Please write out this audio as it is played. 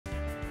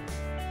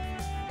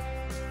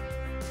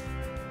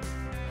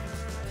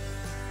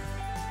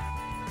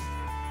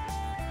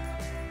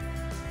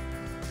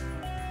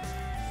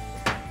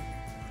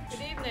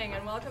evening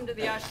and welcome to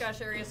the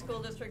Oshkosh Area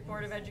School District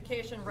Board of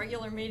Education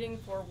regular meeting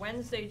for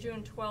Wednesday,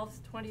 June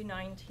 12th,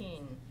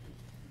 2019.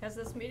 Has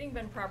this meeting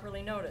been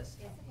properly noticed?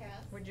 Yes, it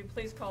has. Would you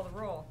please call the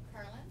roll?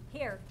 Carlin?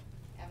 Here.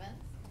 Evans?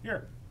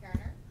 Here.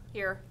 Garner?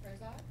 Here.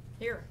 Herzog?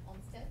 Here.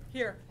 Olmsted?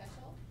 Here.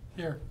 Peschel?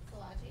 Here.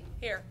 Szilagyi?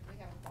 Here. We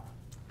have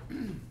a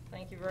quorum.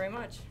 Thank you very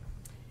much.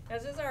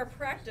 As is our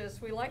practice,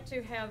 we like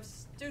to have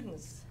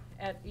students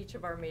at each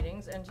of our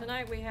meetings, and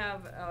tonight we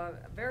have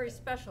a very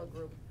special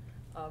group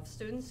of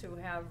students who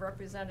have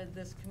represented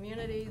this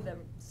community,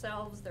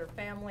 themselves, their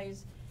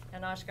families,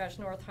 and Oshkosh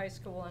North High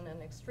School in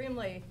an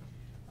extremely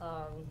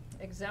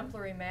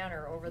exemplary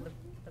manner over the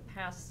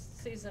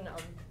past season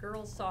of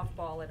girls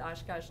softball at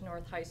Oshkosh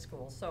North High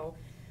School. So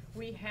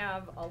we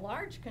have a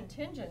large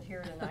contingent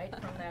here tonight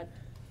from that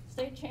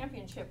state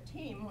championship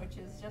team, which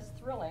is just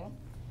thrilling.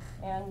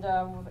 And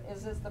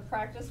as is the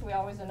practice, we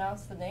always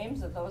announce the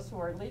names of those who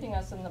are leading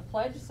us in the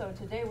pledge. So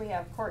today we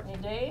have Courtney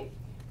Day,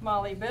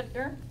 Molly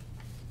Bittner,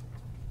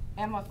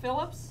 Emma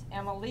Phillips,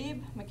 Emma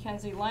Lieb,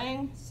 Mackenzie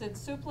Lang, Sid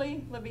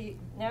Supley, Libby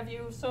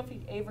Nevue,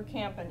 Sophie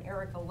Averkamp, and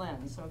Erica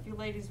Len. So if you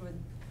ladies would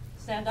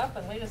stand up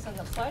and lead us in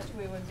the pledge,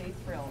 we would be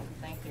thrilled.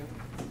 Thank you.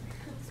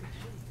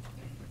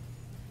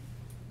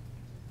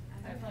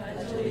 I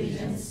pledge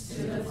allegiance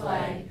to the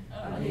flag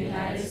of the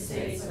United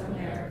States of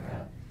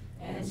America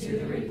and to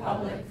the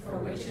republic for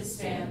which it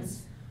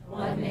stands,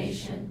 one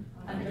nation,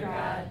 under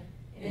God,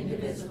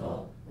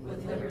 indivisible,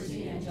 with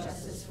liberty and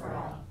justice for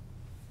all.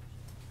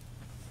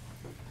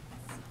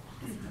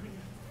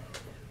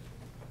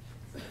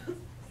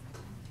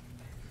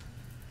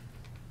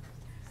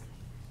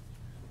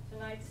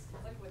 Tonight's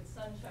liquid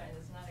sunshine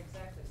is not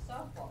exactly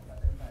softball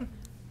weather, but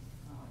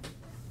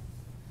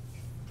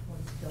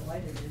we're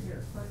delighted to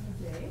hear Courtney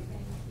Day,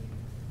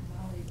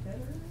 Molly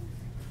Bitter,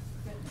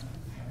 Emma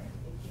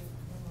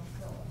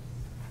Phillips,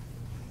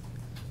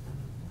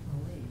 Emma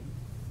Lee,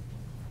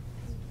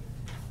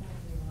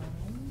 Sandy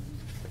Lane,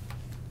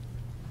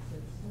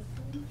 Sid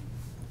Sisley,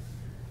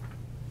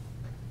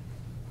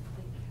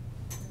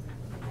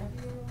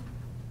 Nephew,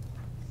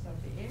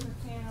 Sophie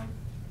Averkamp,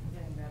 I'm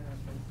getting better at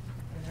this,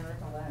 and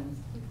Erica Lenz.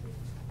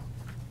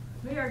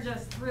 We are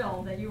just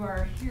thrilled that you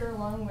are here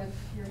along with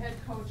your head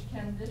coach,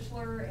 Ken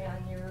Dishler,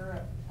 and your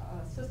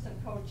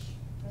assistant coach,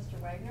 Mr.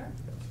 Wagner.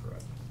 That's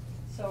correct.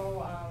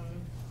 So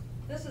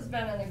this has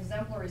been an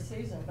exemplary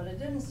season, but it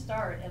didn't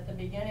start at the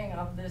beginning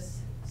of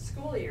this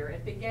school year.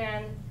 It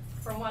began,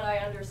 from what I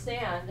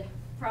understand,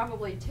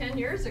 probably 10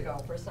 years ago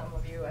for some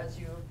of you, as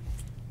you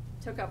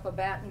took up a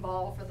bat and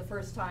ball for the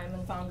first time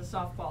and found a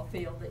softball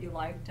field that you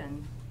liked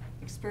and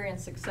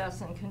experienced success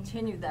and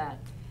continued that.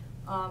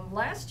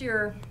 Last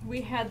year,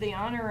 we had the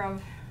honor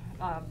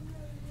of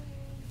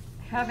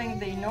having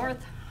the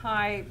North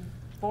High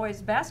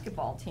boys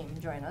basketball team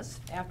join us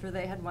after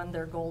they had won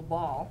their gold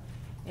ball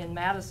in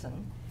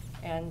Madison.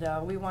 And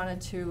we wanted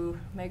to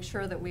make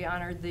sure that we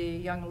honored the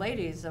young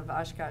ladies of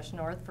Oshkosh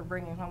North for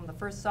bringing home the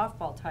first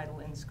softball title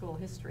in school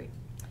history.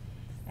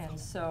 And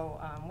so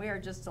we are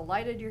just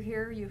delighted you're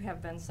here. You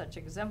have been such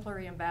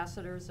exemplary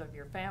ambassadors of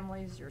your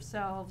families,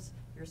 yourselves,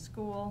 your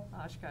school,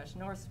 Oshkosh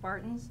North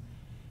Spartans,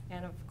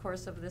 and of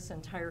course of this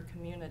entire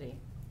community.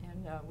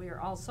 And we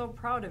are all so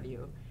proud of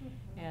you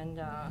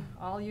and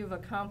all you've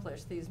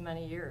accomplished these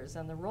many years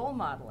and the role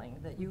modeling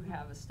that you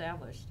have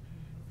established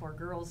for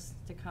girls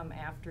to come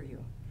after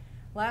you.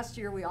 Last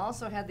year we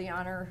also had the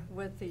honor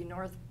with the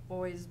North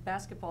boys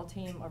basketball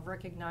team of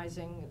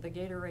recognizing the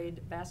Gatorade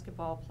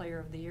Basketball Player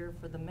of the Year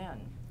for the men,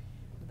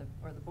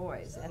 or the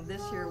boys. And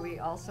this year we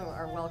also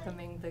are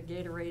welcoming the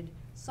Gatorade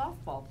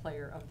Softball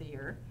Player of the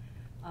Year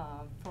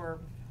for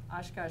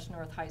Oshkosh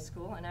North High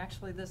School, and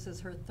actually this is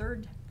her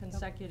third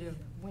consecutive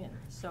win.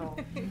 So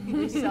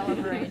we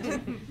celebrate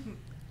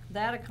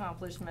that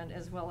accomplishment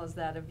as well as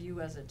that of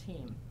you as a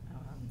team.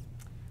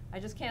 I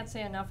just can't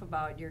say enough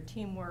about your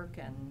teamwork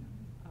and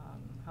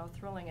how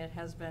thrilling it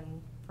has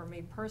been for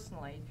me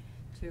personally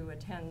to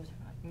attend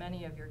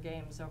many of your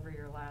games over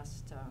your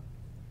last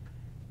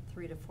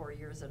 3 to 4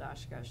 years at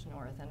Oshkosh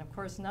North. And of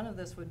course, none of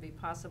this would be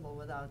possible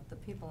without the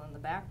people in the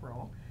back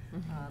row,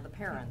 the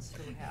parents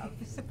who have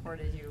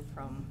supported you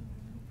from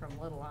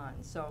little on.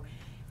 So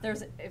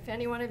if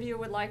any one of you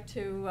would like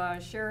to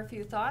share a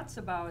few thoughts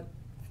about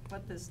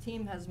what this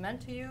team has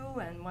meant to you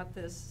and what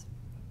this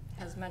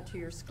has meant to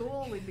your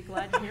school, we'd be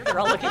glad to hear from you. They're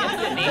all looking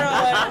at me.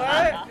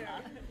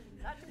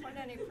 Not to put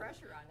any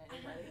pressure on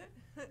anybody.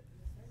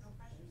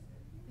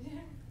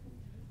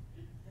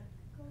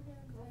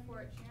 Go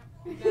for it, champ.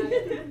 You got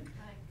it.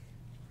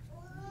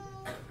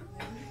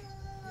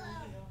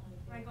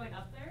 Am I going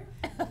up there?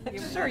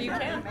 Sure, you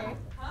can, May.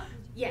 Huh?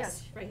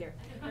 Yes, right here.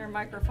 There are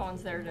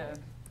microphones there to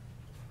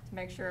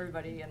make sure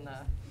everybody in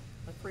the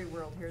free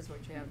world hears what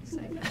you have to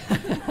say.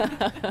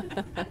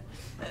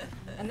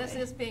 And this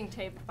is being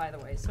taped, by the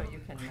way, so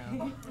you can.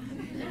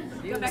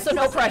 So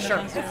no pressure.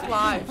 It's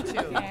live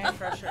too. No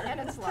pressure. And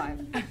it's live.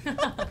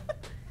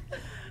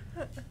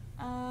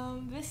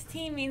 This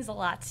team means a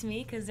lot to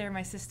me because they're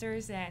my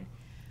sisters, and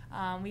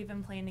we've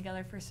been playing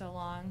together for so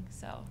long.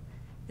 So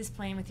this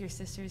playing with your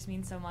sisters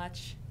means so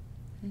much.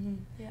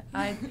 Yeah,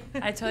 I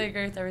totally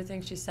agree with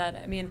everything she said.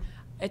 I mean,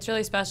 it's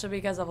really special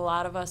because of a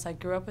lot of us,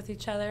 grew up with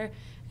each other,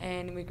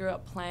 and we grew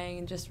up playing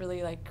and just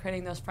really,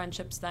 creating those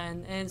friendships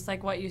then. And it's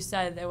like what you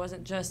said, it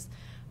wasn't just,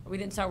 we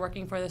didn't start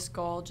working for this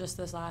goal just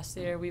this last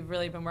year. We've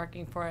really been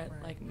working for it,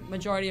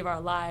 majority of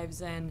our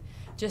lives. And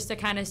just to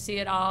kind of see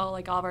it all,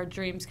 all of our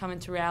dreams come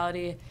into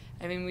reality,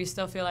 I mean, we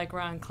still feel like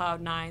we're on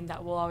cloud nine,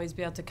 that we'll always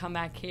be able to come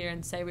back here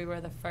and say we were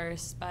the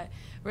first. But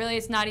really,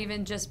 it's not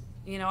even just,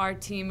 our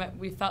team.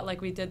 We felt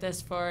like we did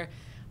this for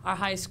our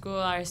high school,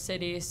 our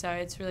city, so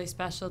it's really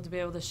special to be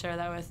able to share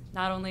that with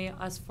not only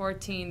us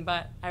 14,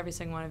 but every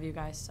single one of you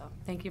guys. So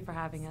thank you for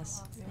having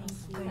us.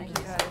 Thank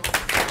you guys.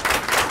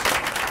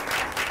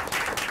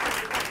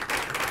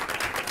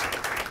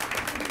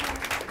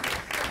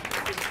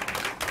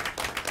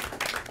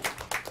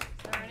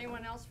 Is there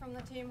anyone else from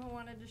the team who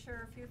wanted to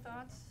share a few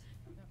thoughts?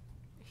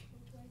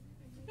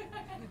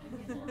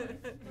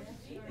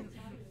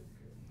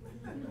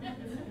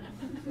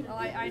 Well,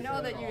 I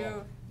know that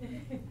you,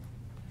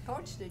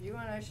 Coach, did you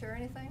want to share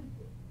anything?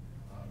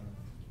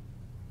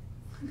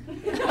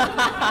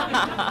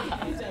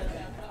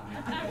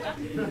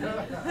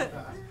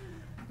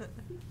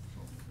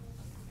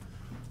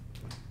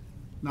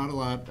 Not a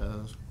lot.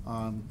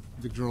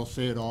 The girls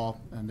say it all,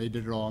 and they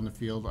did it all on the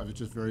field. I was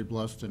just very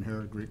blessed to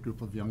inherit a great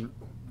group of young,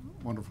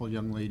 wonderful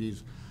young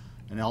ladies,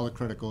 and all the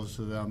credit goes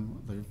to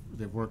them.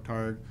 They've worked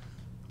hard,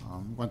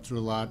 went through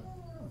a lot.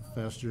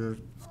 Last year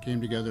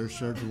came together,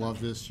 shared the love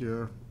this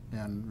year,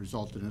 and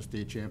resulted in a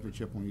state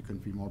championship, and we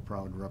couldn't be more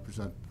proud to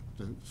represent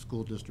the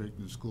school district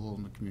and the school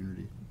and the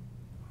community.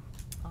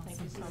 Awesome.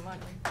 Thank you so much.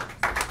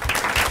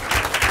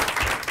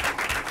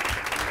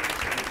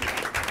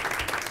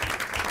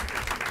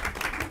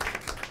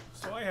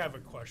 So I have a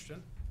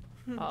question.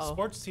 Uh-oh.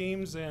 Sports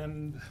teams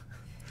and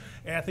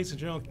athletes in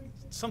general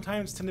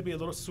sometimes tend to be a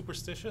little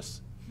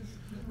superstitious.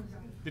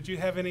 Did you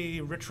have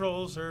any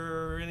rituals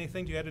or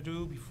anything you had to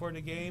do before the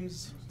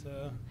games?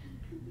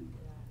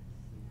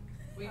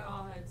 We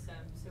all had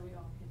some, so we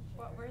all can share.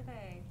 What were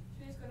they?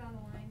 Should we just go down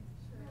the line?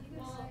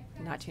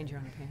 Not change your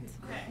underpants.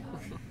 I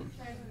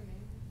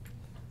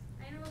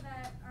know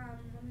that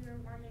when we were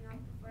warming up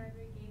before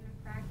every game in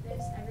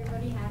practice,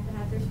 everybody had to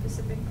have their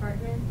specific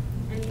partner,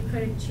 and you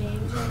couldn't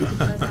change it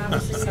because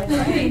obviously there's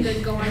something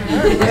good going on.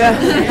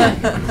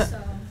 So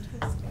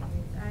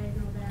I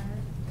know that.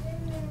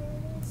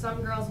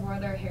 Some girls wore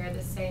their hair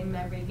the same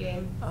every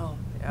game. Oh,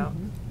 yeah.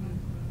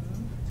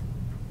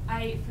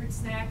 I ate fruit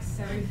snacks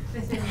every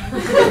 5th inning.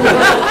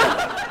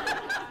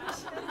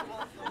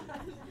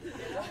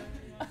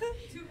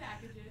 2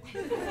 packages.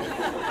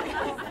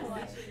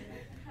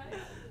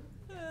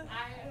 I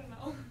don't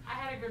know. I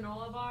had a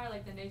granola bar,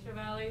 like the Nature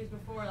Valleys,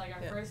 before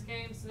our first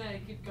game, so then I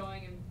keep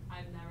going, and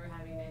I'm never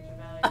having Nature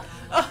Valley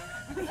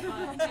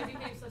granola bar. I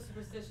became so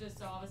superstitious,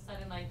 so all of a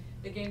sudden,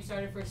 the game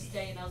started for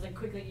state, and I was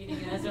quickly eating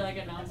it as they're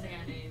announcing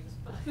our names.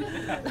 But.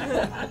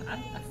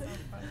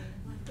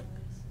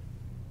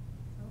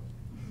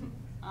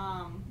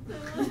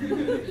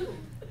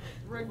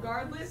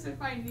 Regardless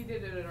if I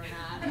needed it or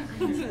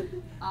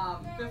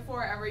not,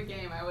 before every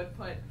game I would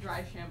put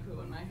dry shampoo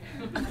in my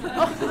hair.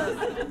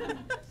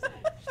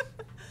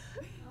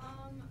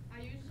 I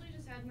usually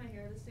just had my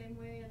hair the same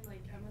way, and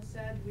like Emma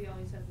said, we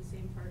always had the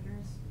same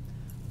partners.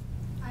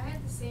 I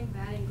had the same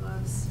batting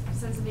gloves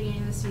since the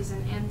beginning of the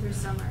season and through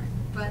summer,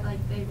 but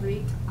they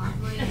reeked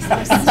awfully.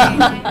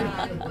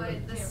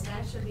 But the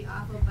stench should be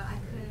awful, but I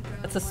couldn't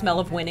grow. That's the smell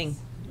of winning.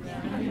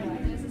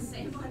 It's the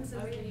same one since the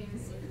beginning of the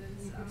season.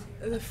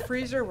 So. The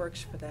freezer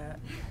works for that.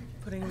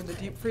 Putting them in the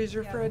deep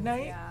freezer for a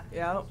night.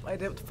 Yeah, I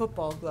did with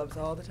football gloves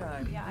all the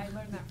time. Yeah, I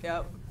learned that.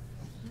 Yep.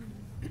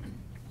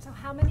 So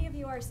how many of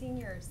you are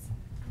seniors?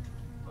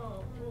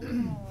 Oh.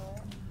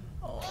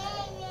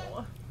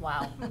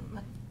 Wow.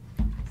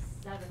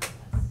 7 of us.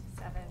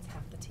 7.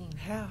 Half the team.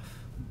 Half.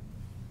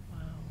 Wow.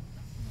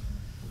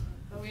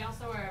 But we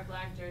also wear a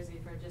black jersey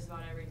for just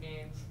about every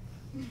game.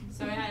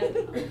 So we had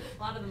a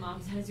lot of the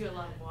moms had to do a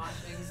lot of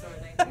washing,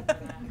 sorting for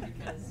that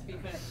because we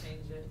couldn't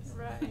change it.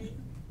 Right.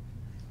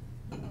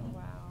 Oh,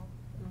 wow.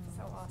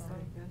 So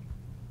awesome.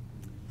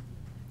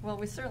 Well,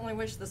 we certainly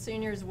wish the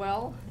seniors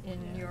well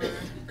in your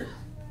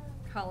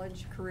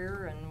college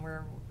career and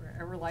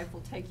wherever life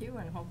will take you,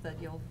 and hope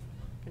that you'll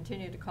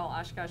continue to call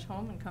Oshkosh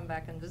home and come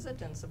back and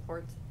visit and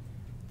support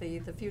the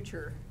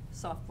future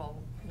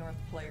softball North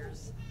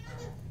players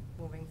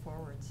moving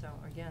forward. So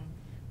again,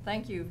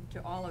 thank you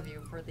to all of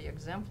you for the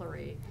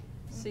exemplary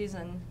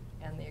season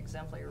and the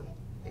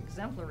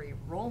exemplary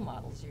role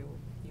models you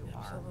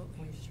are. Absolutely.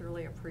 We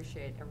surely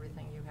appreciate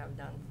everything you have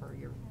done for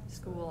your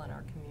school and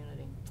our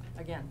community.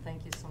 Again,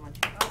 thank you so much.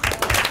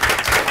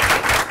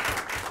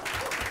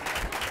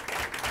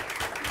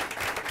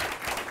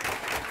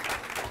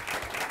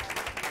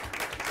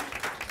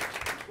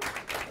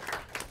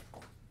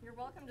 You're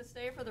welcome to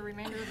stay for the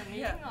remainder of the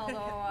meeting, although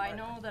I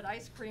know that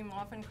ice cream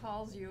often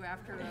calls you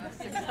after a big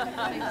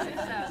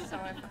success. So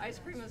if ice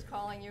cream is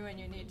calling you and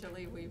you need to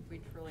leave, we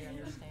truly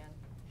understand.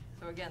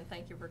 So again,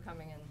 thank you for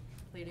coming and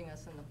leading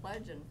us in the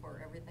pledge and for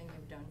everything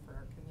you've done for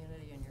our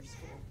community and your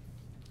school.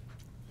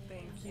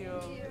 Thank you.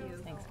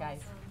 Thanks,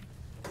 guys.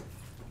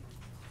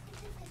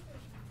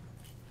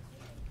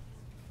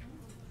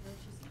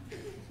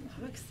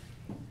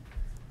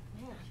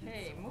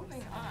 Okay,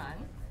 moving on.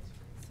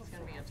 This is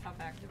going to be a tough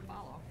act to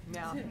follow.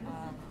 Yeah.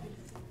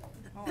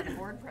 The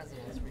board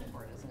president's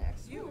report is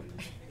next.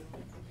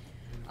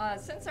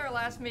 Since our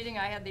last meeting,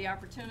 I had the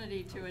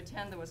opportunity to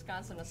attend the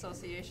Wisconsin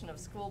Association of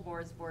School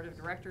Boards Board of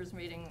Directors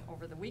meeting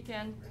over the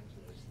weekend,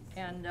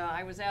 and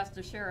I was asked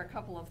to share a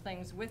couple of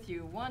things with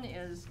you. One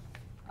is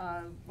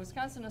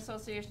Wisconsin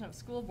Association of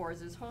School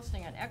Boards is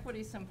hosting an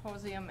equity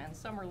symposium and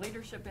summer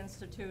leadership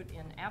institute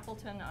in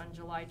Appleton on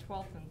July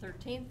 12th and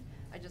 13th.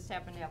 I just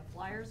happen to have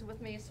flyers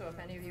with me, so if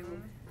any of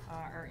you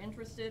are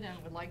interested and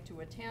would like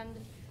to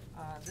attend,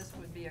 this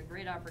would be a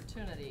great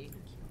opportunity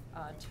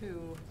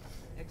to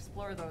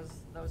explore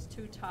those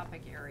two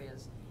topic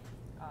areas.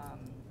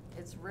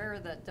 It's rare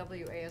that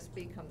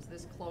WASB comes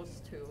this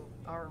close to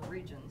our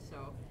region,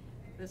 so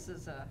this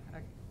is a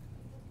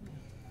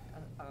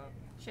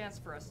chance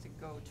for us to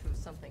go to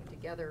something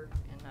together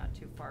and not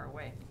too far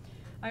away.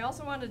 I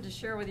also wanted to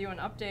share with you an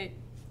update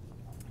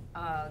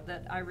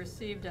that I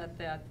received at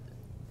that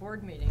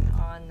board meeting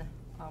on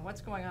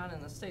what's going on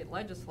in the state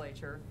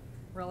legislature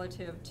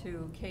relative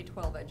to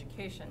K-12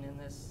 education in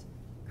this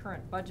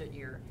current budget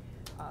year.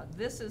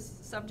 This is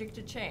subject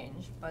to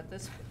change, but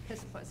this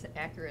was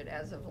accurate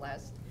as of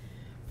last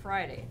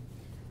Friday.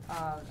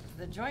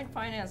 The Joint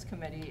Finance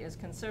Committee is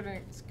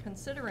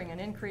considering an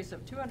increase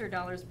of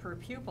 $200 per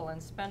pupil in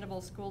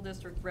spendable school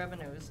district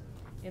revenues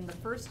in the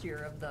first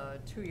year of the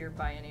two-year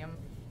biennium,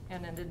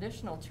 and an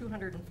additional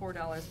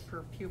 $204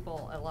 per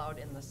pupil allowed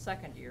in the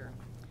second year.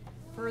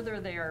 Further,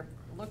 they are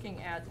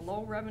looking at the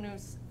low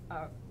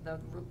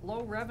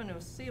revenue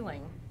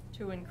ceiling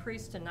to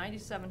increase to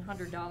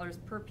 $9,700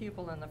 per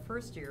pupil in the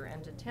first year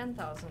and to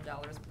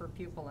 $10,000 per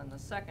pupil in the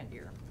second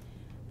year.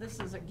 This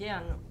is,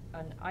 again,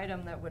 an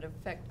item that would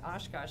affect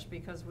Oshkosh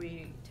because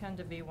we tend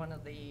to be one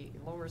of the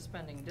lower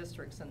spending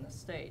districts in the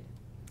state.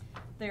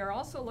 They are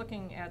also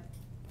looking at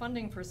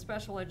funding for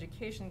special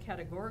education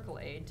categorical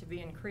aid to be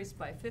increased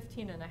by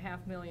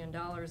 $15.5 million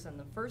in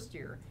the first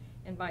year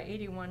and by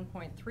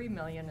 $81.3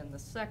 million in the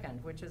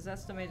second, which is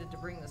estimated to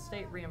bring the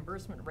state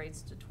reimbursement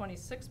rates to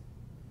 26%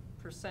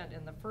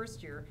 in the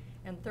first year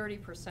and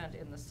 30%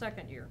 in the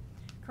second year.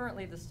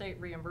 Currently, the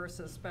state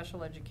reimburses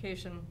special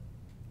education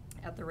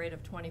at the rate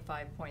of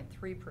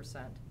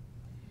 25.3%.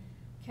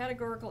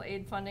 Categorical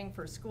aid funding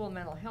for school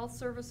mental health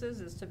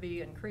services is to be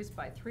increased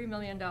by $3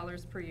 million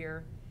per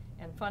year,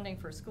 and funding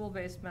for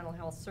school-based mental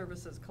health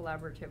services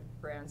collaborative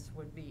grants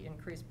would be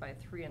increased by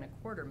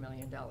 $3.25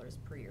 million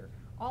per year.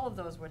 All of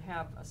those would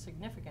have a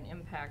significant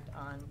impact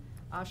on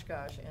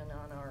Oshkosh and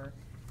on our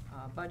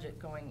budget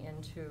going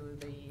into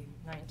the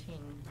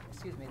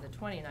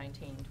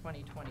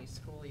 2019-2020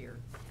 school year.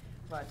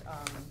 But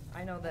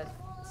I know that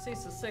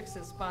CESA 6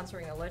 is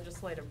sponsoring a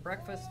legislative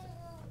breakfast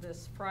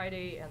this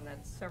Friday, and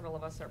that several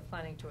of us are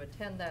planning to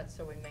attend that,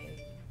 so we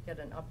may get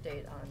an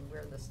update on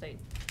where the state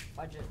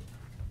budget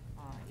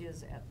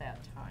is at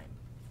that time.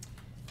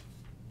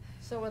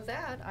 So with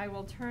that, I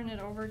will turn it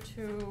over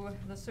to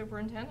the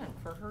superintendent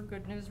for her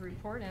good news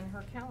report and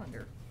her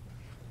calendar.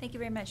 Thank you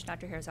very much,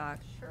 Dr. Herzog.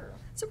 Sure.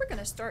 So we're going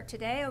to start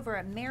today over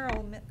at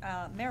Merrill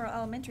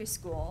Elementary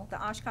School.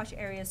 The Oshkosh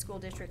Area School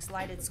District's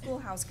lighted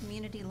Schoolhouse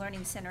Community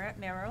Learning Center at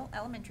Merrill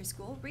Elementary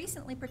School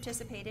recently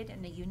participated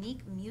in a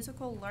unique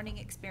musical learning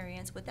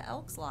experience with the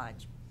Elks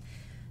Lodge.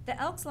 The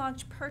Elks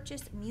Lodge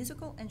purchased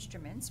musical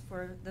instruments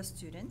for the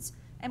students,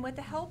 and with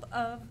the help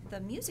of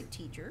the music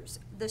teachers,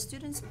 the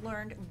students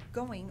learned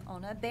going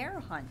on a bear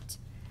hunt.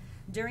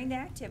 During the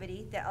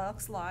activity, the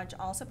Elks Lodge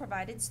also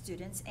provided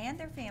students and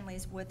their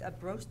families with a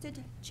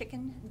roasted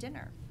chicken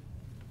dinner.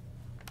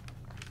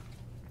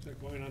 Is that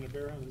going on a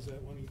bear hunt? Is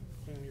that one you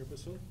put on your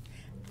episode?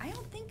 I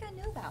don't think I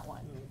knew that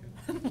one.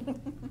 Oh, okay.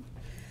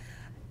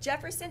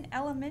 Jefferson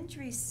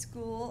Elementary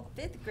School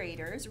fifth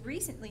graders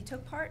recently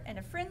took part in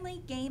a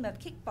friendly game of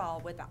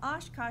kickball with the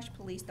Oshkosh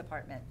Police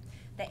Department.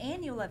 The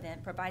annual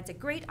event provides a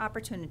great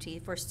opportunity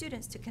for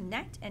students to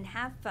connect and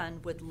have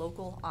fun with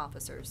local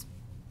officers.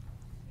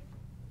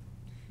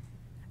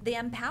 The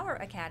Empower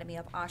Academy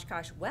of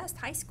Oshkosh West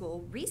High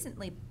School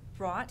recently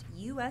brought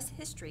U.S.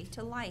 history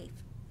to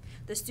life.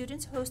 The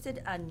students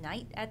hosted a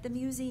Night at the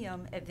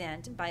Museum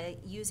event by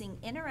using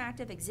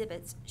interactive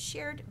exhibits,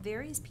 shared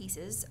various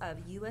pieces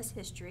of U.S.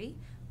 history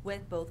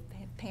with both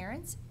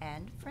parents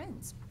and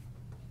friends.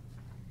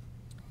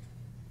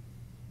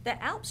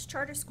 The Alps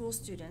Charter School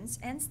students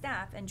and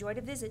staff enjoyed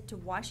a visit to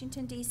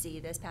Washington, D.C.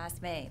 this past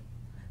May.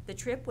 The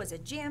trip was a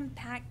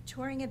jam-packed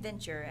touring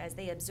adventure as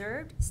they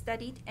observed,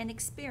 studied, and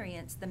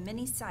experienced the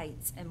many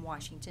sights in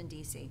Washington,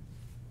 D.C.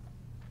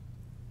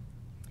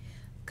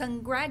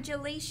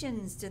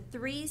 Congratulations to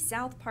 3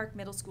 South Park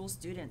Middle School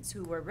students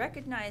who were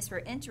recognized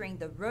for entering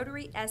the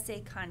Rotary Essay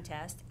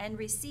Contest and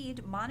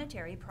received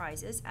monetary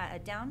prizes at a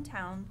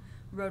downtown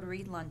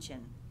Rotary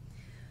luncheon.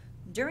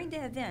 During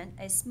the event,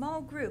 a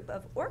small group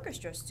of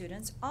orchestra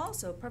students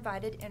also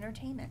provided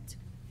entertainment.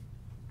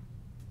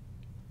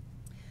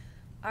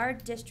 Our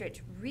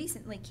district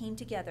recently came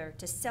together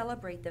to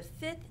celebrate the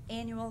 5th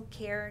annual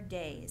CARE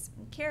Days.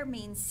 CARE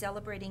means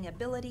celebrating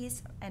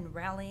abilities and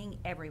rallying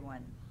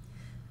everyone.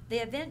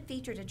 The event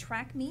featured a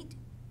track meet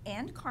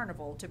and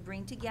carnival to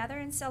bring together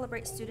and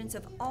celebrate students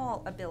of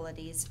all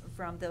abilities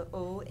from the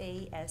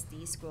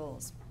OASD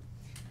schools.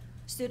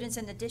 Students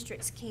in the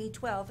district's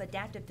K-12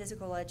 adaptive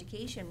physical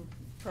education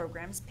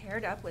programs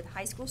paired up with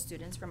high school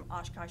students from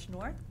Oshkosh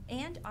North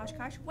and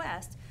Oshkosh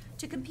West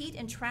to compete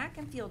in track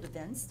and field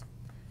events,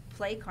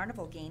 play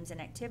carnival games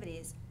and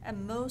activities,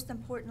 and most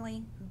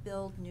importantly,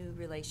 build new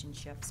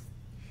relationships.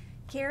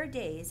 CARE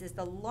Days is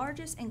the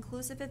largest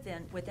inclusive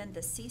event within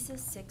the CESA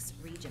 6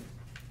 region.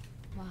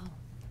 Wow.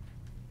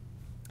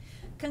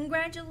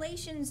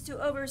 Congratulations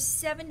to over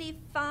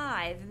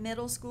 75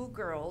 middle school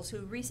girls who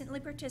recently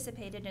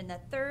participated in the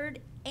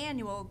 3rd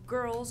annual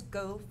Girls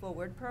Go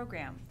Forward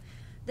program.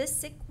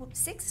 This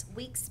 6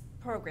 weeks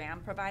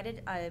program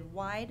provided a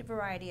wide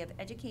variety of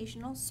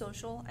educational,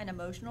 social, and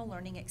emotional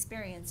learning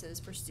experiences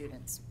for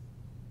students.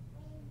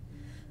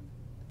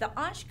 The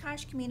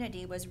Oshkosh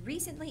community was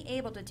recently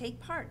able to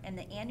take part in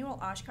the annual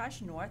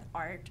Oshkosh North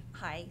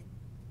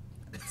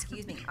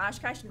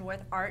Oshkosh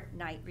North Art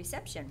Night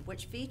reception,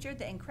 which featured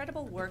the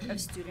incredible work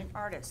of student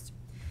artists.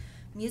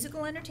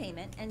 Musical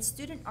entertainment and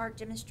student art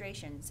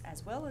demonstrations,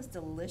 as well as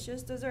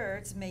delicious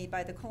desserts made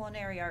by the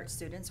culinary arts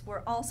students,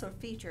 were also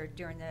featured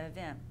during the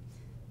event.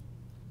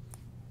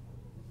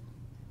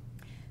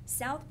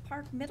 South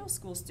Park Middle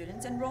School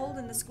students enrolled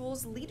in the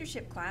school's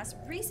leadership class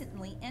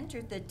recently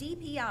entered the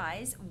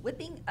DPI's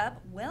Whipping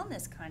Up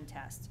Wellness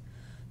Contest.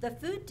 The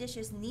food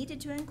dishes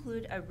needed to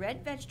include a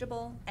red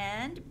vegetable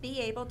and be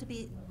able to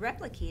be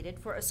replicated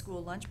for a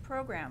school lunch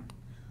program.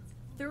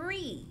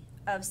 3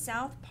 of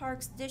South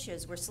Park's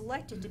dishes were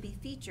selected to be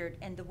featured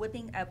in the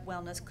Whipping Up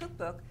Wellness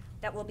Cookbook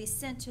that will be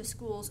sent to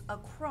schools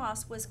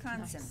across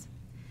Wisconsin. Nice.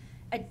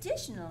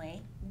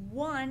 Additionally,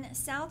 1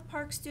 South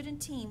Park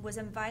student team was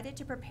invited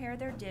to prepare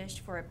their dish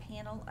for a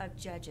panel of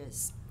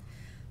judges.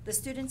 The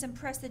students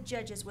impressed the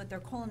judges with their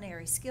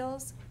culinary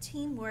skills,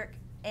 teamwork,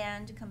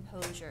 and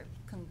composure.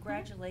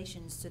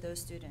 Congratulations to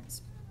those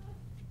students.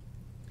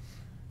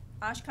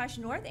 Oshkosh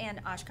North and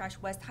Oshkosh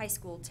West High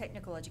School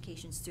technical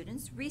education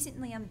students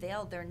recently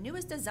unveiled their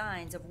newest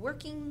designs of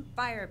working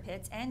fire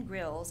pits and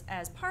grills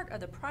as part of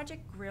the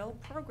Project Grill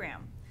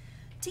program.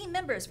 Team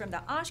members from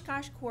the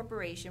Oshkosh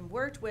Corporation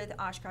worked with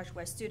Oshkosh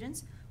West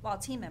students, while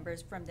team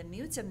members from the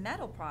Mutes of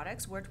Metal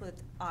Products worked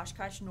with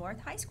Oshkosh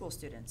North High School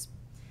students.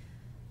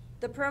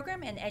 The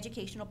program and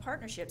educational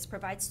partnerships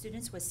provide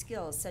students with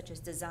skills such as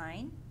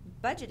design,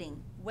 budgeting,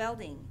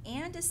 welding,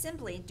 and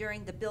assembly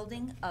during the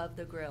building of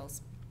the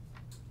grills.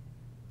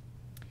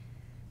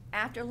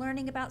 After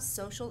learning about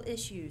social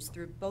issues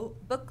through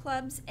book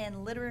clubs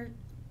and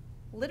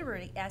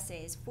literary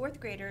essays, 4th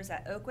graders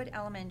at Oakwood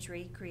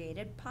Elementary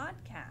created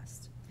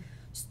podcasts.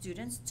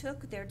 Students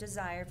took their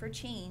desire for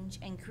change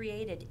and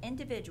created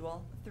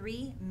individual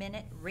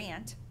 3-minute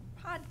rant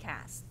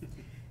podcasts.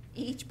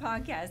 Each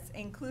podcast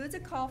includes a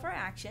call for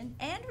action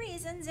and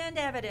reasons and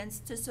evidence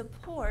to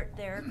support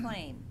their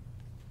claim.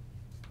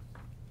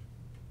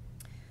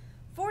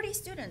 40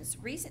 students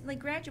recently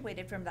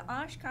graduated from the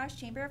Oshkosh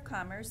Chamber of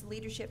Commerce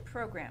Leadership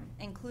Program,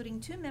 including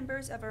 2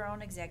 members of our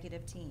own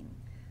executive team.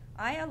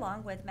 I,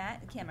 along with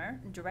Matt Kimmer,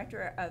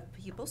 Director of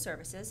Pupil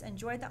Services,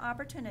 enjoyed the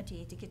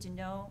opportunity to get to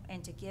know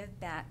and to give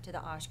back to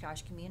the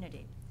Oshkosh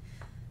community.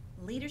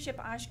 Leadership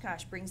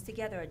Oshkosh brings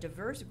together a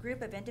diverse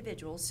group of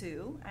individuals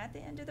who, at the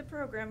end of the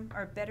program,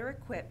 are better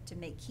equipped to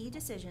make key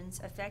decisions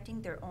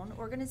affecting their own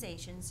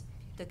organizations,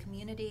 the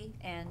community,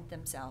 and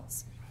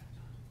themselves.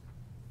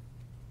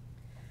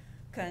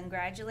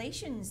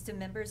 Congratulations to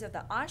members of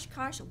the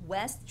Oshkosh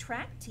West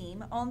track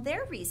team on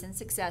their recent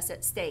success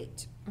at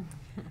state.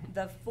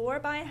 The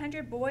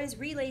 4x100 boys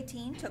relay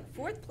team took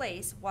 4th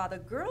place, while the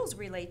girls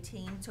relay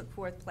team took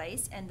 4th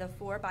place in the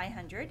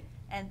 4x100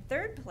 and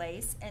 3rd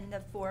place in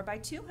the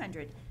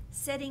 4x200,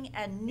 setting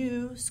a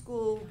new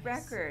school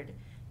record.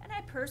 And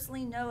I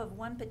personally know of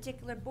one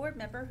particular board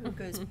member who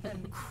was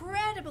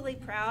incredibly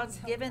proud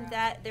given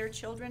that their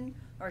children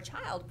or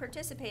child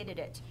participated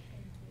in it.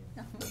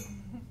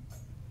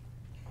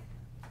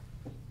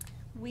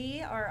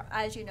 We are,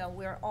 as you know,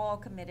 we're all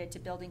committed to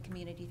building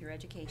community through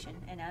education,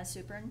 and as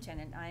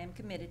superintendent, I am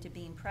committed to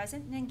being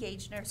present and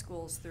engaged in our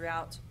schools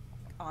throughout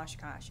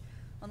Oshkosh.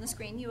 On the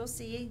screen, you will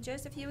see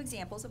just a few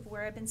examples of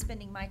where I've been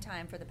spending my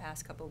time for the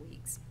past couple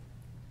weeks.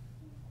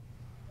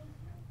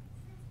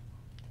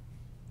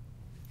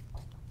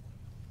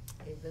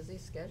 A busy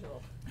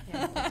schedule.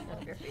 Very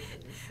busy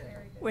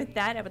schedule. With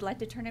that, I would like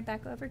to turn it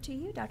back over to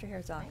you, Dr.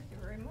 Herzog. Thank you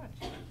very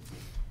much.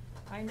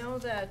 I know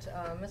that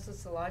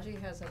Mrs. Szilagyi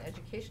has an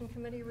education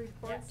committee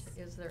report.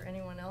 Yes. Is there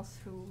anyone else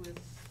who is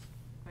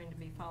going to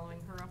be following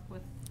her up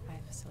with? I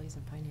have facilities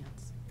and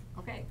finance.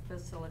 Okay,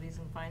 facilities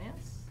and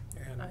finance.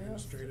 And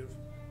administrative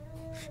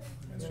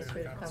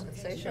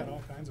compensation. Got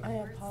all kinds of. I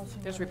have policy.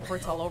 There's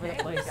reports all over the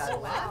Okay, place. we've got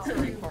lots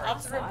of reports.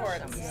 Lots of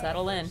reports. Awesome.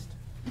 Settle in.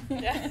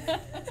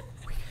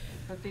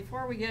 But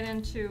before we get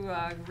into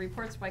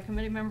reports by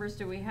committee members,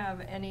 do we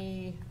have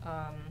any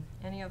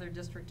Any other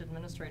district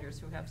administrators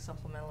who have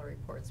supplemental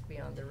reports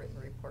beyond the written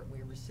report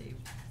we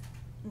received?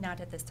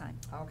 Not at this time.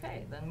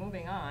 Okay, then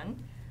moving on,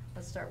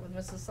 let's start with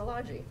Mrs.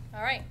 Salaji.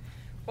 All right.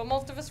 Well,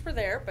 most of us were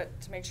there,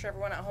 but to make sure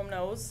everyone at home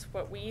knows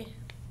what we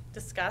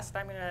discussed,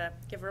 I'm going to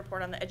give a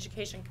report on the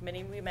Education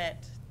Committee. We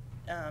met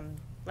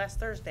last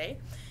Thursday.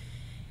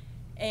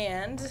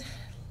 And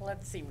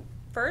let's see,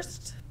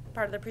 first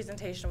part of the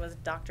presentation was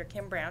Dr.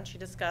 Kim Brown. She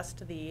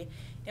discussed the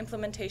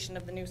implementation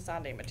of the new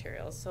Sunday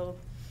materials. So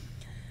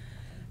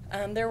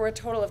there were a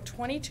total of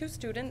 22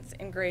 students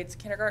in grades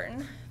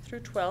kindergarten through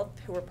 12th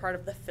who were part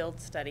of the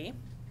field study.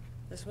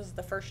 This was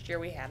the first year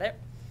we had it.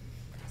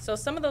 So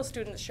some of those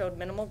students showed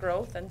minimal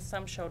growth and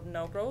some showed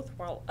no growth,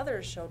 while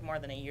others showed more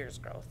than a year's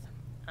growth.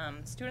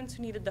 Students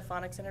who needed the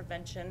phonics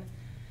intervention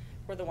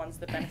were the ones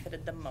that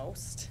benefited the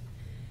most.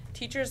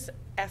 Teachers,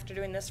 after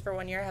doing this for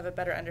 1 year, have a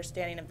better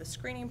understanding of the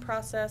screening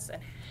process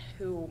and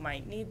who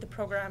might need the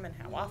program and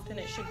how often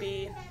it should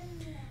be.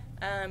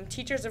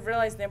 Teachers have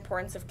realized the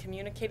importance of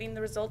communicating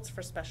the results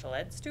for special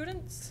ed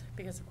students,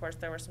 because of course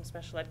there were some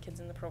special ed kids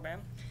in the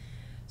program.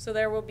 So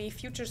there will be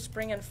future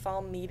spring and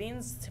fall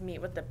meetings to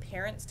meet with the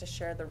parents to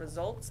share the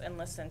results and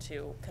listen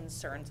to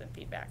concerns and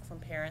feedback from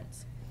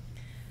parents.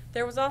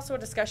 There was also a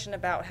discussion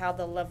about how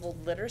the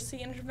leveled literacy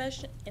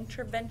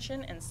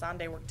intervention and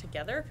Sunday work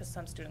together, because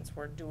some students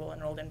were dual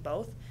enrolled in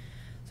both.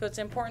 So it's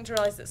important to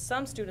realize that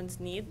some students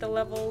need the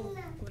level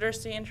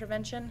literacy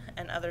intervention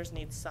and others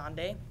need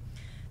Sunday.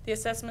 The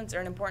assessments are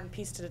an important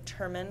piece to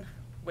determine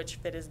which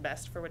fit is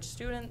best for which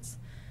students.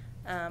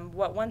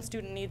 What one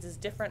student needs is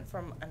different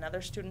from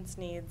another student's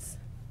needs.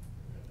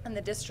 And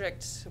the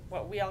district,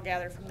 what we all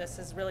gathered from this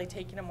is really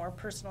taking a more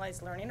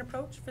personalized learning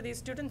approach for these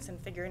students and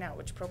figuring out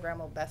which program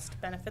will best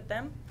benefit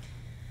them,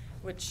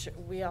 which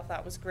we all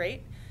thought was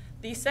great.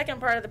 The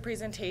second part of the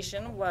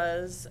presentation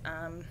was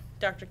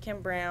Dr.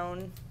 Kim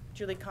Brown,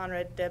 Julie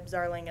Conrad, Deb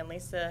Zarling, and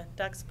Lisa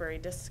Duxbury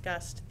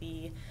discussed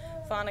the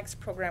phonics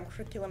program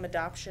curriculum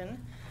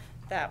adoption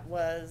that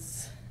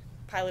was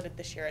piloted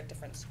this year at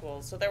different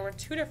schools. So there were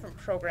two different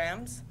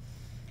programs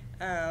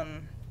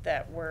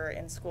that were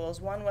in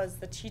schools. One was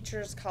the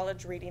Teachers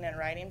College Reading and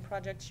Writing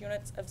Project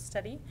Units of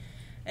Study,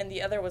 and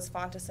the other was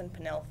Fontes and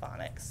Pinnell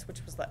Phonics, which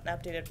was an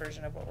updated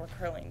version of what we're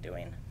currently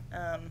doing.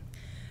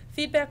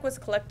 Feedback was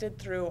collected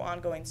through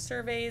ongoing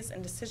surveys,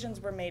 and decisions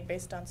were made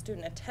based on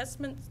student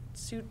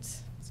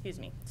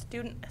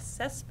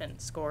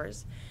assessment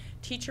scores,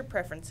 teacher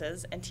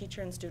preferences, and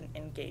teacher and student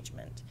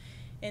engagement.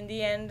 In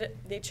the end,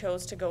 they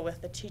chose to go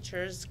with the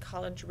Teachers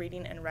College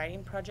Reading and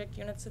Writing Project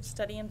Units of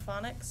Study in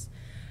Phonics.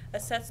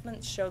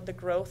 Assessments showed the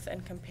growth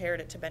and compared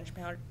it to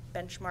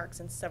benchmarks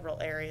in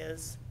several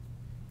areas.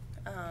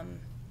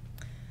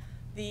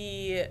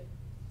 We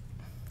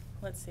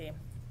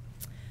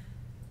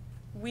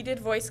did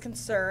voice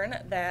concern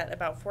that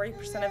about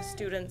 40% of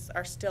students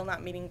are still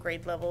not meeting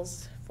grade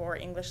levels for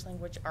English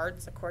language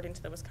arts according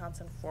to the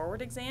Wisconsin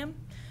Forward exam.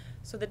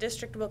 So the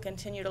district will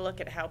continue to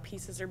look at how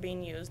pieces are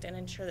being used and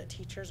ensure that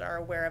teachers are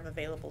aware of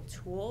available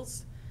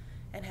tools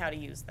and how to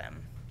use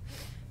them.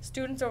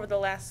 Students over the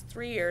last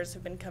 3 years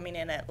have been coming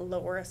in at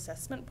lower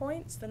assessment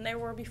points than they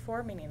were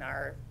before, meaning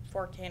our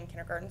 4K and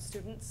kindergarten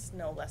students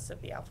know less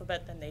of the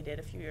alphabet than they did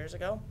a few years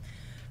ago.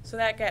 So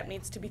that gap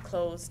needs to be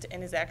closed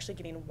and is actually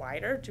getting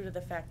wider due to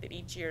the fact that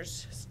each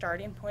year's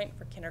starting point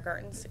for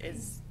kindergartens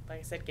is, like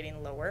I said,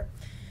 getting lower.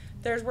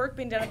 There's work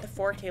being done at the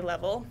 4K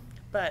level,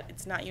 but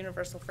it's not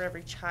universal for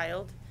every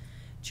child.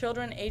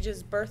 Children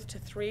ages birth to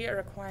 3 are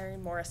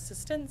requiring more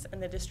assistance,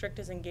 and the district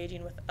is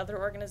engaging with other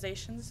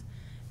organizations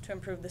to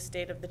improve the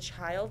state of the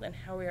child and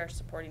how we are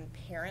supporting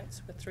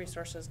parents with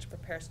resources to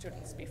prepare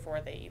students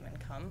before they even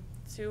come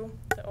to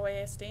the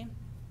OASD.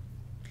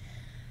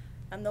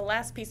 And the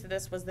last piece of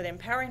this was that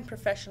empowering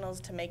professionals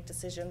to make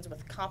decisions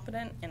with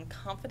competence and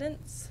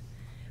confidence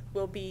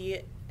will be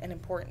an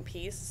important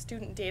piece.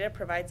 Student data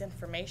provides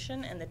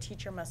information, and the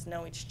teacher must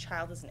know each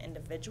child as an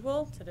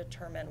individual to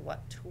determine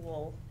what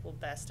tool will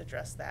best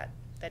address that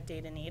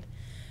data need.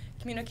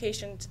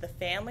 Communication to the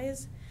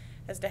families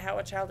as to how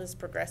a child is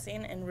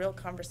progressing and real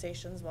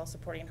conversations while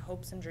supporting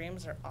hopes and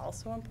dreams are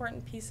also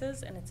important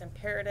pieces, and it's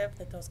imperative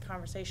that those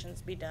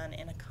conversations be done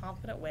in a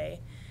confident way,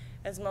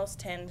 as most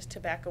tend to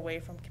back away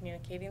from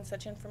communicating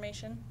such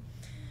information.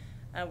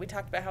 We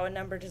talked about how a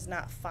number does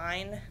not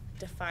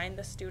define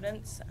the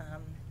students,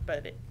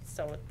 but it's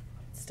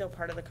still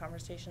part of the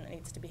conversation that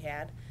needs to be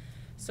had.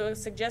 So a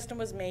suggestion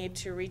was made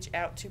to reach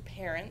out to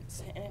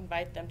parents and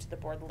invite them to the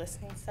board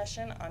listening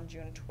session on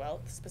June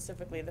 12th,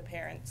 specifically the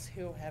parents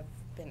who have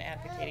been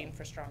advocating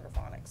for stronger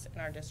phonics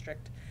in our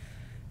district.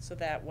 So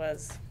that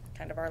was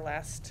kind of our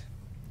last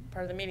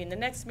part of the meeting. The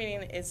next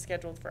meeting is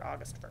scheduled for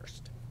August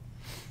 1st.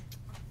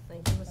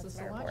 Thank you, Mrs. That's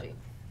my report. Salaji.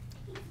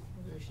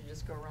 Maybe we should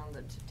just go around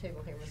the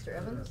table here. Mr.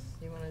 Evans,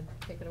 do you want to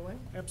take it away?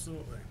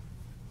 Absolutely.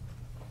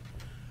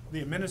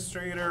 The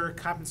Administrator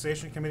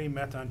Compensation Committee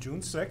met on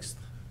June 6th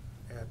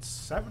at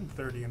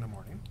 7:30 in the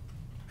morning.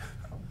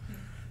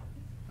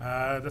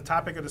 The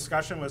topic of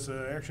discussion was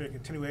actually a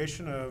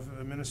continuation of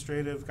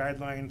Administrative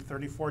Guideline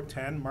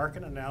 3410,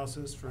 market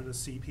analysis for the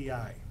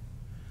CPI.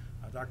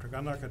 Dr.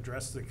 Gunlock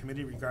addressed the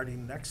committee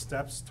regarding next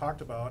steps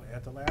talked about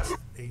at the last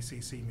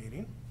ACC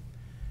meeting.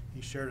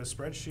 He shared a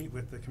spreadsheet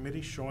with the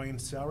committee showing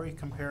salary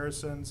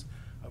comparisons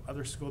of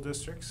other school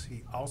districts.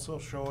 He also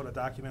showed a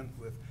document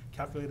with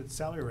calculated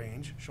salary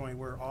range showing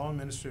where all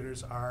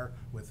administrators are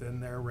within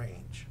their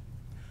range.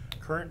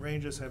 Current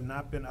ranges have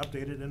not been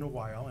updated in a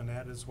while, and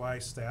that is why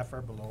staff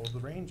are below the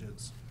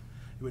ranges.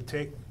 It would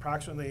take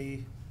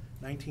approximately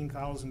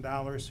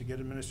 $19,000 to get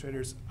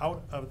administrators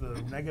out of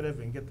the negative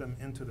and get them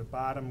into the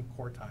bottom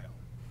quartile.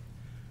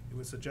 It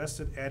was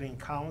suggested adding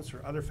columns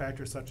for other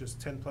factors such as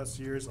 10+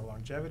 years of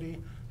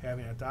longevity,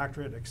 having a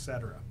doctorate,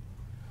 etc.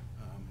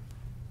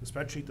 The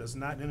spreadsheet does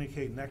not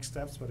indicate next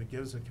steps, but it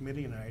gives the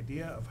committee an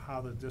idea of how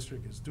the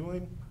district is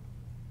doing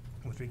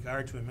with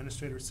regard to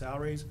administrator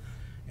salaries,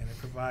 and it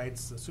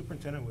provides the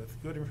superintendent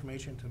with good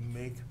information to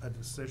make a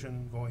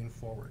decision going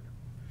forward.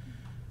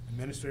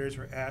 Administrators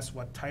were asked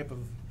what type of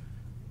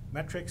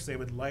metrics they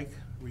would like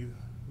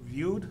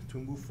reviewed to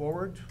move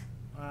forward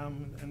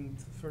and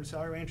for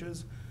salary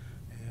ranges.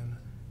 And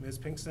Ms.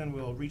 Pinkston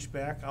will reach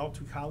back out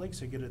to colleagues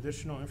to get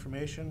additional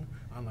information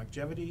on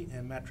longevity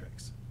and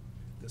metrics.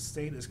 The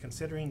state is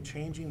considering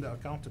changing the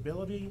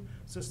accountability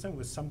system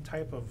with some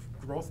type of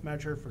growth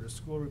measure for the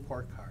school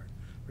report card.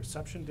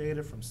 Perception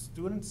data from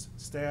students,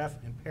 staff,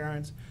 and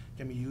parents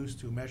can be used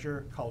to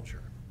measure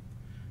culture.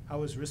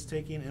 How is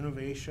risk-taking,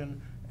 innovation,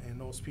 and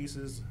those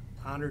pieces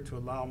honored to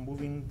allow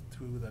moving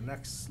to the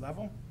next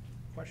level?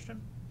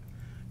 Question.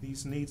 There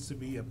needs to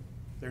be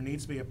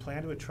a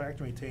plan to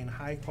attract and retain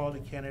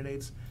high-quality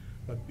candidates,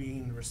 but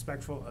being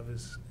respectful of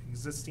his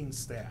existing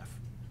staff.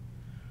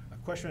 A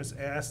question is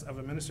asked of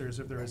administrators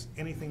if there is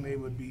anything they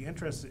would be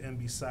interested in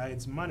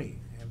besides money,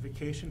 and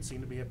vacation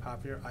seemed to be a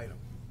popular item.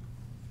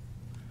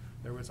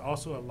 There was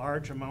also a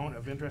large amount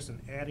of interest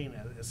in adding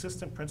an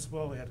assistant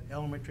principal at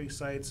elementary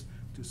sites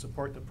to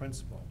support the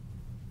principal.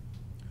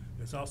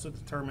 It was also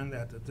determined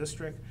that the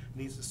district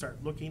needs to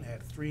start looking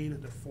at 3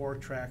 to 4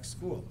 track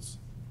schools.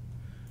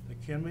 The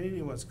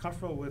committee was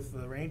comfortable with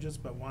the ranges,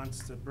 but wants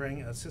to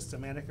bring a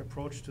systematic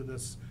approach to the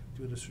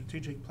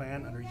strategic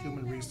plan under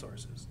human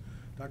resources.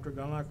 Dr.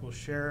 Gunlock will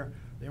share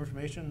the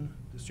information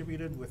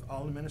distributed with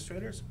all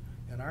administrators,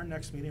 and our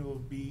next meeting will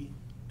be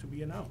to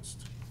be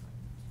announced.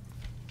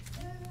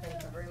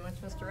 Thank you very much,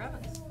 Mr.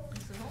 Evans.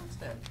 Mrs.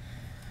 Olmsted.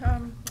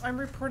 I'm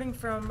reporting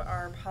from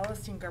our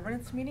policy and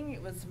governance meeting.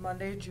 It was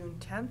Monday, June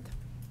 10th.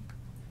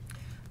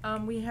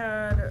 We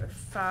had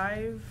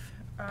 5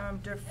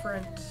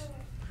 different,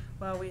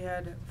 well, we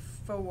had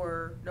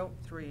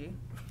 3.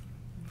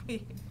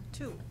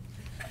 2.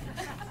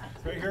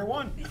 Right here,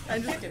 1.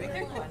 I'm just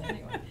kidding.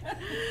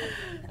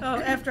 Oh,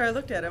 after I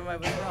looked at them, I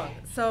was wrong.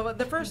 So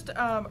the first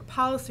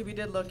policy we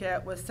did look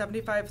at was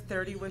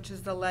 7530, which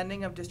is the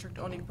lending of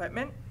district-owned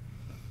equipment.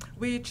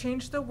 We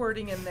changed the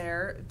wording in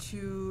there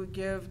to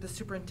give the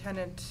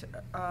superintendent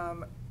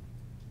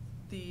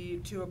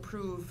to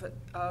approve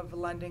of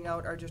lending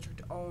out our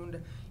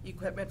district-owned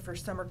equipment for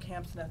summer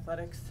camps and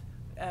athletics.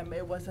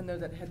 It wasn't there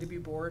that it had to be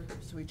board,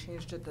 so we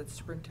changed it that the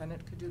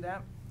superintendent could do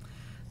that.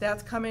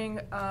 That's coming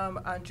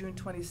on June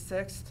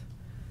 26th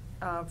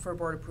for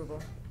board approval.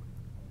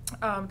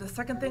 The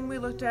second thing we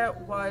looked at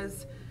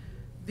was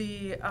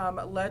the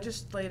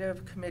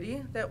legislative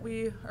committee that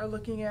we are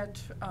looking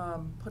at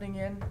putting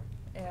in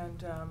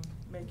and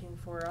making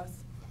for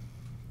us.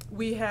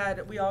 We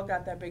all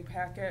got that big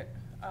packet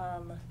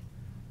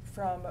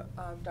from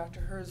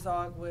Dr.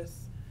 Herzog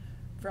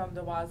from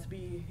the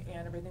WASB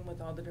and everything with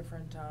all the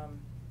different,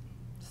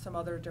 some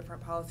other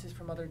different policies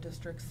from other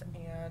districts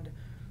and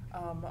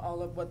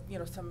all of what,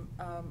 some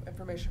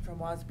information from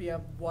WASB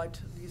of what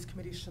these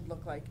committees should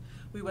look like.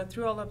 We went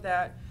through all of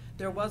that.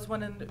 There was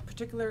one in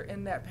particular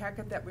in that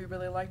packet that we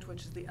really liked,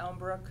 which is the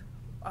Elmbrook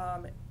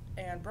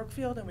and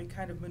Brookfield, and we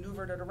kind of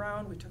maneuvered it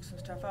around. We took some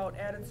stuff out,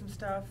 added some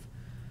stuff.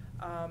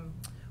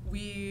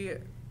 We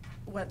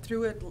went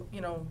through it,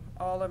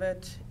 all of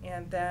it,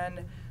 and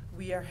then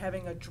we are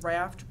having a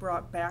draft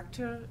brought back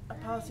to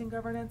policy and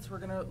governance. We're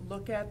gonna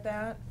look at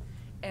that,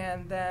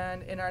 and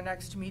then in our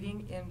next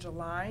meeting in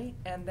July,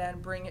 and then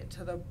bring it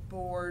to the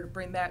board,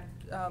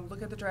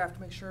 look at the draft,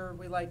 make sure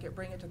we like it,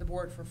 bring it to the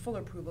board for full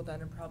approval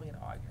then, and probably in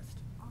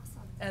August.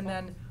 Awesome. And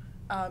then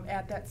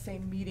at that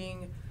same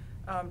meeting,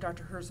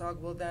 Dr.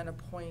 Herzog will then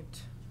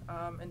appoint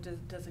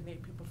and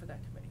designate people for that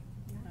committee.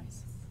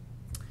 Nice.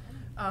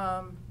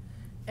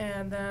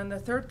 And then the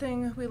third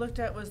thing we looked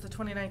at was the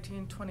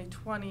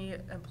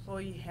 2019-2020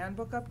 employee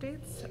handbook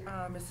updates.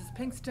 Mrs.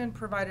 Pinkston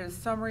provided a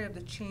summary of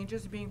the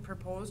changes being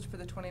proposed for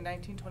the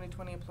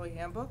 2019-2020 employee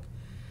handbook.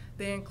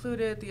 They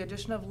included the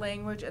addition of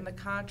language in the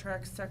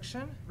contract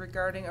section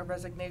regarding a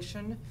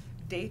resignation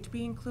date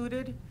be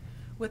included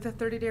with a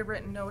 30-day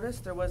written notice.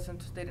 They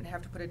didn't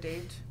have to put a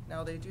date,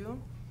 now they do.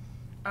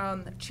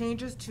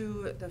 Changes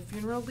to the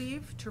funeral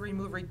leave to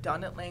remove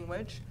redundant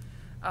language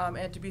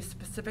and to be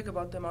specific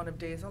about the amount of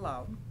days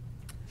allowed.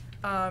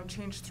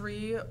 Change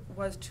 3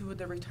 was to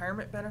the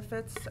retirement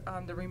benefits,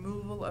 the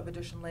removal of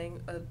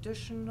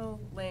additional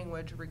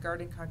language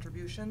regarding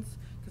contributions,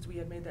 because we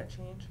had made that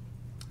change.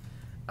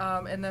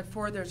 And then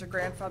 4, there's a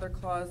grandfather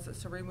clause,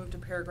 so we removed a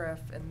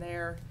paragraph in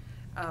there.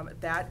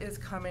 That is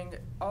coming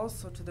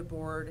also to the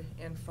board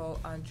in full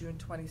on June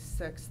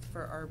 26th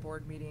for our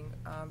board meeting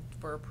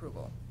for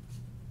approval.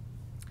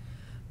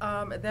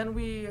 Then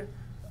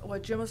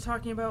what Jim was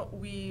talking about,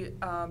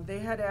 they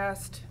had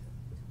asked,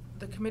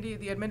 the committee,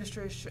 the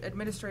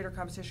administrator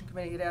compensation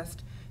committee had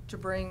asked to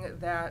bring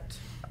that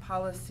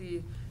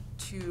policy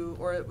to,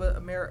 or it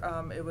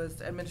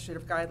was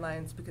administrative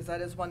guidelines, because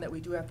that is one that we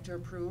do have to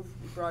approve.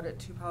 We brought it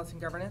to policy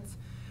and governance.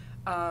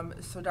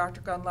 So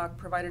Dr. Gunlock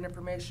provided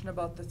information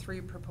about the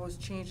 3 proposed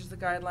changes to the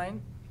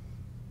guideline,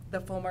 the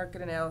full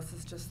market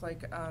analysis, just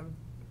like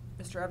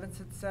Mr. Evans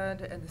had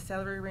said, and the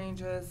salary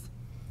ranges.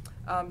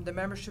 The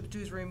membership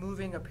dues,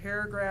 removing a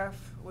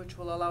paragraph, which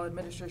will allow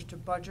administrators to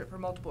budget for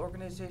multiple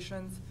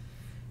organizations,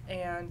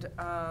 and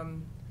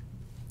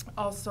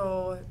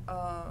also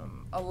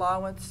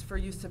allowance for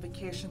use of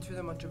vacation through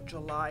the month of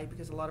July,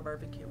 because a lot of our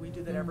we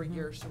do that every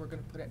year, so we're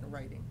going to put it in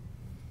writing.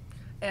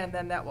 And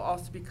then that will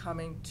also be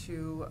coming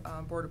to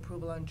board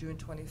approval on June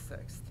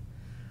 26th.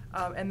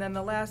 And then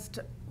the last,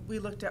 we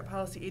looked at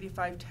policy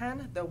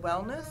 8510, the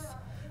wellness.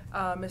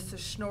 Mrs.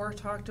 Schnorr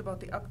talked about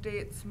the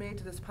updates made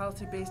to this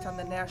policy based on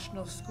the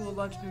National School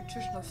Lunch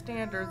Nutritional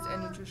Standards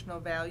and Nutritional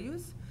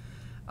Values.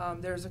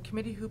 There's a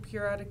committee who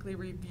periodically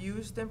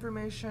reviews the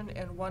information,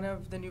 and one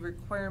of the new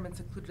requirements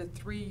included a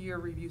 3-year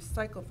review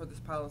cycle for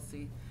this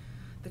policy.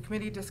 The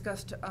committee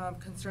discussed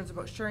concerns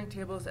about sharing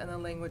tables and the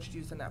language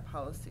used in that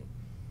policy.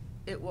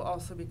 It will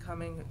also be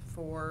coming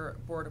for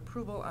board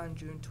approval on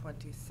June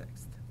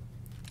 26th.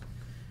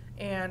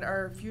 And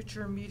our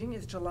future meeting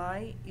is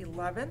July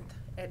 11th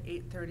at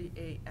 8:30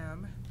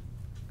 a.m.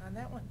 on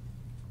that one.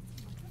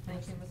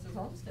 Thank you, Mrs.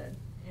 Olmsted.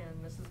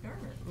 And Mrs.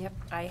 Garner. Yep,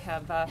 I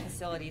have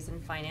facilities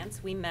and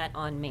finance. We met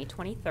on May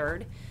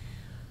 23rd,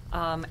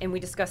 and we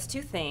discussed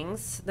 2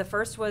 things. The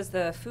first was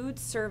the food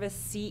service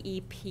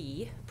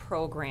CEP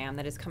program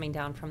that is coming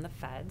down from the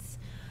feds.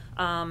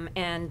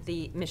 And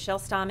Michelle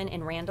Stammen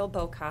and Randall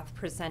Bokoff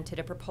presented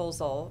a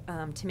proposal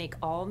to make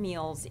all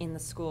meals in the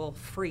school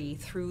free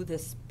through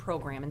this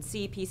program. And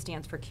CEP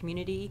stands for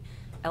Community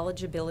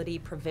Eligibility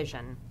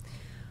Provision.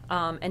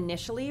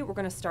 Initially, we're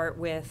going to start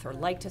with, or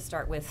like to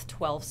start with,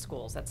 12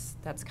 schools.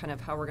 That's kind of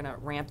how we're going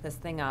to ramp this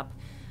thing up.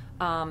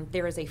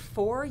 There is a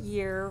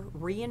 4-year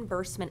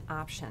reimbursement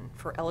option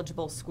for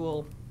eligible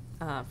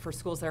for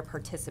schools that are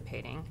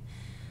participating.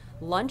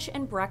 Lunch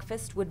and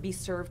breakfast would be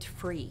served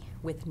free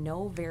with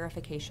no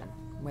verification.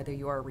 Whether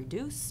you are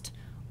reduced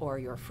or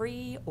you're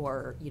free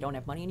or you don't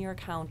have money in your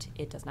account,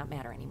 it does not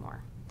matter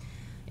anymore.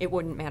 It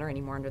wouldn't matter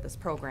anymore under this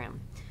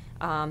program.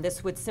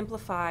 This would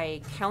simplify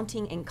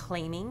counting and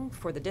claiming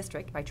for the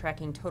district by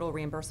tracking total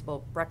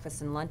reimbursable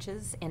breakfasts and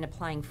lunches and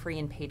applying free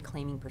and paid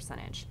claiming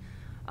percentage.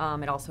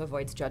 It also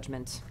avoids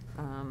judgment.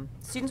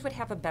 Students would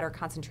have a better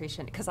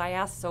concentration, because I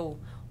asked, so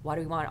why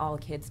do we want all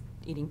kids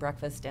eating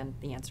breakfast? And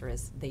the answer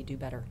is they do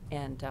better.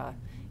 And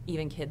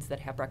even kids that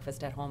have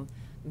breakfast at home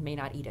may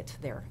not eat it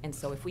there. And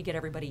so if we get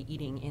everybody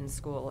eating in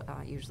school,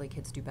 usually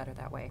kids do better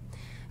that way.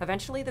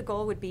 Eventually, the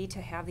goal would be to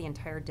have the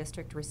entire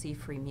district receive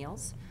free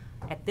meals.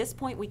 At this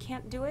point, we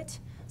can't do it,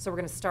 so we're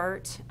going to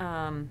start.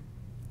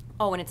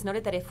 Oh, and it's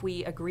noted that if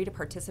we agree to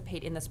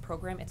participate in this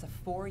program, it's a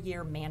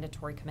 4-year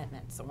mandatory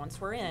commitment. So once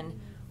we're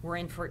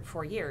in for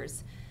 4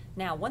 years.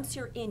 Now, once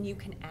you're in, you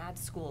can add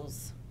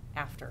schools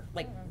after,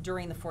 like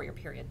during the 4-year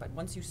period. But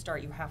once you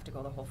start, you have to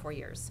go the whole 4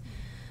 years.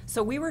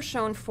 So we were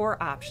shown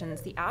 4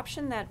 options. The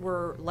option that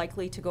we're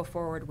likely to go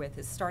forward with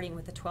is starting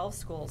with the 12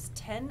 schools.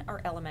 10 are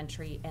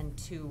elementary and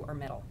 2 are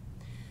middle.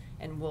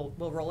 And we'll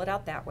roll it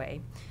out that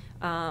way.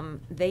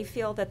 They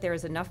feel that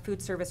there's enough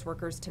food service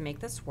workers to make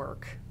this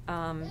work.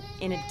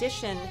 In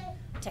addition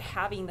to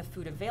having the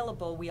food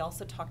available, we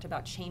also talked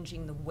about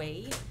changing the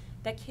way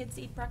that kids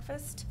eat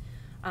breakfast.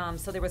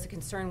 So there was a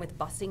concern with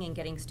busing and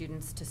getting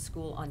students to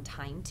school on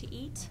time to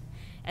eat.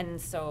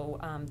 And so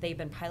they've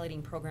been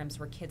piloting programs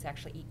where kids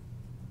actually eat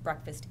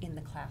breakfast in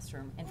the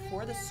classroom. And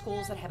for the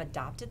schools that have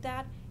adopted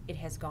that, it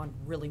has gone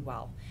really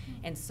well.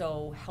 And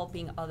so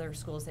helping other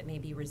schools that may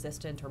be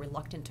resistant or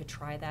reluctant to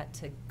try that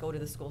to go to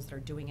the schools that are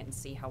doing it and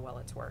see how well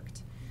it's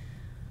worked.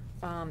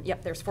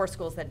 Yep, there's 4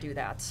 schools that do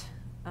that.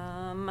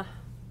 And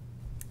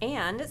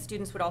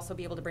students would also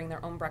be able to bring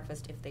their own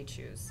breakfast if they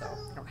choose, so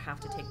they don't have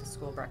to take the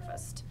school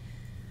breakfast.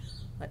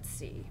 Let's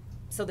see.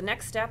 So the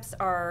next steps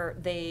are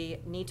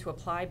they need to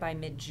apply by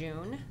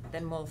mid-June.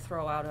 Then we'll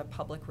throw out a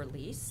public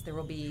release. There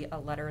will be a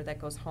letter that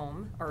goes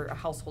home, or a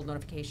household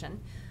notification.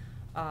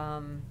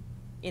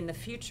 In the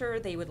future,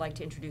 they would like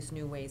to introduce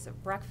new ways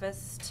of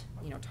breakfast,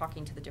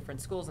 talking to the different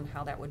schools and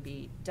how that would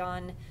be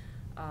done.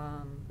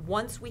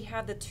 Once we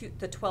have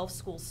the 12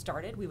 schools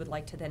started, we would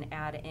like to then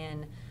add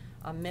in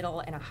a middle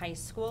and a high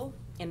school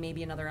and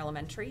maybe another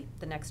elementary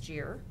the next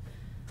year.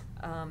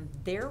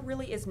 There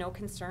really is no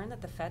concern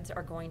that the feds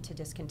are going to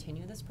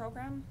discontinue this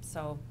program,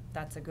 so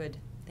that's a good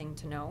thing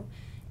to know.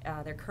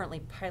 They're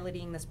currently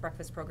piloting this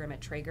breakfast program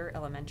at Traeger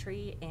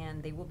Elementary,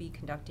 and they will be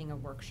conducting a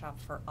workshop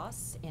for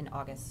us in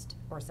August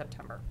or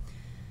September.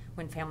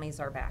 when families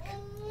are back.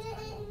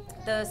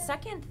 The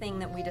second thing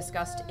that we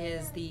discussed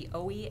is the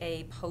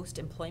OEA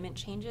post-employment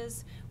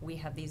changes. We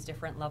have these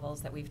different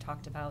levels that we've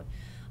talked about.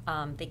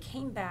 They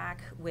came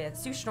back with,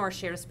 Sue Schnorr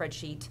shared a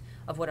spreadsheet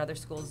of what other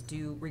schools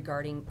do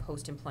regarding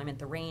post-employment.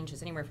 The range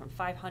is anywhere from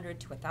 $500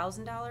 to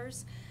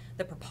 $1,000.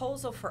 The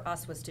proposal for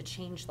us was to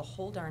change the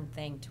whole darn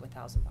thing to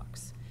 $1,000.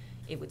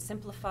 It would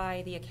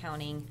simplify the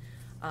accounting,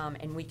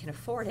 and we can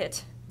afford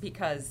it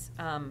because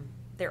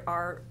there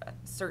are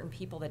certain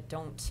people that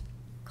don't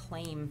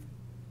claim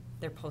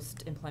their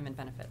post-employment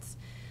benefits.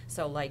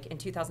 So like in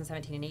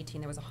 2017 and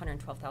 18, there was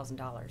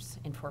 $112,000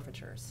 in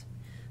forfeitures.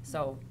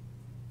 So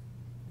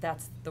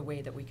that's the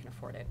way that we can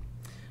afford it.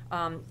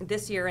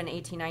 This year in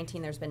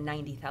 18-19, there's been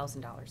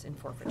 $90,000 in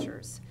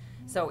forfeitures.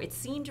 So it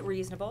seemed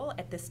reasonable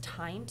at this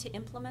time to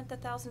implement the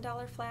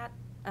 $1,000 flat,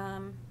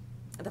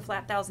 the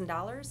flat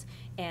 $1,000,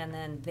 and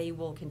then they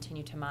will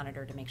continue to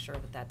monitor to make sure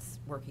that that's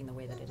working the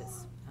way that it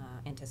is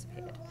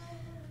anticipated.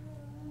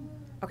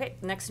 Okay,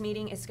 next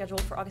meeting is scheduled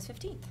for August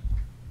 15th.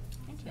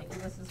 Thank you,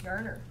 Mrs.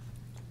 Garner.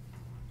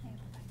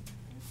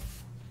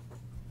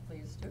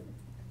 Please do.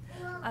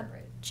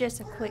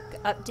 Just a quick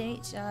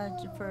update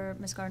for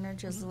Ms. Gardner,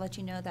 just to let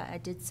you know that I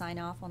did sign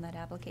off on that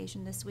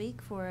application this week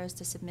for us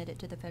to submit it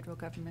to the federal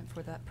government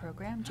for that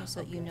program, just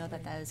so you know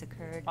that that has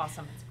occurred.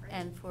 Awesome.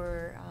 And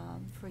for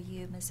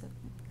you, Ms.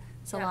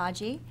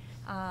 Szilagyi,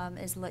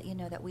 is let you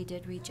know that we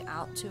did reach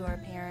out to our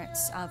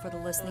parents for the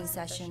listening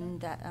session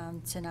that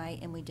tonight,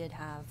 and we did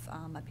have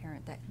a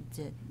parent that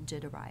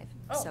did arrive.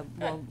 Oh, So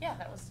good. Yeah,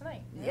 that was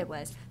tonight. it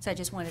was. So I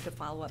just wanted to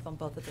follow up on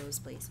both of those,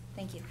 please.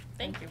 Thank you.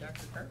 Thank you,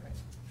 Dr. Cartwright.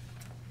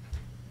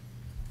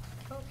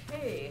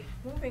 Okay,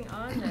 moving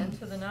on then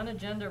to the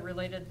non-agenda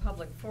related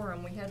public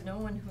forum. We had no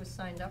one who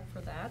signed up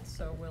for that,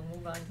 so we'll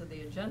move on to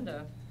the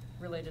agenda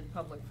related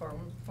public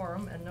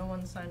forum, and no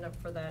one signed up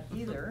for that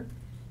either.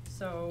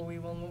 So we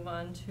will move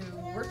on to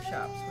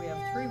workshops. We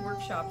have 3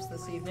 workshops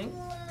this evening,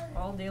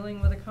 all dealing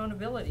with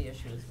accountability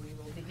issues. We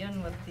will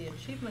begin with the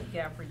Achievement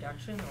Gap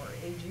Reduction,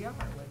 or AGR,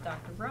 with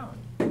Dr. Brown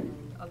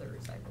and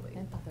others, I believe.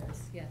 And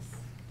others, yes.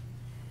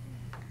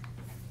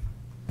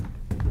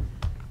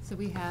 So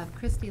we have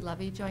Christy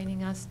Levy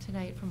joining us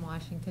tonight from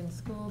Washington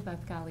School,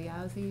 Beth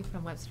Galeazzi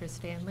from Webster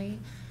Stanley,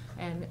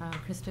 and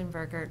Kristen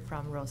Bergert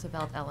from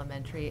Roosevelt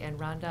Elementary. And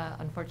Rhonda,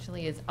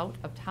 unfortunately, is out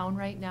of town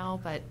right now,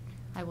 but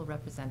I will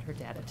represent her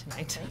data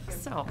tonight.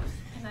 So.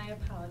 And I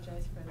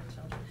apologize for the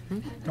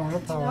children. Don't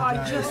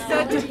apologize. I just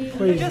said to,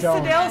 Please just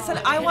don't. to Dale said,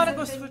 I want to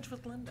go switch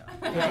with Linda.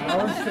 Yeah,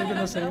 I was thinking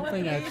the same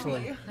thing,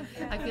 actually.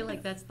 I feel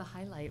like that's the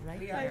highlight,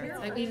 right? I there.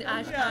 know. I mean, Yeah.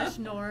 Oshkosh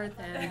North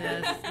and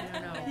this, I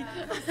don't know. He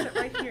can sit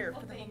right here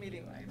for the whole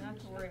meeting. Not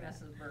to worry,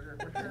 Mrs. Berger,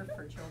 we're here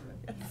for children.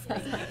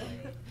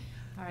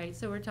 All right,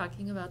 so we're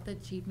talking about the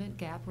achievement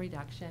gap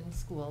reduction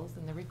schools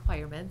and the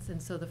requirements.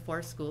 And so the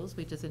 4 schools,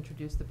 we just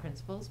introduced the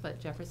principals, but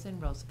Jefferson,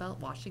 Roosevelt,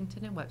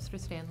 Washington, and Webster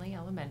Stanley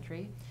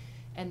Elementary.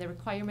 And the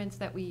requirements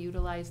that we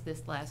utilized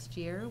this last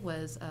year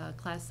was a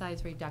class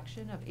size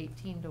reduction of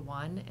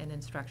 18-1 and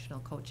instructional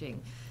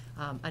coaching.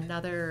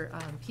 Another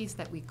piece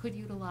that we could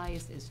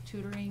utilize is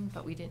tutoring,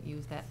 but we didn't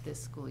use that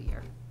this school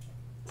year.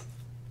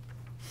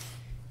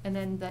 And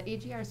then the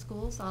AGR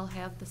schools all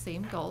have the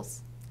same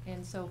goals.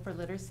 And so for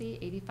literacy,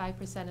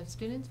 85% of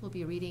students will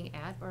be reading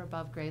at or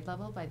above grade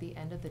level by the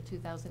end of the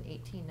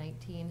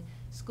 2018-19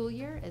 school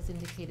year, as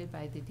indicated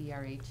by the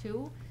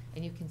DRA2.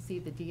 And you can see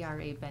the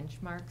DRA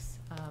benchmarks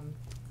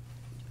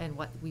and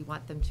what we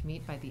want them to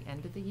meet by the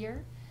end of the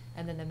year.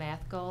 And then the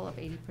math goal of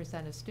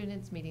 80% of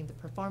students meeting the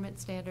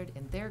performance standard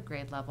in their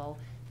grade level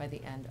by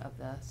the end of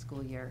the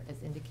school year,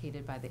 as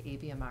indicated by the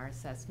ABMR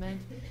assessment.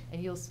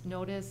 And you'll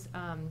notice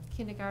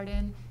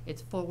kindergarten,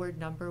 it's forward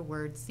number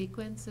word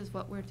sequence is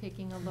what we're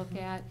taking a look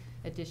at,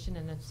 addition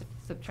and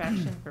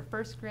subtraction for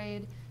first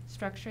grade,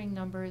 structuring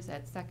numbers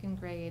at second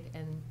grade,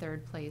 and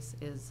third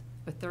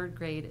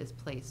grade is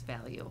place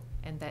value.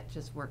 And that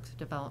just works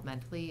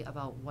developmentally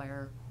about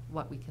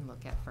what we can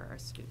look at for our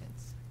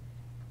students.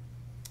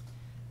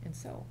 And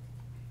so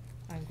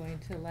I'm going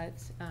to let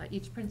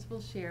each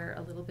principal share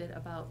a little bit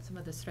about some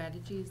of the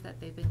strategies that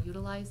they've been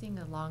utilizing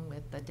along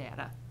with the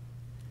data.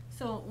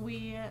 So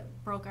we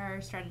broke our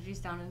strategies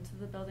down into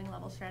the building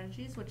level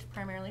strategies, which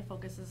primarily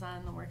focuses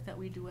on the work that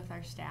we do with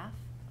our staff,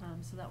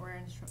 so that we're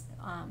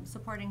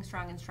supporting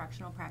strong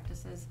instructional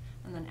practices.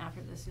 And then after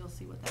this, you'll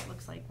see what that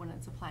looks like when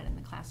it's applied in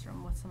the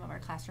classroom with some of our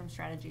classroom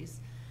strategies.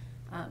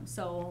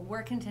 So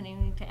we're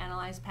continuing to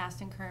analyze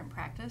past and current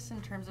practice in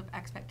terms of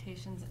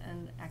expectations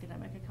and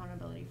academic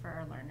accountability for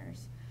our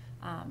learners.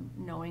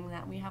 Knowing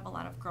that we have a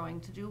lot of growing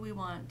to do, we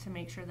want to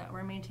make sure that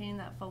we're maintaining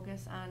that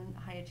focus on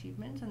high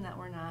achievement and that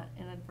we're not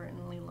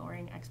inadvertently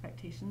lowering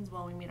expectations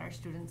while we meet our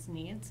students'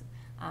 needs.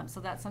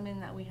 So that's something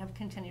that we have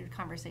continued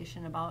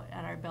conversation about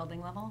at our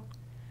building level.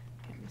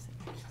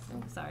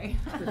 Sorry.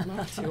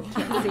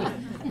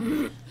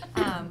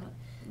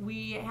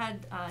 We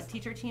had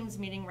teacher teams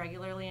meeting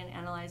regularly and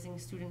analyzing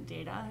student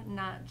data,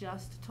 not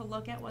just to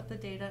look at what the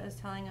data is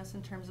telling us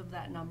in terms of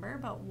that number,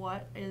 but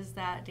what is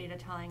that data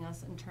telling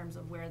us in terms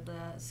of where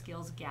the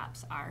skills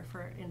gaps are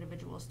for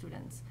individual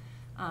students.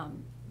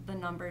 the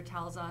number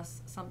tells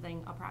us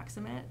something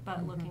approximate,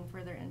 but looking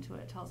further into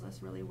it tells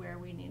us really where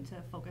we need to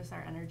focus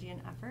our energy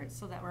and efforts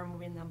so that we're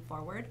moving them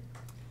forward.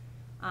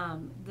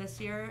 This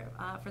year,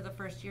 for the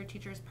first year,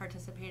 teachers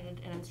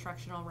participated in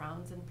instructional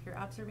rounds and peer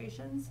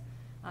observations.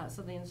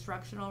 So the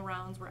instructional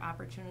rounds were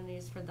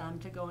opportunities for them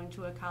to go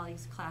into a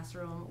colleague's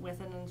classroom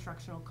with an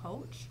instructional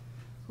coach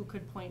who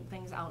could point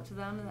things out to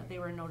them that they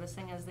were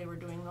noticing as they were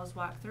doing those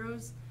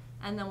walkthroughs.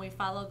 And then we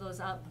followed those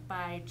up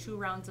by 2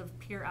 rounds of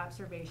peer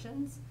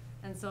observations.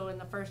 And so in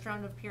the first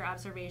round of peer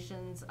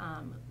observations,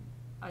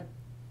 a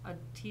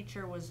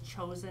teacher was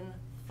chosen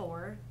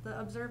for the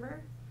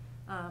observer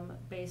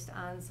based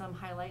on some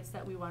highlights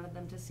that we wanted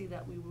them to see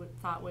that we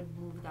thought would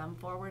move them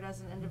forward as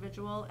an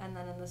individual. And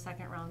then in the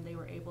second round, they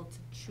were able to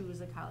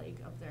choose a colleague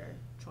of their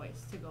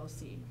choice to go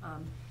see.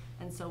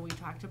 And so we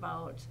talked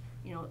about,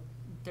 you know,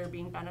 there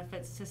being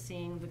benefits to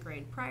seeing the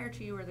grade prior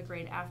to you or the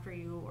grade after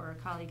you or a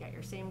colleague at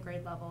your same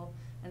grade level.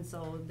 And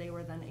so they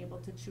were then able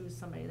to choose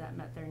somebody that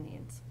met their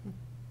needs.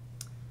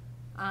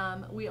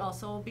 We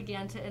also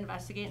began to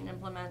investigate and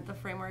implement the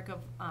framework of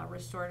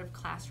restorative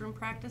classroom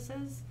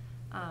practices.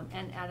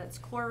 And at its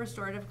core,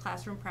 restorative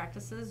classroom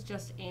practices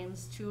just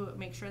aims to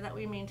make sure that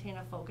we maintain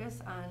a focus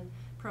on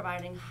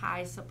providing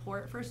high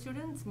support for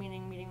students,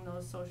 meaning meeting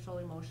those social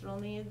emotional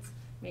needs,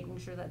 making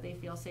sure that they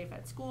feel safe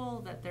at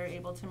school, that they're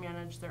able to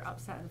manage their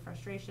upset and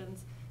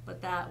frustrations,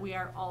 but that we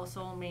are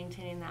also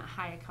maintaining that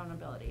high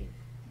accountability.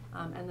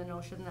 And the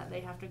notion that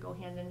they have to go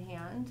hand in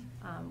hand,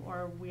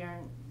 or we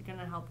aren't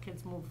gonna help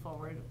kids move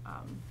forward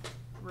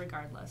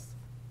regardless.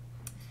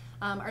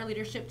 Our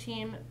leadership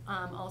team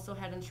also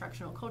had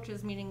instructional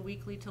coaches meeting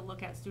weekly to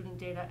look at student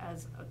data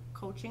as a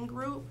coaching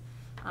group,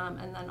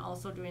 and then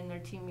also doing their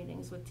team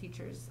meetings with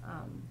teachers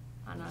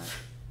on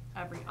a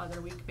every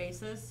other week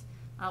basis,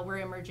 where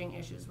emerging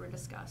issues were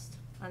discussed.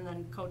 And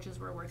then coaches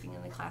were working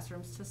in the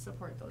classrooms to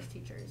support those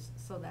teachers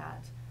so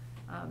that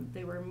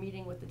they were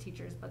meeting with the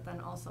teachers, but then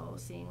also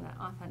seeing that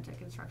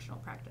authentic instructional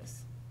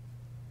practice.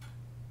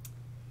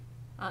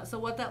 So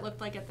what that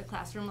looked like at the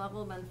classroom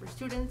level then for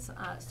students,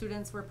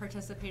 students were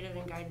participated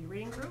in guided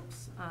reading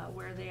groups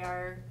where they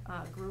are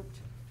grouped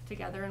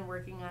together and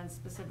working on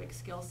specific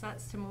skill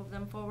sets to move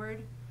them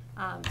forward.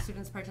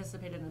 Students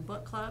participated in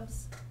book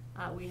clubs.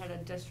 We had a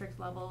district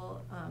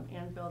level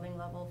and building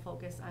level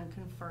focus on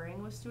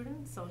conferring with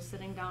students, so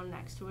sitting down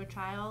next to a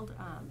child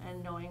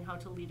and knowing how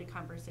to lead a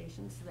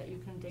conversation so that you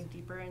can dig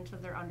deeper into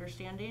their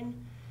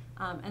understanding.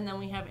 And then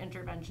we have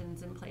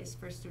interventions in place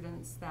for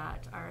students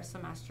that are a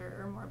semester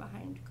or more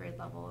behind grade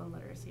level in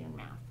literacy and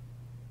math.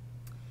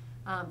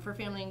 For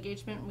family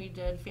engagement, we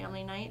did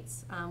family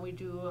nights. We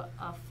do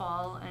a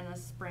fall and a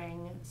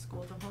spring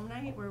school to home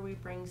night where we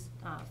bring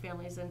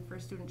families in for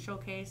student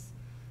showcase,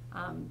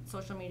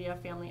 social media,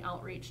 family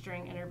outreach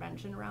during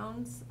intervention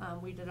rounds.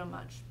 We did a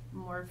much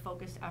more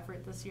focused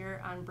effort this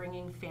year on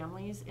bringing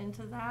families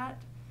into that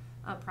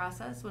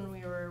process when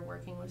we were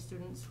working with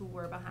students who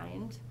were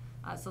behind.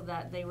 So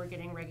that they were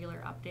getting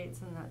regular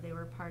updates and that they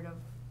were part of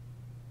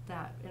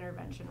that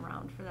intervention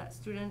round for that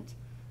student.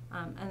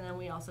 And then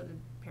we also did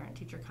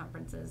parent-teacher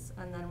conferences,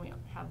 and then we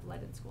have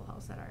lighted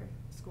schoolhouse at our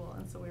school,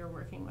 and so we were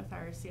working with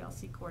our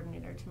CLC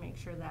coordinator to make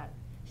sure that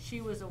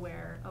she was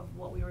aware of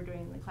what we were doing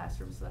in the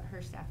classroom so that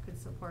her staff could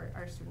support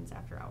our students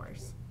after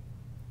hours.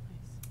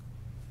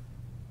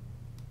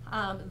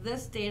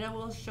 This data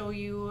will show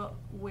you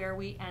where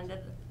we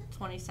ended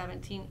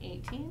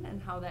 2017-18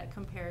 and how that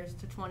compares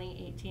to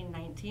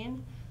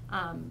 2018-19.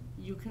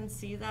 You can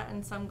see that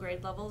in some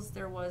grade levels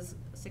there was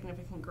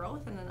significant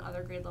growth and in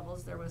other grade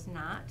levels there was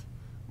not.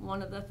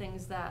 One of the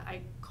things that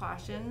I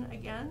caution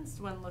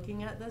against when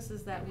looking at this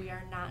is that we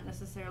are not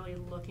necessarily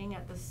looking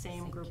at the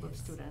same group of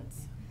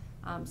students.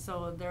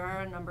 So there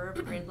are a number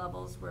of grade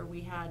levels where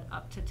we had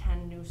up to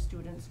 10 new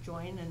students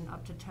join and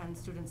up to 10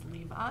 students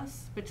leave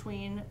us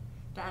between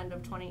the end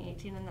of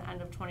 2018 and the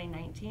end of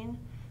 2019.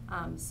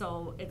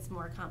 So it's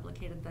more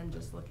complicated than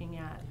just looking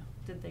at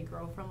did they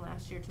grow from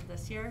last year to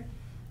this year.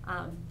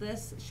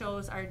 This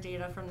shows our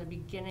data from the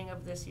beginning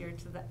of this year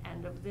to the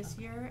end of this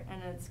year,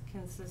 and it's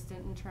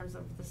consistent in terms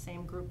of the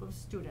same group of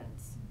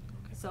students.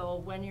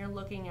 So when you're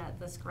looking at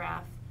this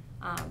graph,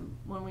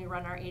 when we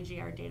run our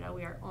AGR data,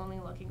 we are only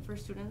looking for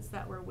students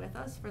that were with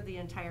us for the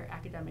entire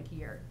academic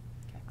year,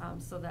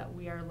 so that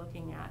we are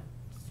looking at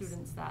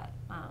students that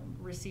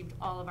received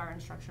all of our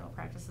instructional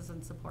practices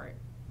and support.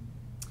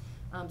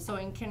 So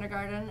in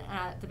kindergarten,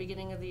 at the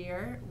beginning of the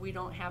year, we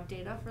don't have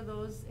data for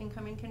those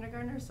incoming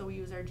kindergartners, so we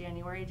use our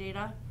January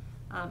data.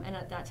 And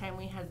at that time,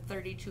 we had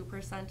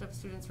 32% of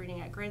students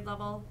reading at grade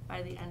level.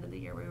 By the end of the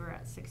year, we were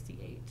at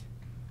 68.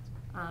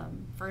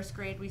 First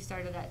grade, we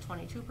started at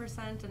 22%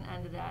 and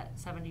ended at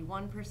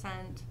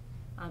 71%.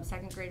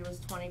 Second grade was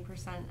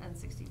 20% and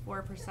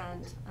 64%,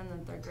 and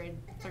then third grade,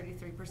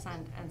 33%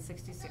 and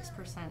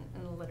 66%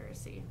 in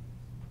literacy.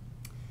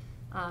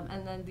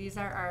 And then these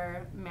are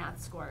our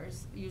math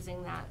scores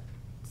using that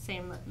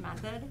same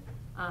method.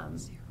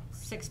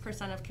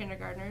 6% of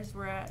kindergartners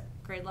were at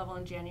grade level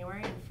in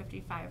January and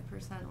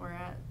 55% were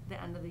at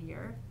the end of the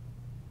year.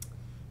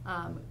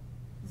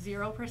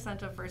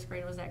 0% of first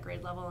grade was at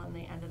grade level, and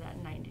they ended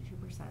at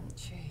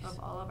 92% of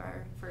all of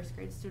our first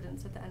grade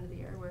students at the end of the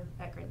year were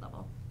at grade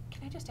level.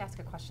 Can I just ask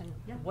a question?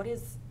 Yeah. What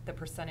is the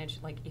percentage,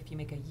 like if you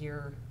make a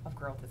year of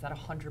growth, is that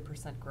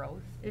 100%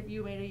 growth? If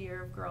you made a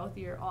year of growth,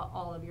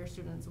 all of your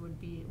students would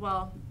be,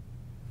 well,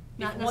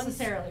 not If one's-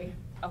 necessarily.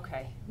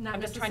 Okay. Not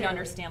I'm just trying to necessarily,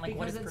 understand, like,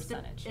 what is because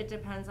percentage? it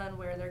depends on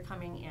where they're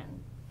coming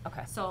in.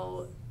 Okay.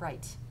 So.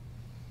 Right.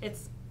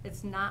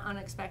 It's not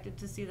unexpected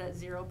to see that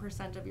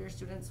 0% of your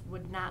students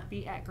would not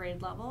be at grade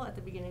level at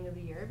the beginning of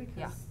the year Yeah.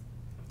 because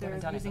They haven't they're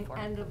done it using before.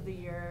 end of the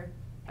year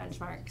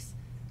benchmarks.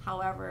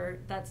 However,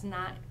 that's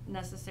not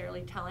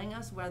necessarily telling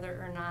us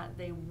whether or not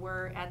they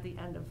were at the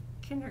end of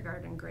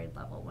kindergarten grade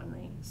level when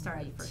they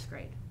started Right. first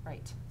grade.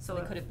 Right. So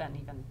they if- could have been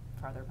even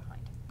farther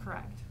behind.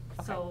 Correct.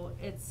 Okay. So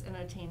it's an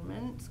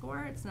attainment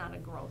score, it's not a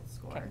growth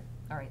score. Okay.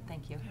 All right,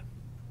 thank you.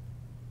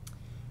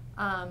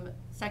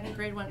 Second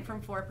grade went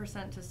from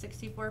 4% to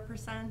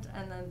 64%,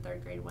 and then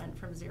third grade went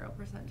from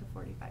 0% to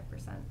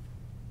 45%.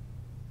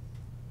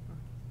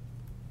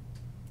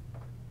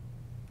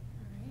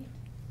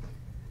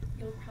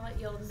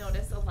 You'll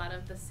notice a lot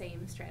of the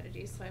same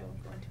strategies, so I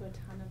won't go into a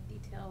ton of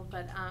detail,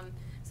 but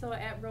so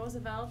at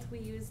Roosevelt, we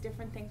use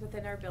different things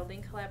within our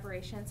building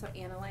collaboration, so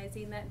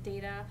analyzing that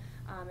data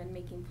and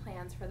making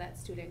plans for that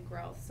student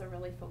growth, so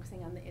really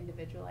focusing on the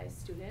individualized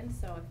student.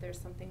 So if there's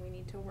something we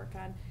need to work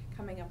on,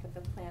 coming up with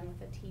a plan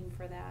with a team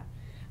for that.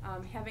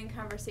 Having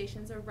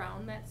conversations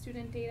around that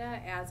student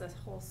data as a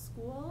whole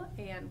school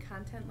and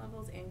content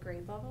levels and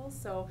grade levels.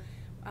 So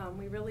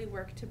we really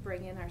work to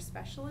bring in our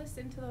specialists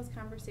into those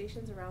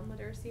conversations around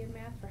literacy and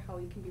math for how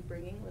we can be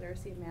bringing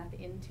literacy and math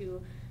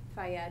into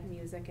Phi-Ed,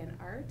 music, and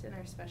art. And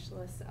our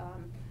specialists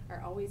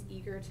are always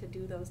eager to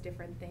do those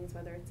different things,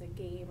 whether it's a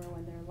game or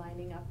when they're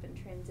lining up and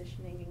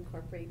transitioning,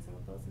 incorporating some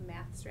of those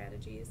math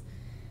strategies.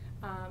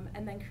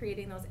 And then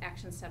creating those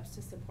action steps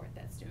to support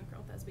that student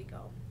growth as we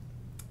go.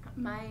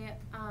 My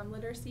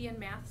literacy and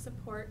math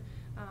support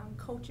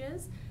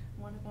coaches,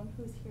 one of them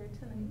who's here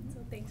tonight, so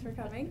thanks for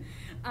coming.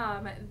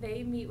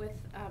 They meet with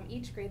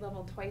each grade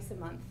level twice a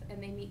month,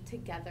 and they meet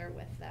together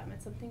with them.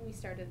 It's something we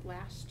started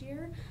last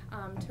year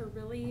to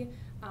really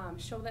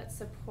show that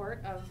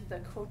support of the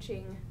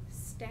coaching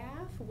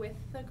staff with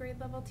the grade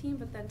level team,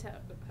 but then to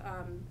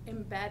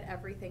embed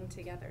everything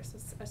together. So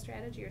a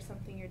strategy or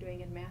something you're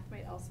doing in math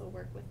might also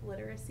work with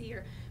literacy,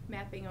 or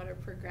mapping out our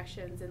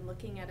progressions and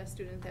looking at a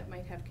student that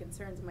might have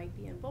concerns, might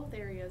be in both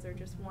areas or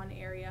just one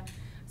area.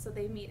 So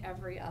they meet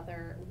every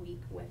other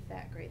week with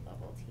that grade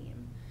level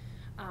team.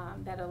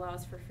 That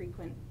allows for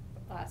frequent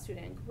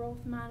student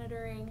growth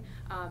monitoring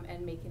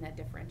and making that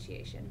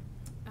differentiation.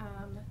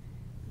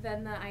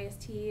 Then the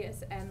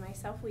ISTs and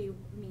myself, we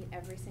meet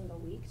every single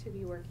week to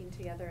be working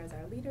together as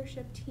our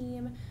leadership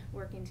team,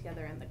 working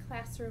together in the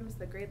classrooms,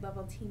 the grade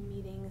level team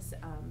meetings,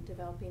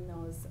 developing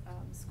those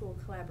school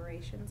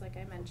collaborations like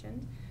I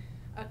mentioned.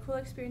 A cool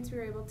experience we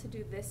were able to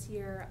do this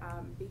year,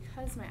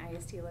 because my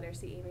IST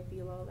literacy, Amy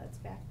Velo, that's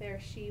back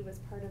there, she was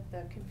part of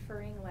the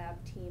conferring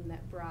lab team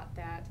that brought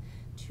that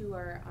to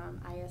our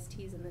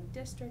ISTs in the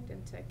district,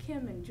 and to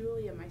Kim and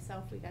Julie and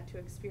myself, we got to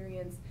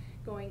experience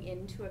going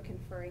into a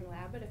conferring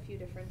lab at a few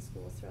different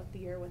schools throughout the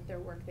year with their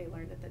work they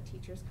learned at the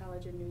Teachers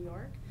College in New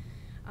York.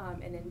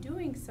 And in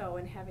doing so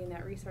and having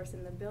that resource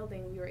in the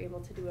building, we were able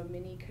to do a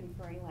mini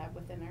conferring lab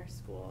within our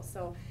school.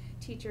 So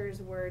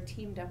teachers were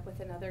teamed up with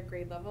another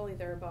grade level,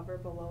 either above or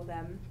below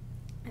them,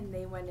 and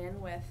they went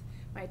in with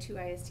my two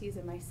ISTs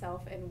and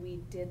myself, and we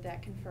did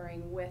that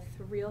conferring with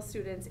real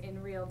students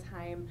in real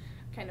time,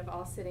 kind of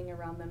all sitting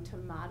around them to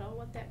model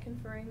what that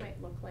conferring might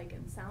look like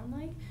and sound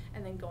like,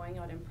 and then going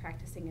out and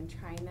practicing and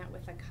trying that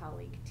with a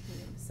colleague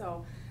team.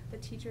 So the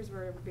teachers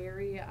were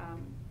very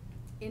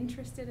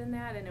interested in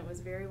that, and it was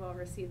very well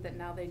received that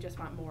now they just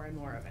want more and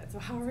more of it. So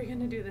how are we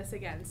going to do this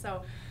again?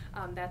 So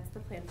that's the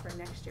plan for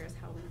next year, is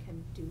how we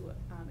can do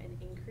and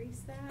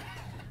increase that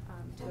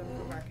to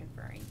improve our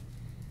conferring.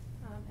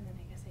 And then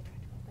I guess I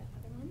talked about that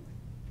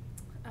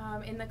other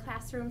one. In the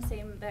classroom,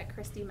 same that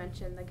Christy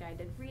mentioned, the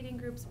guided reading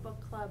groups,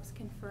 book clubs,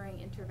 conferring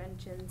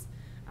interventions,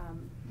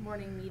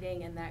 morning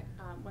meeting, and that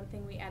one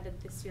thing we added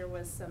this year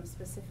was some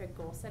specific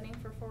goal setting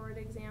for forward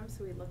exams.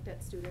 So we looked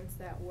at students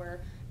that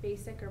were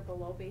basic or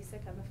below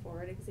basic on the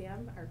forward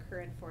exam, our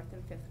current 4th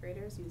and 5th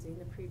graders, using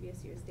the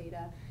previous year's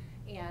data.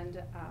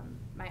 And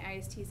my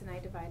ISTs and I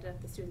divided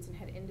up the students and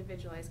had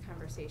individualized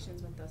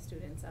conversations with those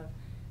students of,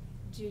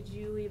 did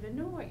you even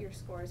know what your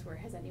scores were?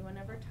 Has anyone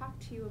ever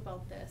talked to you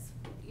about this?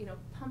 You know,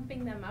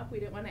 pumping them up. We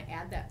didn't want to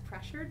add that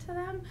pressure to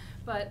them,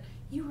 but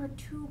you are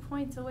 2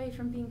 points away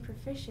from being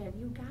proficient.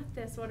 You got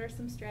this. What are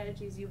some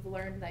strategies you've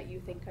learned that you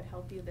think could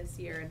help you this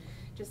year? And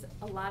just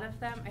a lot of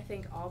them, I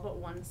think all but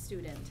one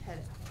student had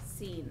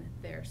seen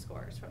their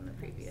scores from the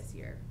previous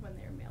year when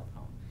they were mailed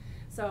home.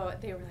 So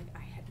they were like,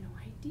 I had no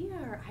idea,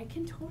 or I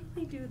can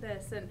totally do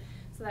this. And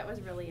so that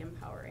was really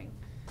empowering.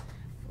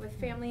 With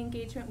family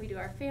engagement, we do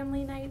our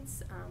family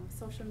nights,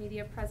 social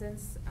media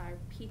presence, our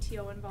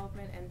PTO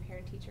involvement, and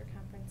parent-teacher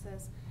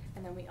conferences.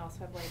 And then we also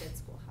have lighted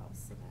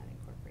schoolhouse, so that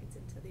incorporates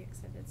into the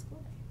extended school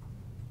day.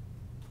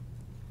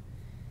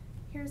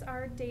 Here's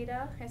our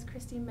data. As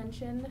Christy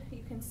mentioned,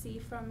 you can see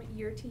from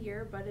year to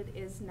year, but it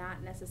is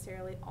not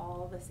necessarily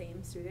all the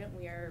same student.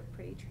 We are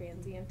pretty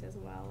transient as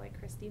well, like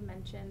Christy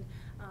mentioned,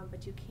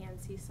 but you can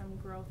see some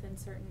growth in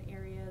certain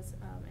areas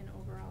and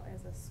overall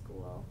as a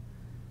school.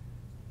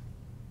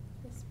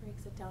 This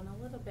breaks it down a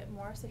little bit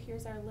more. So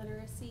here's our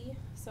literacy.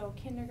 So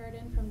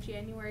kindergarten, from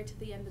January to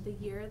the end of the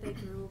year, they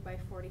grew by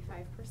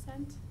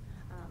 45%,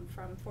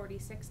 from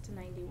 46 to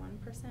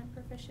 91%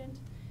 proficient.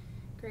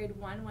 Grade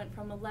 1 went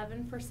from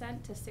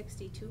 11% to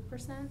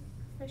 62%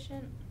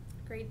 proficient.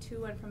 Grade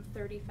 2 went from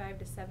 35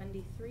 to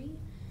 73,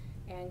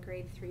 and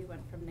grade 3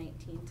 went from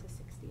 19 to 69%.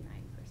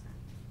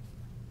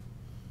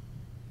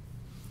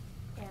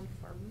 And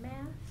for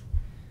math,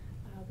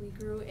 we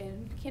grew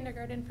in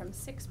kindergarten from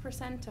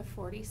 6% to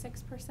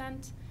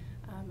 46%,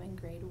 in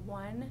grade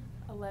 1,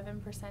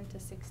 11% to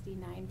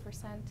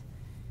 69%,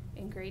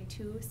 in grade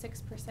 2,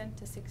 6%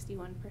 to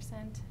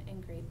 61%,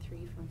 in grade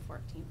 3 from 14%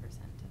 to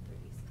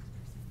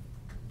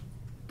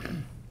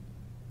 36%.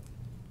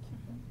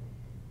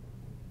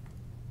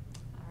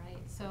 All right,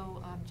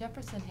 so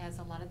Jefferson has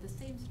a lot of the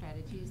same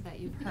strategies that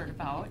you've heard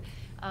about,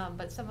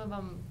 but some of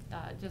them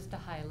just to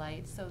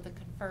highlight. So the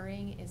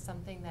conferring is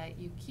something that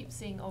you keep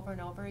seeing over and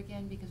over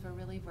again because we're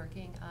really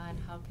working on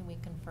how can we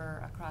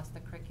confer across the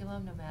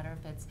curriculum, no matter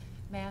if it's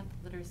math,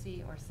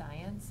 literacy, or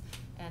science.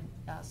 And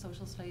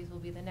social studies will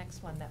be the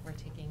next one that we're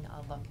taking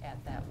a look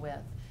at that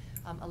with.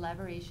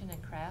 Elaboration and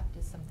craft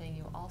is something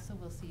you also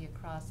will see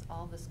across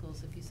all the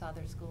schools. If you saw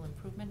their school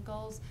improvement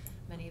goals,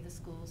 many of the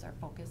schools are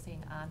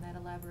focusing on that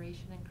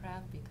elaboration and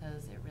craft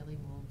because it really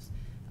moves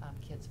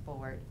kids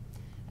forward.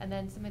 And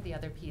then some of the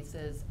other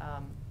pieces,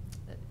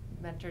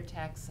 mentor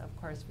texts, of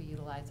course, we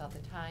utilize all the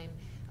time.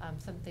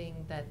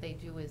 Something that they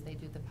do is they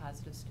do the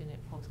positive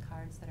student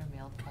postcards that are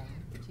mailed home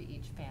to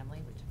each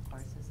family, which of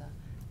course is a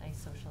nice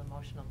social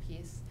emotional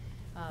piece.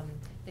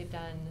 They've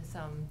done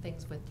some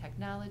things with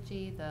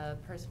technology, the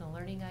personal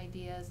learning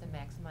ideas, and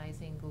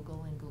maximizing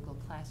Google and Google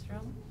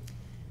Classroom.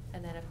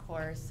 And then, of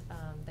course,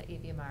 the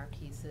AVMR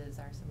pieces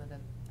are some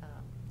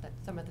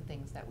of the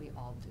things that we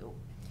all do.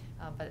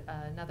 But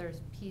another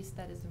piece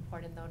that is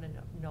important, though, to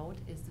note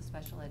is the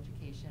special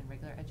education,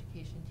 regular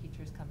education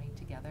teachers coming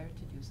together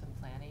to do some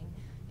planning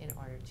in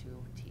order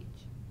to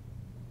teach.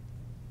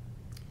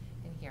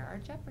 And here are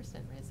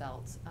Jefferson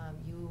results.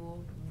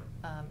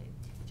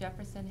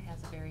 Jefferson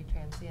has a very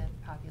transient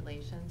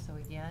population, so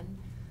again,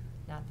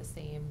 not the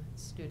same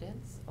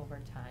students over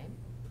time,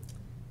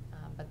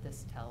 but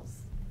this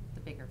tells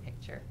the bigger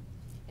picture.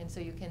 And so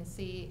you can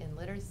see in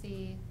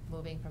literacy,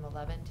 moving from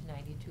 11 to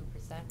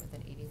 92% with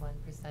an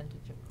 81%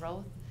 of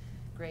growth.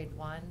 Grade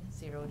 1,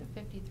 0 to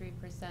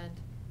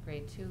 53%.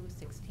 Grade 2,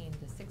 16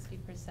 to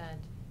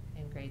 60%.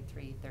 And grade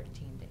 3,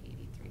 13 to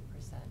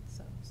 83%.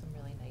 So some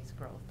really nice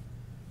growth.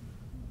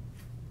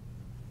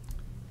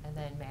 And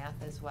then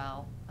math as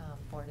well,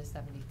 4 to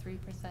 73%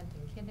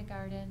 in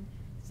kindergarten,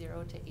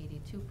 0 to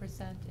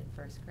 82% in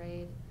first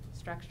grade.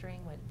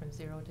 Structuring went from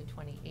 0 to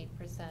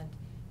 28%,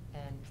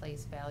 and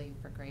place value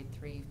for grade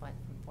 3 went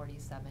from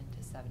 47 to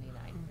 79%.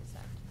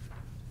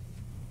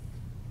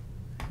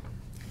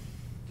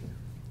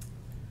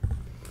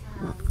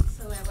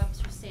 So at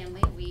Webster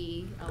Stanley,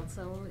 we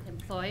also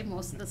employ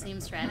most of the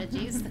same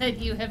strategies that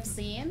you have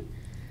seen.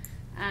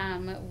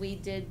 We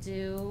did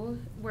do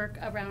work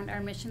around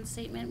our mission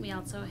statement. We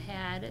also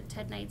had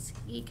Ted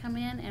Knightsky come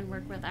in and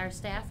work with our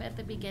staff at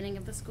the beginning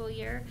of the school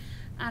year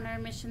on our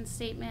mission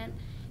statement.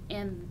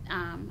 And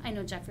I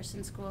know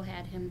Jefferson School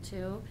had him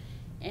too.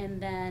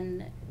 And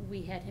then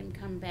we had him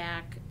come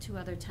back 2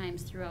 other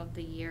times throughout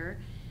the year.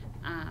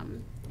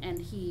 And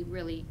he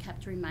really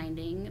kept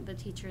reminding the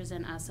teachers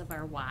and us of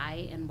our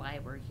why and why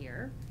we're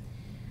here.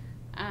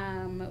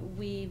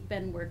 We've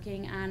been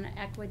working on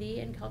equity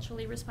and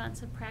culturally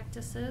responsive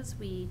practices.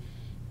 We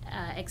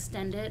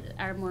extended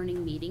our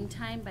morning meeting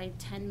time by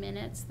 10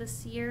 minutes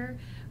this year,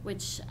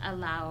 which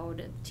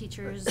allowed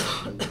teachers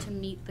to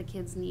meet the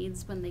kids'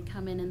 needs when they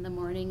come in the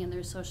morning and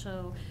their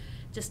social,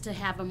 just to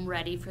have them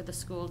ready for the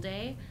school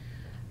day.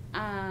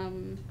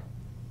 The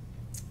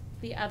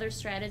other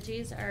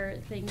strategies are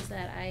things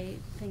that I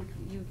think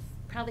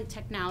probably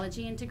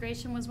technology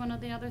integration was one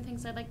of the other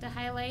things I'd like to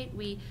highlight.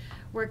 We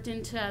worked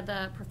into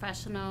the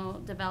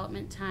professional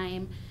development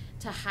time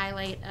to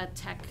highlight a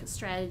tech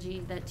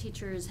strategy that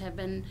teachers have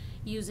been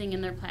using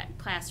in their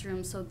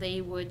classrooms, so they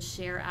would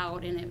share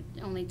out, and it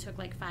only took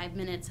like 5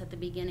 minutes at the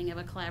beginning of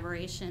a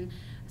collaboration,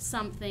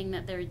 something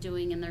that they're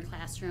doing in their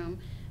classroom,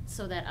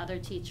 so that other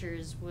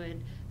teachers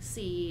would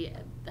see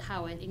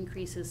how it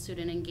increases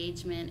student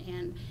engagement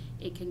and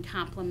it can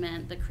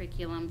complement the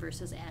curriculum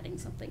versus adding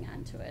something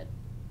onto it.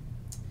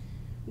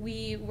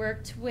 We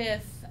worked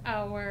with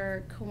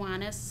our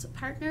Kiwanis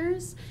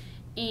partners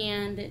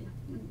and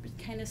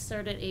kind of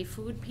started a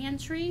food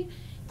pantry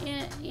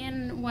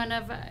in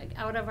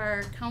out of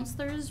our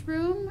counselor's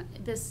room.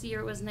 This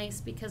year it was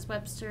nice because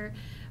Webster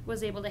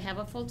was able to have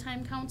a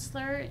full-time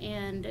counselor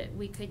and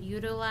we could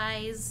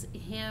utilize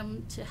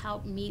him to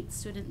help meet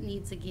student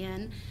needs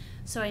again.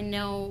 So I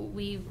know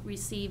we've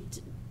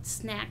received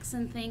snacks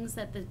and things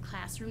that the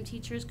classroom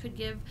teachers could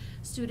give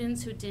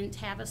students who didn't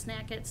have a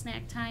snack at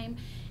snack time.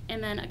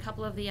 And then a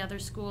couple of the other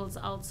schools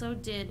also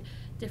did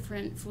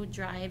different food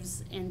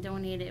drives and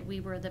donated. We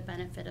were the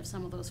benefit of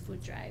some of those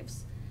food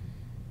drives.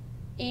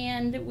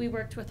 And we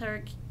worked with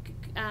our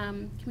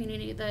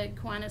community, the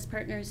Kiwanis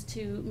partners,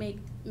 to make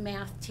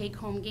math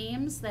take-home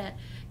games that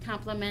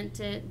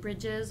complemented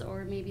Bridges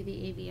or maybe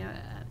the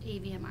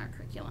AVMR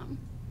curriculum.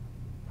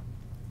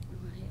 Oh,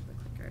 I have the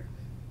clicker.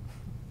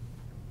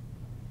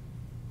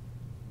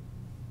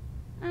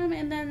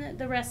 And then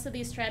the rest of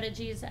these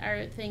strategies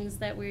are things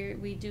that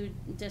we do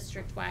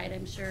district-wide,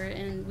 I'm sure,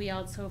 and we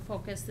also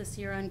focus this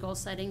year on goal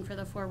setting for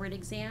the forward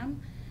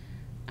exam.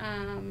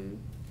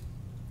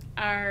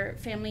 Our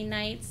family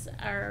nights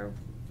are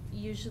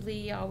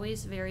usually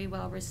always very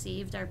well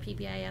received. Our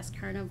PBIS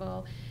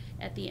Carnival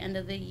at the end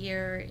of the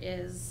year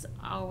is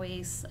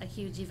always a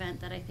huge event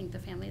that I think the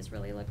families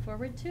really look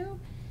forward to.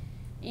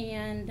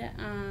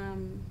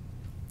 And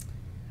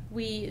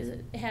we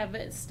have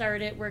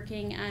started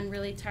working on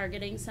really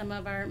targeting some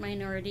of our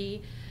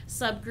minority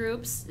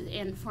subgroups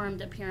and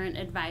formed a parent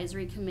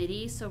advisory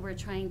committee. So we're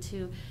trying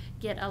to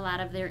get a lot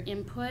of their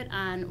input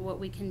on what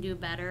we can do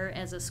better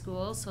as a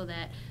school so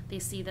that they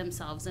see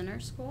themselves in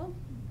our school.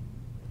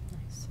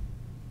 Nice.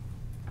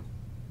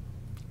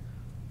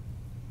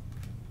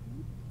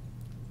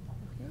 Oh,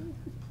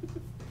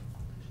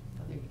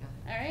 there you got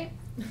it. All right,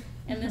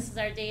 and this is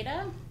our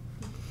data.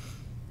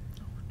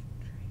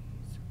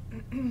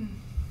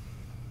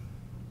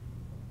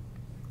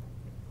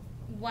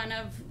 One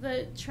of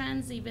the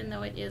trends, even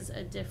though it is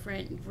a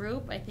different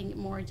group, I think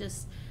more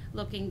just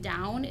looking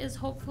down is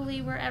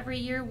hopefully we're every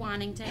year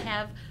wanting to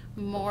have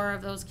more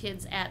of those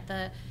kids at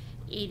the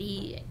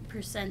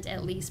 80%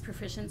 at least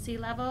proficiency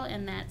level,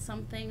 and that's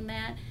something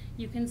that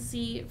you can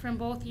see from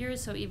both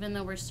years. So even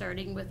though we're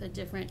starting with a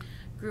different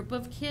group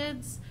of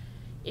kids,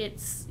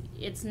 it's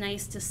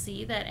nice to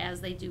see that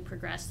as they do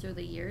progress through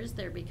the years,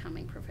 they're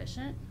becoming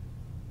proficient.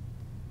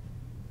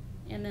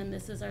 And then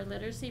this is our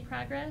literacy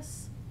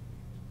progress.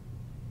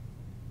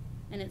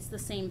 And it's the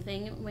same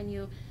thing when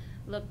you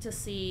look to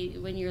see,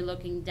 when you're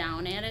looking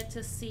down at it,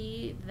 to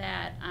see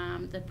that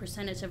the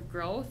percentage of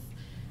growth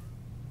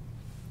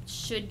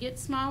should get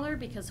smaller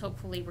because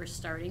hopefully we're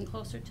starting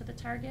closer to the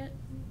target.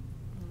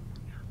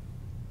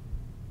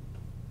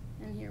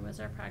 And here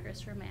was our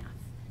progress for math.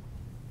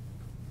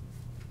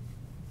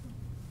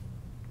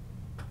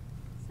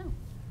 So,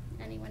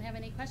 anyone have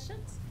any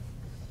questions?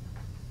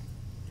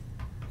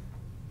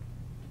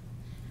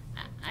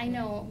 I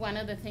know one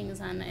of the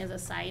things as a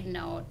side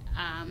note,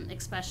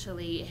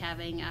 especially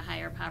having a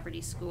higher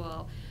poverty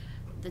school,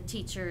 the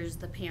teachers,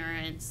 the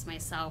parents,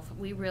 myself,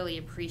 we really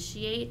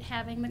appreciate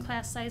having the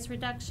class size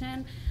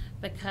reduction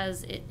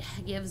because it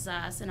gives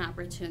us an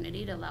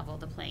opportunity to level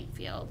the playing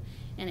field,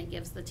 and it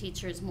gives the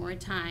teachers more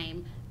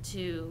time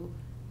to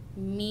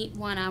meet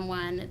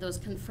one-on-one. Those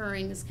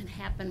conferrings can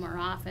happen more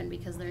often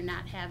because they're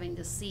not having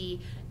to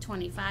see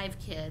 25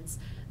 kids,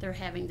 they're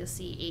having to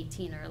see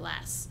 18 or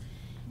less.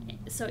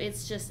 So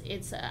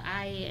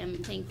I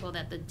am thankful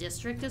that the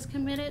district is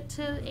committed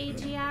to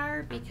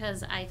AGR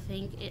because I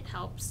think it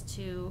helps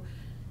to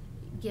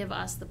give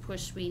us the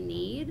push we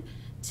need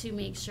to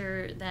make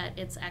sure that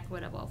it's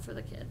equitable for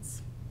the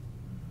kids.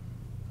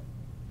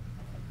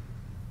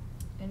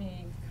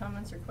 Any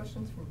comments or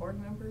questions from board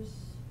members?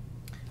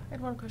 I had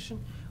one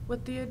question.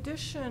 With the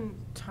addition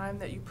time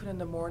that you put in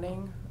the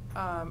morning,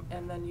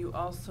 and then you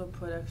also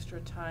put extra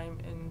time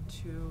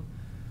into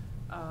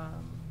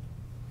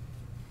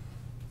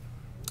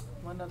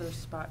one other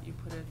spot, you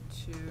put it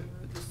to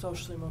the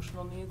social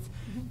emotional needs.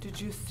 Mm-hmm.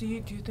 Do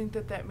you think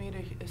that made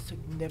a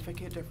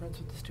significant difference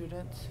with the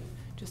students?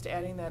 Just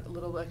adding that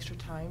little extra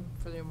time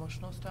for the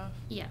emotional stuff?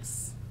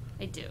 Yes,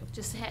 I do.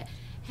 Just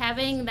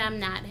having them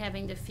not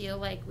having to feel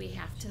like we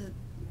have to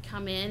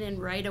come in and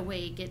right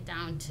away get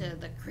down to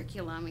the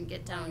curriculum and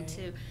get down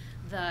to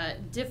the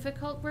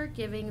difficult work,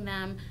 giving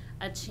them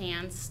a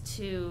chance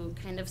to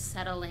kind of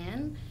settle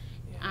in.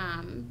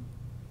 Yeah.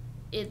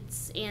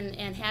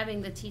 And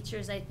having the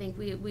teachers, I think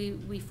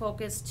we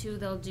focus too,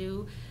 they'll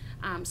do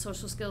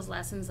social skills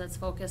lessons that's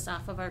focused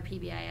off of our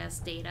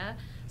PBIS data.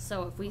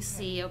 So if we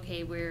see,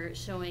 okay, we're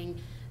showing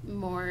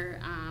more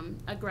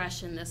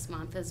aggression this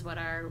month is what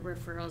our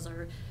referrals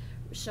are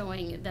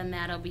showing, then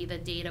that'll be the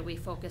data we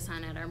focus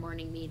on at our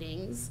morning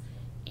meetings.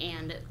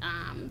 And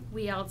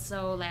we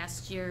also,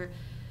 last year,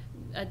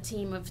 a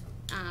team of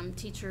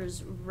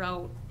teachers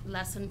wrote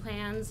lesson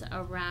plans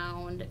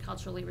around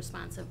culturally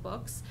responsive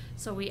books.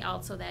 So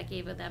that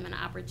gave them an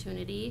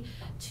opportunity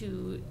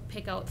to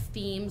pick out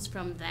themes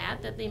from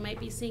that they might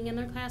be seeing in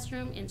their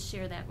classroom and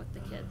share that with the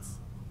kids.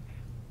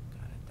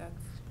 Got it.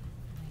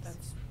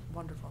 That's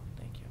wonderful.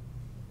 Thank you.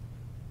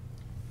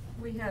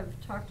 We have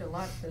talked a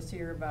lot this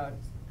year about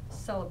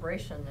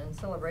celebration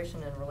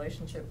in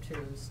relationship to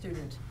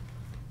student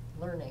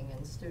learning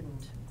and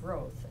student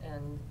growth.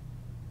 And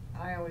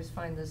I always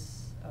find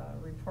this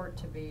report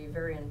to be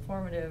very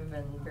informative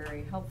and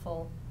very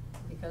helpful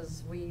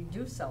because we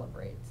do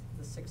celebrate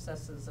the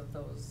successes of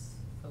those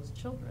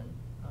children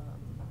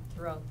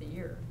throughout the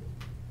year.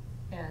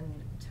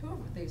 And two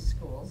of these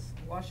schools,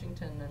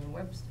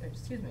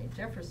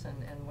 Jefferson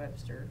and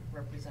Webster,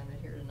 represented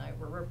here tonight,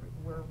 were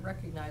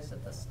recognized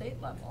at the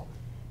state level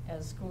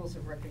as schools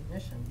of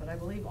recognition. But I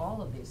believe all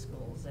of these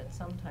schools at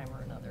some time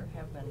or another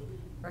have been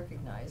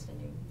recognized, and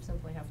you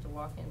simply have to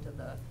walk into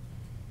the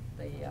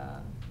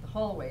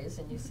hallways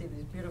and you see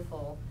these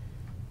beautiful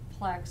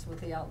plaques with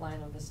the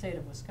outline of the state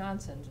of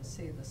Wisconsin to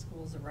see the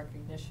schools of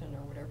recognition,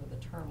 or whatever the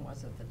term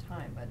was at the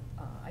time. But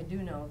I do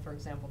know, for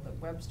example, that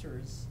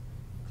Webster's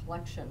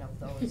collection of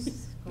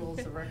those schools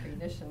of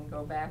recognition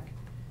go back,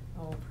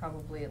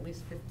 probably at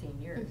least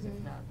 15 years,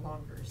 if not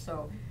longer.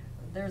 So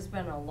there's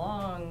been a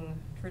long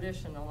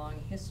tradition, a long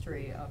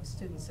history of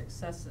student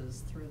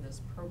successes through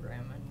this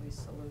program, and we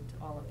salute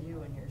all of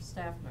you and your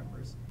staff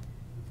members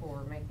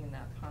for making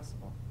that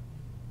possible.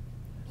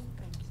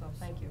 So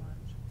thank you.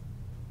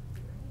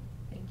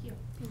 Thank you.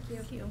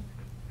 Thank you.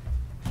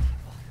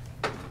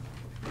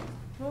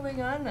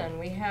 Moving on then,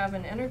 we have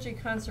an energy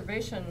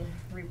conservation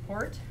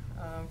report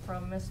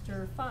from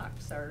Mr.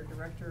 Fox, our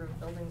Director of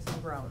Buildings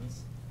and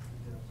Grounds.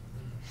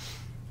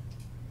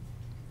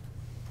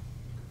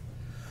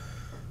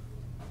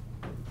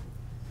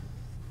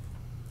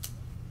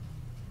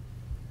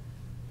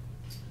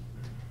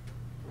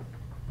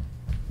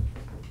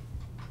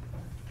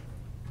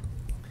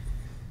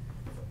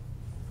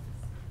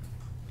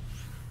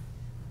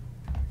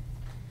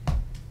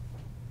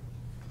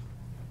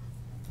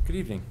 Good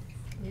evening.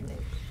 Good evening.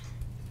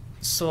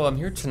 So I'm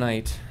here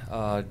tonight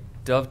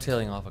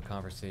dovetailing off a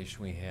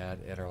conversation we had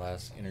at our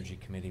last Energy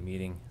Committee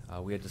meeting.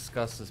 We had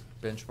discussed this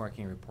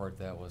benchmarking report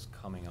that was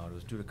coming out. It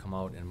was due to come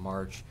out in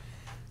March.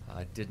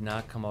 It did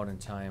not come out in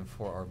time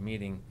for our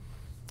meeting,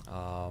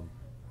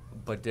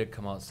 but did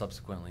come out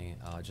subsequently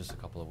just a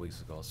couple of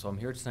weeks ago. So I'm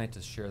here tonight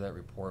to share that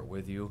report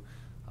with you.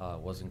 It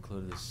was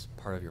included as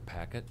part of your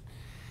packet.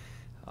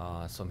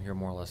 So I'm here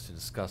more or less to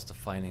discuss the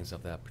findings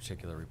of that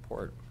particular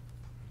report.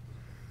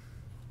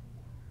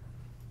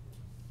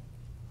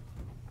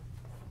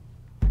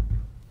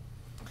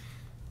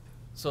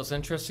 So it's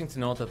interesting to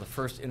note that the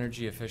first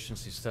energy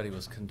efficiency study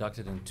was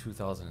conducted in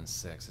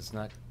 2006. It's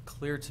not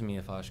clear to me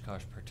if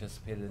Oshkosh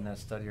participated in that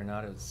study or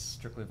not. It was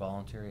strictly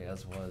voluntary,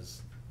 as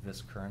was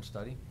this current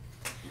study.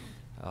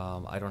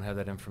 I don't have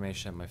that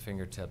information at my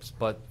fingertips,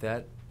 but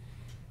that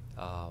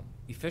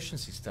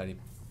efficiency study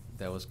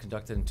that was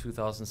conducted in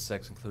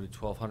 2006 included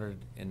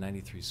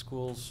 1,293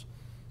 schools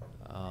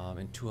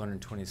and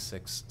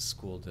 226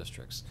 school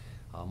districts.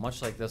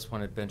 Much like this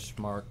one, it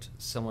benchmarked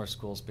similar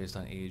schools based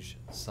on age,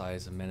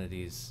 size,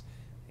 amenities,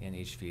 and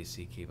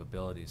HVAC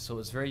capabilities. So it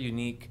was very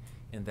unique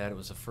in that it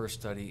was the first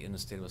study in the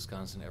state of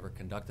Wisconsin ever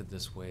conducted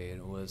this way, and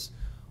it was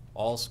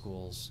all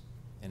schools,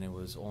 and it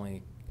was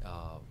only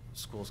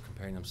schools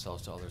comparing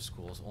themselves to other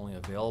schools, only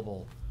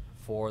available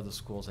for the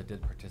schools that did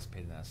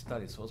participate in that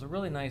study. So it was a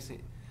really nice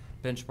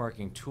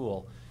benchmarking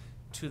tool.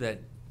 To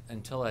that,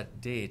 until that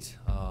date,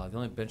 the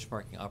only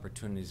benchmarking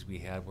opportunities we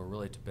had were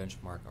really to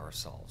benchmark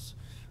ourselves,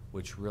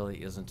 which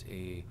really isn't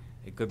a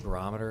good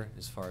barometer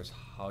as far as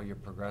how you're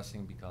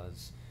progressing,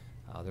 because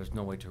there's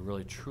no way to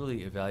really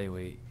truly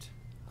evaluate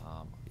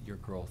your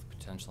growth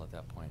potential at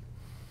that point.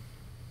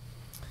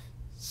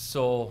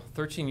 So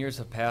 13 years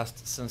have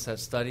passed since that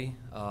study.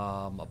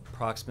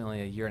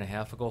 Approximately a year and a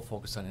half ago,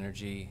 Focus on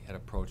Energy had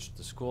approached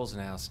the schools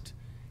and asked,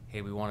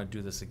 hey, we want to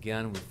do this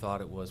again. We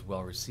thought it was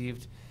well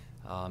received.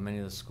 Many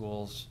of the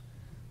schools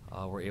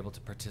were able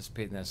to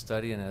participate in that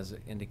study, and as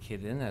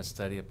indicated in that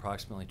study,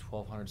 approximately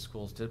 1,200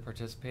 schools did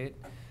participate.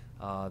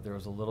 There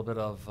was a little bit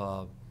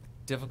of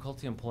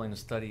difficulty in pulling the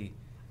study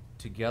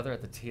together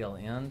at the tail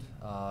end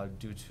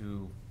due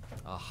to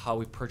how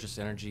we purchase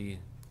energy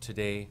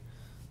today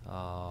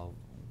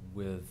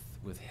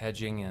with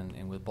hedging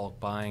and with bulk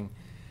buying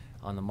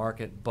on the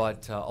market.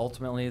 But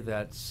ultimately,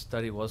 that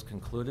study was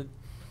concluded.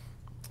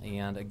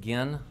 And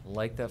again,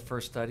 like that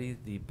first study,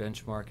 the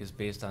benchmark is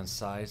based on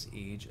size,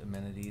 age,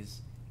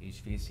 amenities,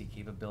 HVAC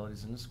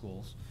capabilities in the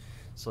schools.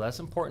 So that's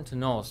important to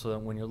know, so that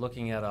when you're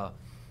looking at a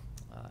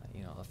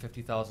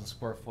 50,000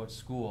 square foot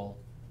school,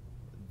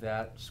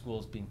 that school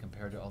is being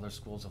compared to other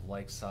schools of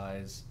like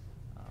size,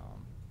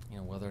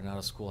 whether or not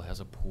a school has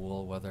a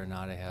pool, whether or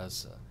not it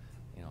has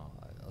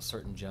a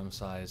certain gym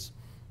size.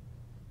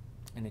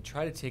 And they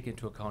try to take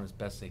into account as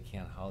best they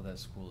can how that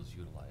school is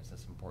utilized.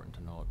 That's important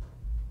to note.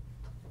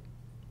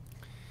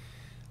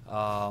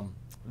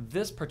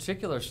 This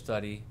particular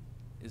study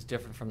is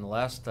different from the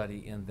last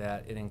study in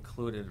that it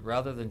included,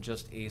 rather than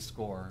just a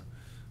score,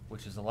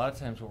 which is a lot of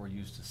times what we're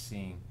used to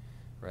seeing,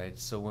 right?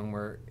 So when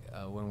we're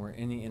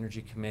in the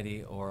Energy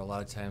Committee, or a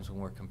lot of times when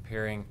we're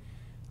comparing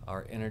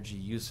our energy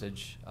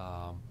usage,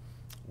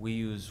 we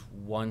use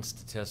one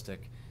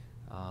statistic,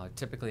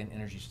 typically an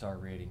Energy Star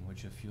rating,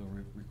 which, if you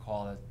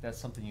recall, that's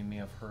something you may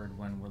have heard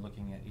when we're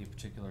looking at a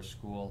particular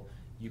school.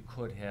 You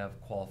could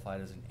have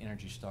qualified as an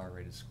Energy Star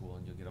rated school,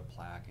 and you'll get a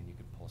plaque, and you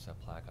could post that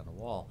plaque on the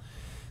wall.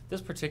 This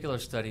particular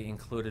study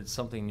included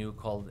something new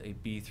called a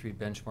B3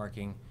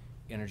 benchmarking,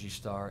 Energy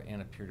Star,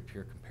 and a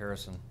peer-to-peer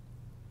comparison.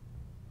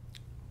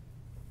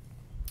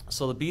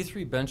 So the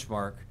B3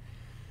 benchmark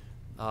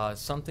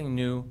something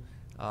new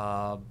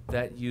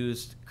that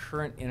used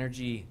current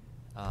energy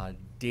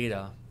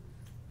data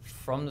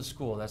from the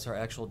school. That's our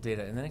actual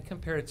data, and then it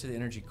compared it to the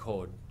energy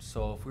code.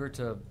 So if we were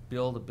to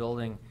build a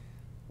building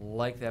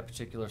like that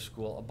particular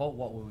school, about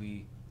what would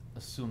we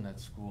assume that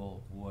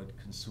school would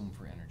consume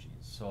for energy?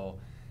 So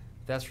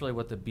that's really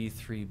what the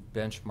B3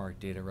 benchmark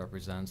data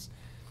represents.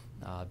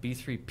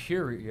 B3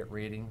 peer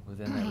rating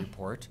within that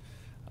report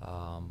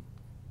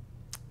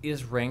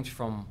is ranked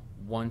from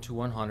 1 to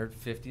 100.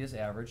 50 is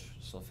average,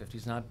 so 50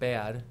 is not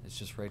bad. It's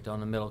just right down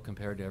the middle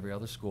compared to every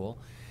other school.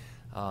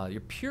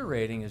 Your peer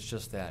rating is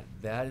just that.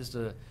 That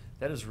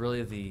is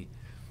really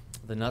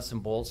the nuts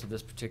and bolts of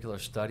this particular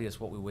study. Is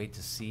what we wait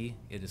to see.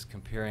 It is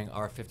comparing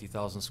our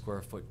 50,000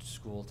 square foot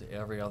school to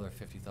every other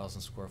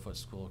 50,000 square foot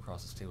school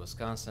across the state of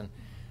Wisconsin.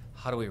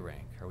 How do we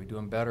rank? Are we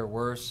doing better or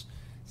worse?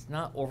 It's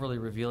not overly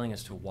revealing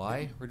as to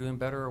why we're doing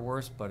better or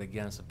worse, but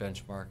again, it's a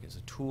benchmark, it's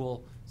a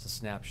tool, it's a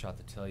snapshot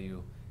to tell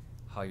you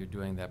how you're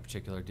doing that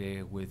particular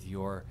day with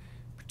your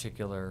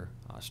particular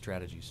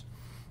strategies.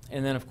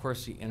 And then, of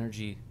course, the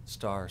Energy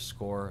Star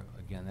score.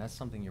 Again, that's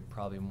something you're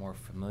probably more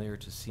familiar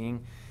to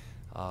seeing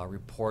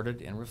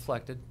reported and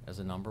reflected as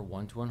a number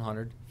 1 to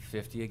 100.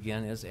 50,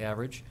 again, is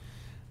average.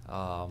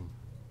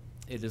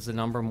 It is a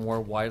number more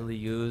widely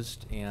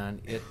used,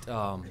 and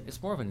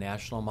it's more of a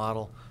national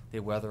model. They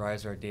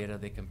weatherize our data.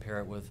 They compare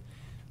it with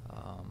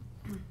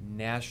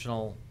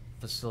national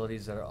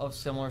facilities that are of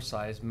similar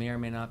size, may or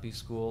may not be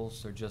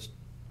schools. They're just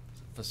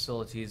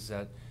facilities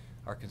that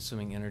are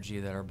consuming energy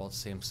that are about the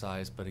same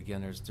size. But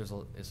again, it's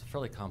a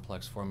fairly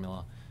complex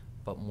formula,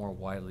 but more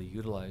widely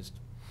utilized.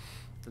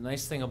 The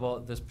nice thing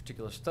about this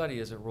particular study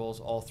is it rolls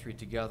all three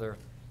together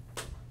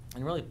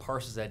and really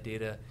parses that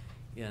data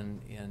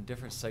in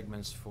different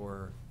segments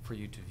for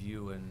you to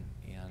view and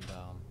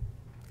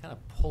kind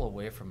of pull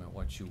away from it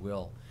what you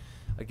will.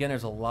 Again,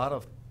 there's a lot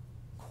of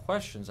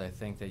questions, I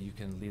think, that you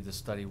can leave the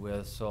study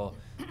with. So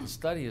the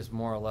study is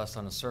more or less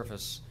on the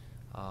surface,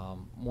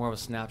 more of a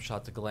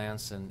snapshot to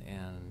glance and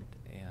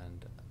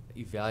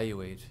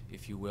evaluate,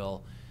 if you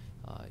will,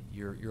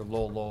 your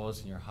low lows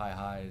and your high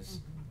highs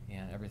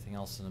and everything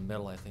else in the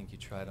middle. I think you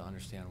try to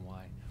understand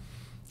why.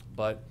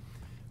 But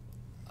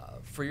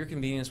for your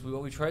convenience,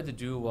 what we tried to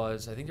do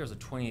was, I think there was a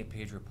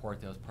 28-page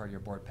report that was part of your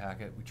board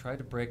packet. We tried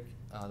to break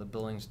the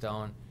buildings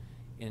down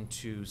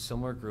into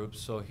similar groups.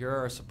 So here are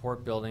our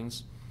support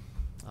buildings.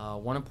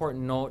 One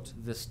important note,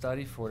 this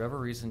study, for whatever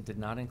reason, did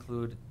not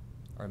include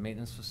our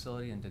maintenance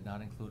facility and did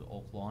not include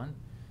Oak Lawn.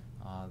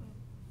 I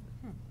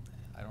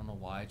don't know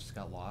why, it just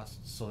got lost.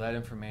 So that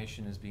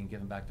information is being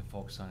given back to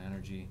Focus on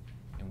Energy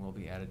and will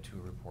be added to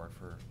a report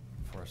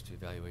for us to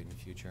evaluate in the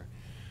future.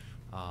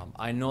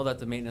 I know that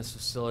the maintenance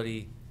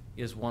facility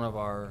is one of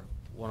our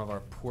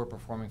poor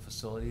performing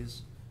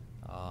facilities,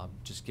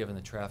 just given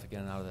the traffic in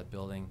and out of that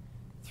building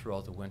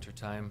throughout the winter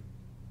time.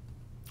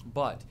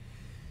 But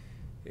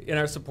in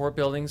our support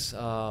buildings,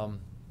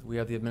 we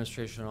have the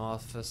administration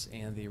office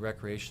and the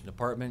recreation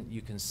department.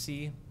 You can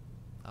see,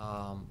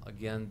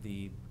 again,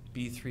 the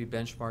B3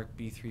 benchmark,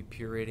 B3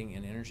 peer rating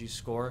and energy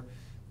score.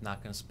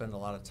 Not going to spend a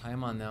lot of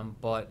time on them,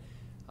 but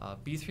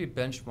B3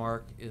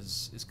 benchmark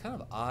is kind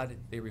of odd.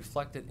 They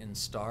reflect it in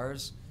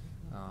stars,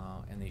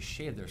 and they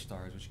shade their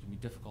stars, which can be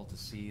difficult to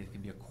see. It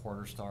can be a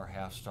quarter star,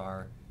 half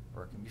star,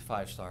 or it can be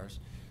 5 stars.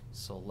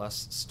 So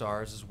less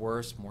stars is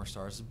worse, more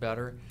stars is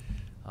better.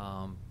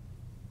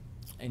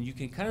 And you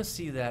can kind of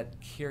see that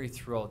carry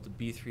throughout the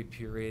B3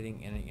 peer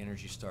rating and an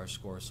Energy Star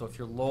score. So if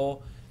you're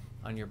low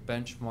on your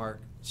benchmark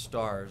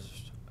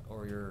stars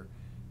or your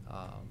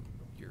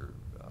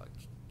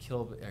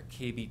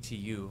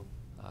KBTU, your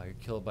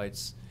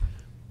kilobytes,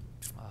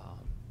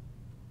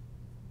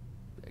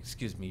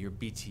 excuse me, your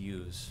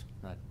BTUs,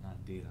 not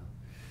data,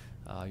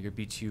 your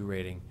BTU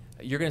rating,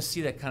 you're going to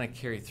see that kind of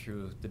carry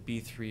through. The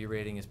B3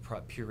 rating is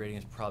peer rating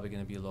is probably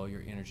going to be low.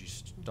 Your Energy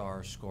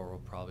Star score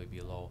will probably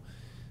be low.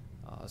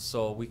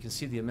 So we can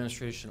see the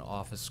administration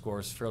office score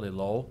is fairly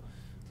low.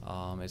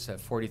 It's at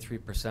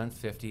 43%,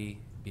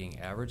 50 being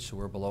average, so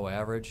we're below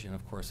average, and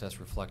of course that's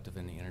reflective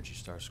in the Energy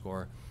Star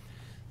score.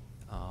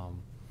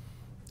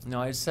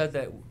 Now, I said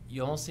that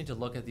you almost need to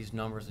look at these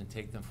numbers and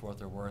take them for what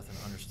they're worth and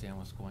understand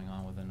what's going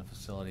on within the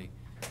facility.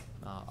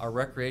 Our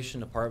recreation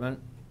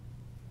department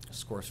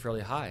scores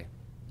fairly high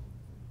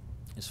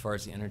as far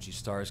as the Energy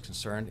Star is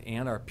concerned,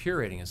 and our peer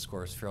rating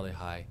scores fairly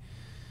high.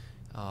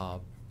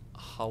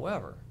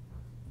 However,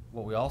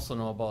 what we also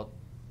know about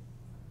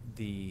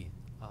the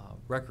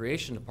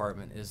recreation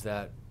department is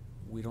that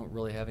we don't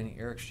really have any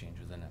air exchange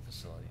within that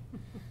facility.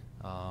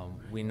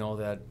 We know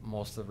that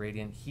most of the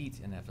radiant heat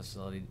in that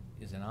facility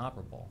is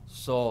inoperable.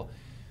 So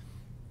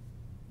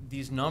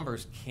these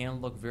numbers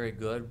can look very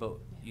good, but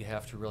you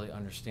have to really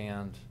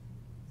understand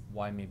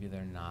why maybe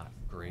they're not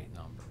great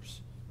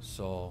numbers.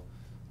 So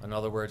in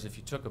other words, if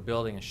you took a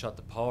building and shut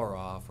the power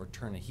off or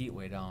turned the heat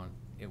way down,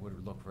 it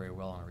would look very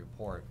well on a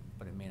report,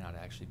 but it may not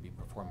actually be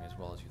performing as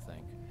well as you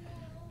think.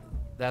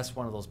 That's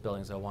one of those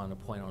buildings I wanted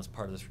to point out as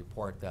part of this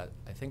report, that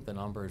I think the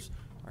numbers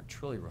aren't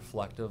truly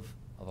reflective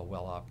of a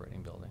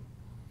well-operating building.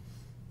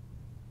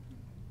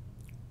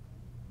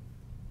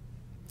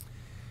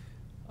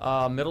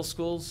 Middle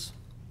schools,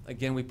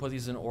 again, we put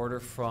these in order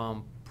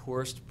from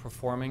poorest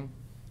performing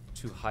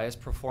to highest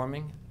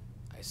performing.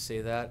 I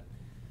say that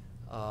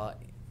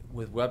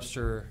with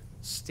Webster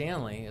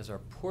Stanley as our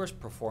poorest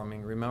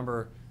performing.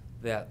 Remember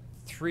that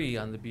 3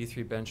 on the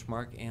B3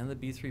 benchmark and the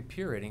B3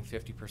 peer rating,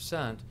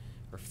 50%,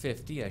 or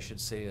 50, I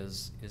should say,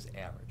 is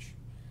average.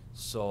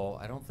 So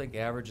I don't think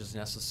average is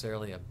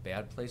necessarily a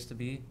bad place to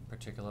be,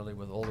 particularly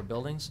with older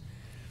buildings.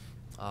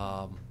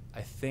 I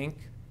think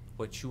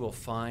what you will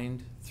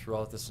find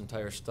throughout this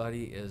entire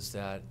study is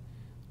that,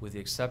 with the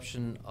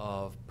exception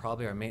of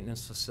probably our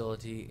maintenance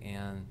facility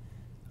and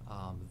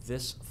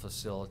this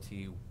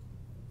facility,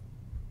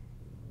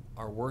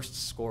 our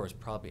worst score is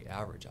probably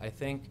average. I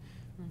think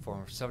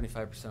for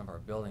 75% of our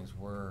buildings,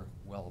 we're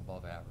well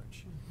above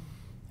average.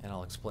 And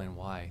I'll explain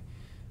why.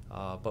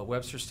 But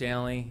Webster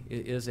Stanley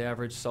is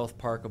average, South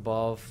Park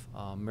above,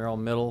 Merrill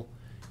Middle,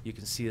 you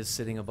can see is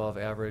sitting above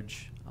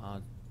average.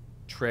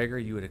 Traeger,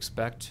 you would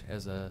expect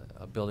as a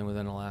building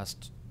within the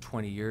last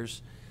 20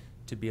 years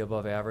to be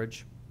above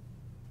average.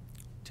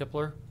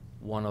 Tipler,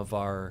 one of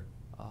our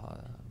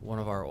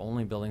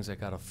only buildings that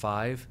got a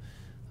 5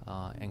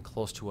 and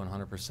close to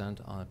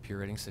 100% on a peer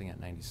rating, sitting at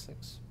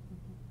 96.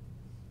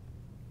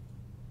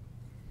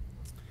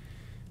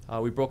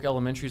 We broke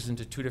elementaries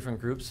into 2 different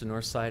groups, the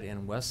north side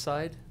and west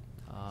side.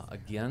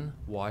 Again,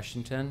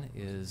 Washington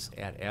is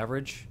at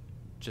average,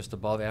 just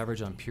above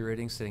average on peer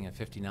rating, sitting at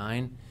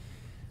 59.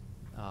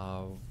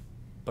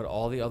 But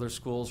all the other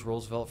schools,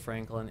 Roosevelt,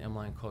 Franklin,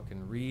 Emline, Cook,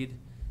 and Reed,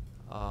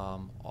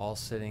 all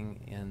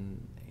sitting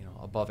in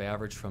above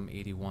average from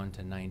 81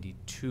 to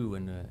 92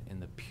 in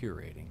the peer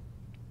rating.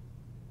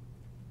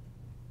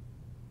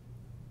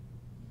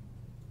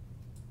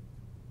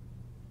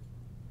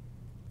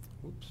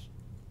 Oops,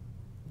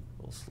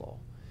 a little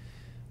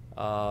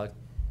slow.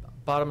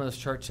 Bottom of this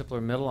chart,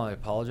 Tipler Middle, I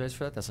apologize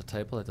for that. That's a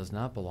typo. That does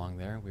not belong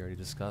there. We already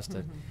discussed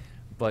it.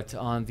 But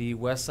on the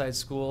west side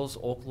schools,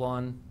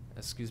 on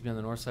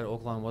the north side,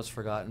 Oaklawn was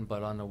forgotten,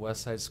 but on the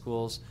west side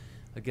schools,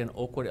 again,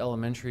 Oakwood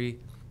Elementary,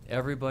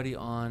 everybody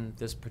on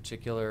this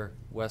particular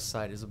west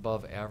side is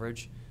above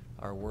average.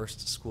 Our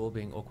worst school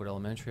being Oakwood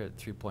Elementary at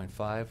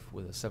 3.5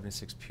 with a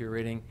 76 peer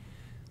rating.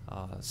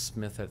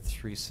 Smith at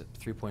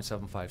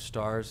 3.75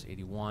 stars,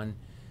 81.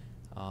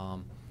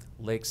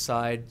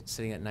 Lakeside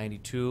sitting at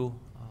 92.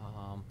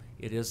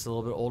 It is a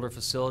little bit older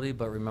facility,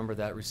 but remember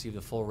that received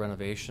a full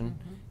renovation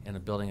and a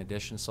building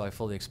addition, so I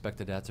fully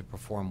expected that to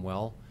perform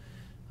well.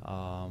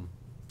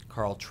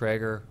 Carl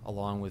Traeger,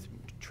 along with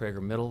Traeger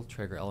Middle,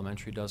 Traeger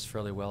Elementary does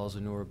fairly well as a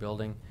newer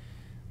building.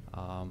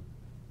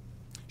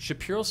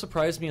 Shapiro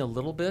surprised me a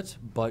little bit,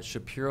 but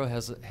Shapiro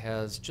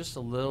has just a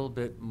little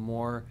bit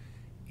more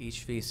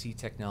HVAC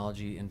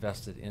technology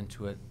invested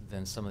into it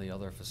than some of the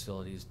other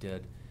facilities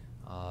did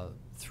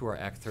through our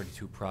Act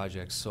 32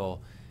 projects. So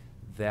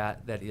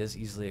that is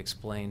easily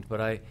explained.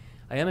 But I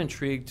am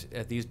intrigued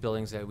at these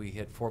buildings that we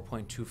hit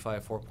 4.25,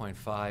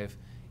 4.5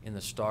 in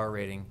the star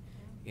rating.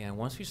 And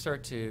once we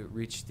start to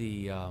reach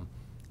the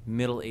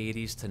middle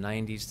 80s to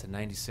 90s to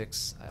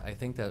 96, I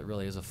think that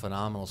really is a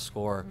phenomenal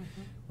score.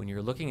 When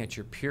you're looking at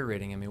your peer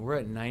rating, I mean, we're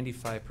at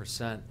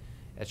 95%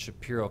 at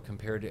Shapiro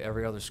compared to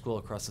every other school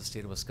across the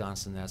state of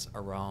Wisconsin that's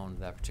around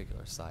that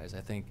particular size.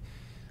 I think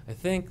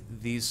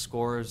these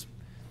scores,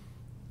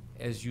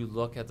 as you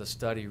look at the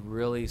study,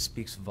 really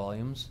speaks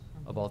volumes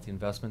about the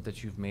investment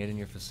that you've made in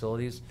your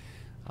facilities.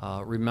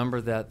 Remember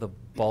that the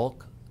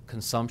bulk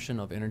consumption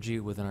of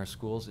energy within our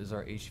schools is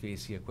our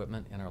HVAC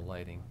equipment and our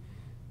lighting.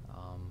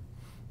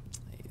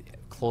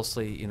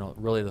 Closely,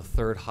 really the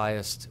 3rd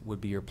highest would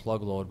be your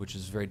plug load, which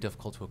is very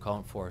difficult to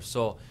account for.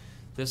 So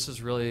this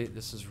is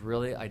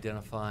really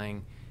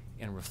identifying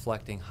and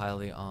reflecting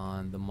highly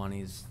on the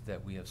monies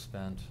that we have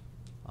spent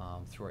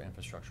through our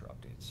infrastructure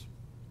updates.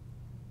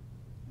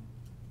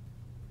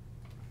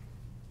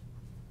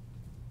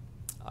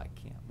 I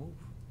can't move.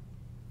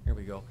 Here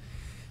we go.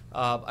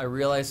 I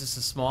realize this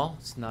is small.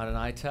 It's not an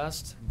eye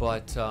test,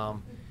 but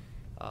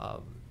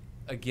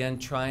again,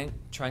 trying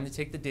to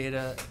take the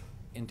data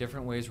in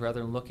different ways rather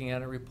than looking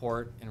at a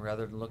report and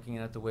rather than looking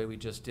at it the way we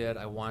just did.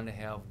 I wanted to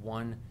have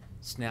one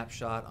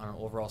snapshot on an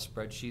overall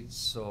spreadsheet.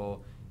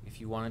 So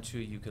if you wanted to,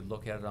 you could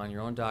look at it on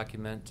your own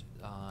document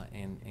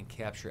and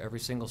capture every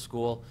single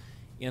school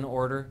in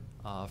order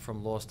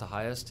from lowest to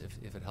highest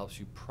if it helps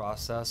you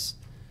process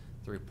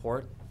the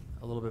report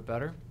a little bit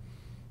better.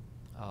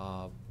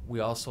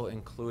 We also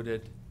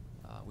included,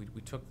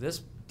 we took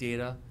this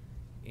data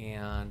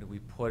and we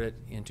put it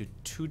into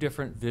 2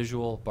 different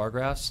visual bar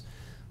graphs.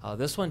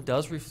 This one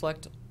does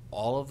reflect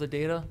all of the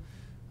data.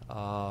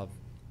 I'm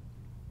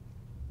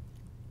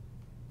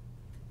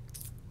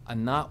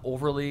not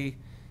overly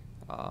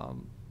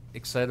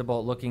excited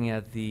about looking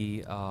at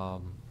the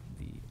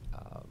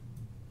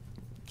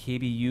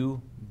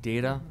KBU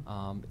data.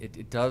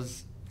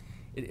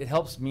 It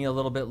helps me a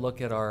little bit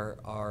look at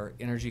our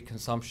energy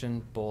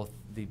consumption, both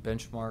the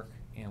benchmark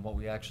and what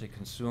we actually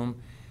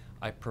consume.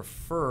 I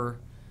prefer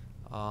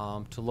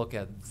to look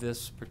at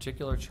this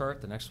particular chart,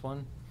 the next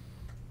one,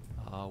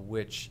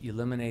 which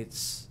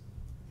eliminates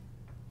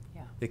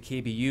the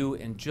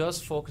KBU and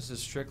just focuses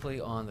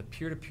strictly on the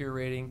peer-to-peer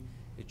rating.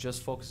 It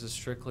just focuses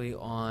strictly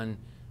on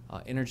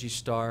Energy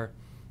Star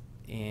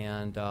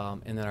and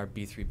then our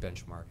B3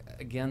 benchmark.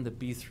 Again, the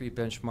B3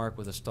 benchmark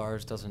with the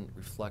stars doesn't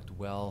reflect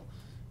well.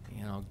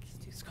 You know,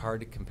 it's hard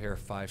to compare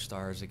 5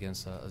 stars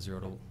against a 0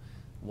 to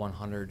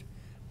 100.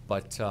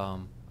 But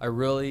I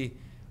really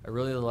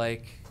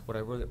like what I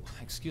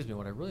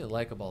really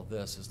like about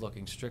this is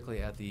looking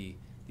strictly at the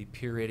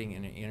peer rating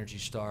and an Energy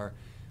Star.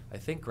 I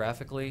think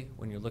graphically,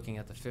 when you're looking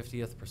at the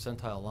 50th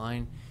percentile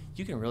line,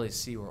 you can really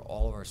see where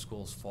all of our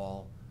schools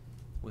fall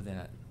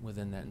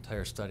within that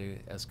entire study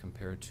as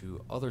compared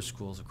to other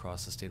schools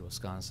across the state of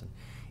Wisconsin.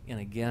 And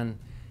again,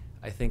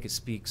 I think it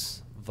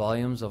speaks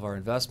volumes of our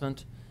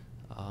investment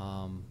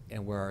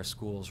and where our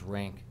schools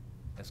rank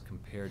as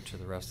compared to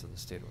the rest of the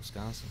state of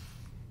Wisconsin.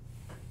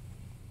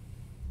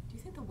 Do you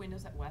think the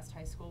windows at West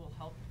High School will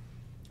help?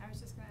 I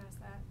was just going to ask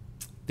that.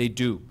 They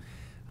do.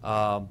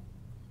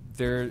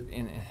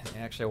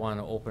 Actually, I want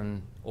to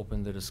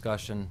open the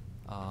discussion.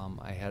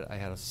 I had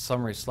a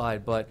summary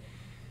slide, but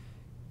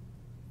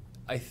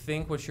I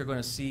think what you're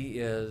going to see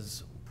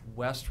is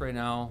West right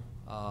now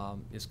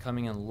is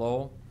coming in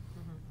low,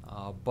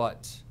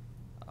 but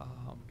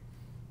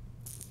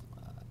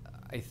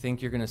I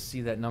think you're going to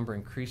see that number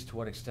increase. To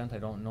what extent, I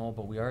don't know,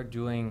 but we are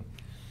doing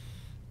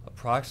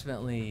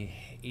approximately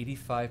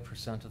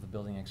 85% of the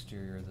building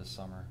exterior this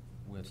summer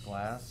with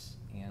glass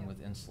and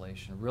with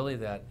insulation. Really,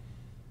 that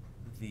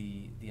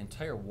the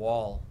entire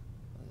wall,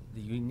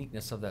 the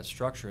uniqueness of that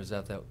structure is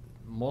that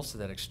most of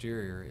that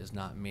exterior is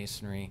not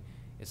masonry.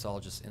 It's all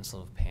just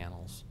insulative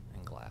panels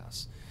and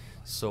glass.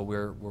 So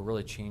we're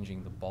really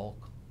changing the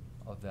bulk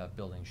of that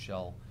building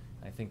shell.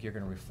 I think you're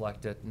going to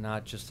reflect it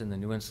not just in the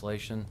new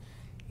insulation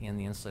and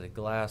the insulated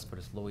glass, but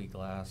it's low-E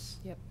glass.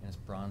 Yep. And it's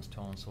bronze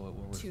tone, so it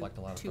will reflect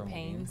a lot of thermal beam.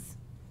 2 panes.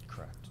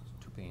 Correct,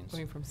 2 panes.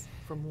 Going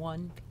from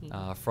 1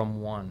 pane.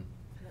 From 1.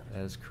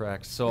 That is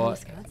correct. So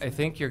I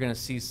think you're going to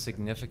see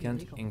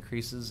significant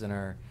increases in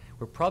our.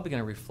 We're probably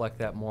going to reflect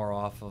that more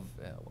off of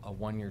a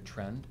 1-year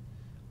trend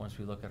once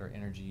we look at our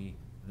energy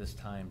this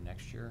time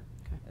next year.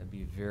 Okay. It'd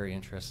be very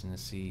interesting to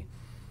see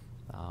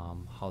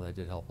how that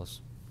did help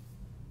us.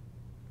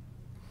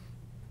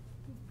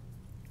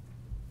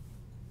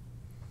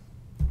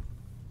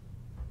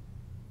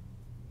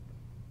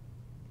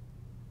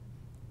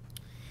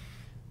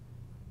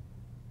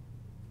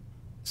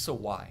 So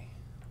why?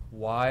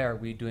 Why are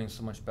we doing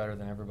so much better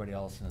than everybody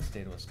else in the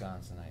state of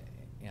Wisconsin?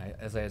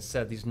 As I had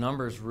said, these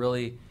numbers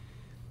really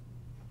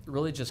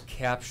just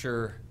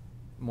capture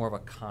more of a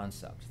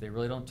concept. They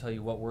really don't tell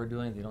you what we're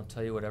doing. They don't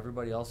tell you what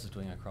everybody else is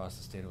doing across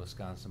the state of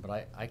Wisconsin.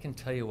 But I can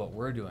tell you what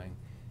we're doing,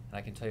 and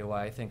I can tell you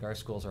why I think our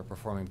schools are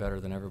performing better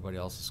than everybody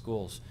else's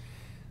schools.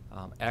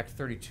 Act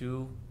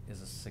 32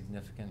 is a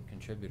significant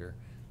contributor.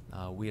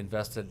 We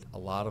invested a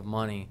lot of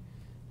money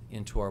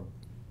into our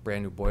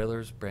brand new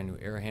boilers, brand new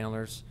air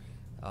handlers.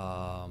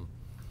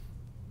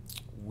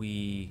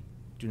 We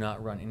do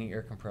not run any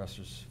air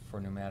compressors for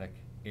pneumatic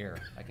air.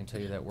 I can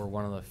tell you that we're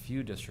one of the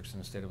few districts in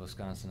the state of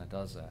Wisconsin that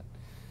does that.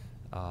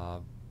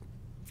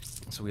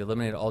 So we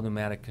eliminated all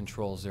pneumatic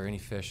controls. They're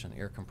inefficient.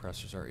 Air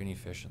compressors are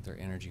inefficient. They're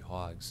energy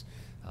hogs.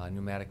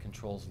 Pneumatic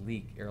controls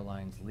leak.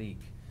 Airlines leak.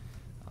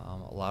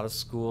 A lot of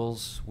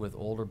schools with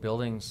older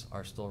buildings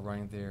are still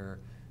running their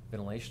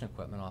ventilation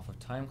equipment off of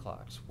time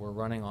clocks. We're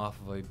running off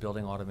of a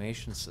building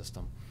automation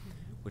system,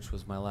 which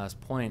was my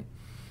last point.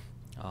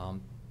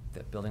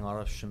 That building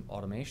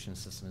automation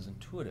system is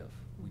intuitive.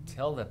 We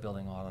tell that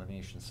building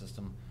automation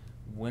system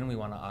when we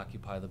want to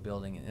occupy the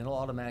building, and it'll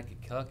automatically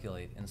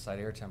calculate inside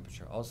air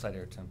temperature, outside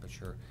air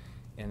temperature,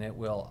 and it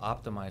will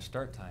optimize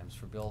start times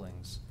for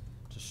buildings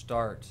to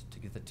start to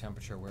get the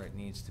temperature where it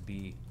needs to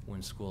be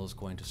when school is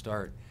going to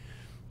start.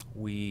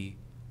 We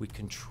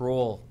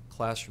control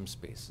classroom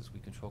spaces. We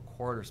control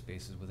corridor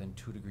spaces within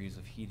 2 degrees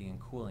of heating and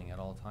cooling at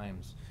all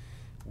times.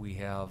 We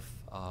have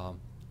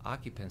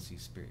occupancy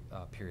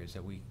periods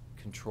that we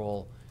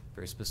control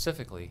very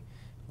specifically.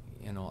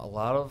 You know, a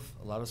lot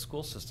of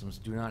school systems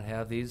do not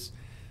have these,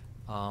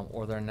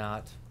 or they're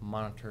not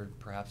monitored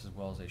perhaps as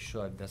well as they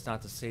should. That's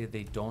not to say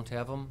they don't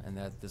have them and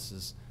that this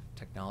is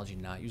technology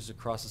not used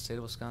across the state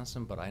of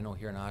Wisconsin, but I know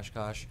here in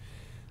Oshkosh,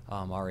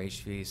 our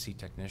HVAC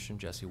technician,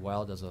 Jesse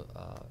Wild, does a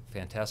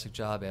fantastic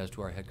job, as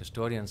do our head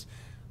custodians,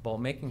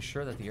 about making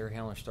sure that the air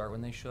handlers start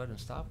when they should and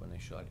stop when they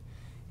should.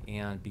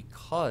 And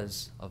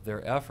because of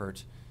their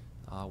effort,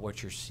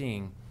 what you're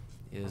seeing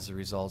is the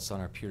results on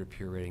our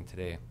peer-to-peer rating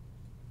today.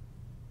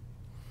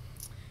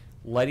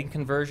 Lighting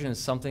conversion is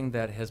something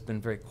that has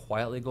been very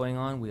quietly going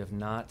on. We have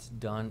not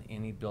done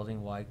any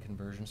building-wide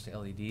conversions to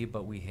LED,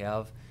 but we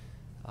have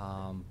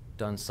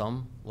done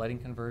some lighting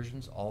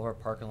conversions. All of our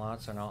parking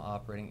lots are now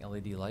operating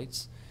LED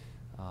lights.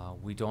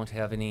 We don't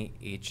have any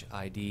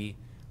HID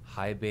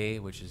high bay,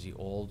 which is the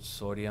old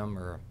sodium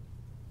or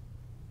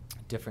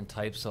different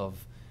types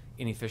of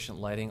inefficient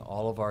lighting.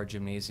 All of our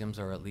gymnasiums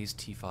are at least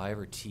T5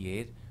 or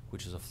T8,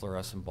 which is a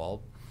fluorescent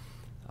bulb.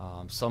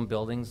 Some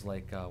buildings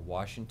like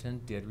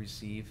Washington did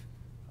receive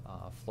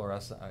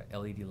fluorescent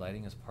LED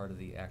lighting as part of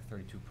the Act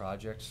 32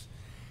 projects.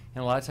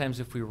 And a lot of times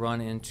if we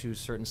run into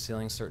certain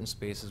ceilings, certain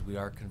spaces, we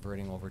are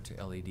converting over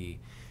to LED.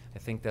 I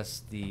think that's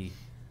the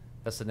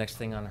next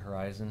thing on the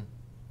horizon,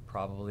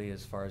 probably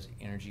as far as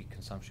energy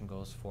consumption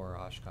goes for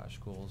Oshkosh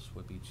schools,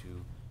 would be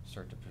to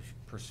start to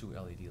pursue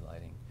LED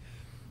lighting.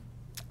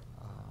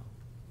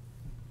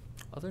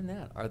 Other than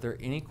that, are there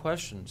any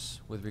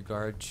questions with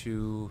regard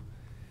to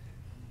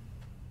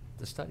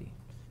the study?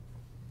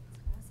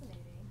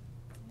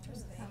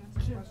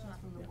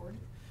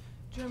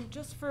 Jim,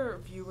 just for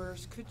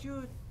viewers, could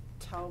you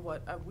tell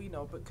what, we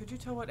know, but could you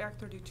tell what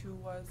Act 32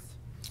 was?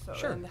 So,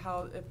 Sure. And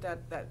how, if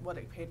that what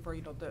it paid for,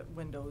 you know, the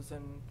windows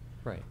and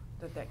Right.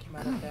 that came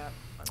out of that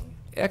money?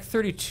 Act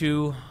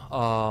 32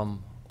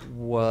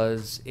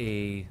 was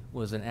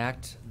an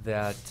act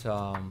that,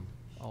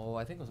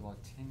 I think it was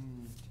about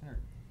 10 or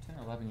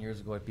 11 years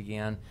ago it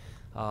began.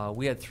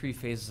 We had 3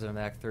 phases of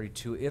Act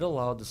 32. It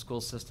allowed the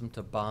school system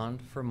to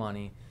bond for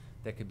money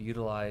that could be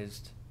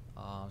utilized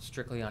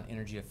strictly on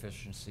energy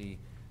efficiency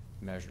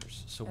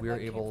measures. So we were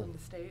able. Came from the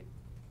state?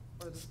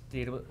 Or the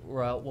state,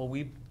 well,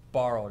 we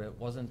borrowed. It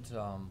wasn't.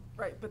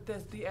 Right, but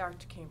the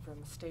act came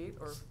from the state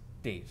or?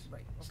 State.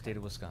 Right. Okay. State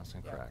of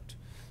Wisconsin, Yeah. correct.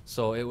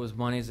 So it was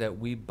monies that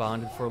we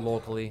bonded for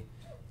locally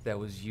that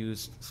was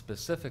used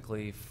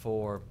specifically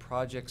for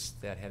projects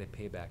that had a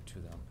payback to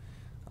them.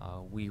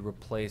 We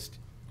replaced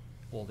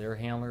old air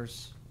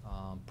handlers,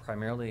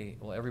 primarily,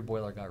 well, every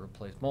boiler got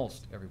replaced,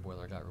 most every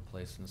boiler got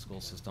replaced in the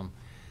school system.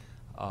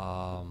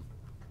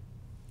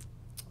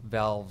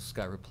 Valves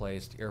got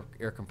replaced,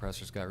 air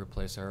compressors got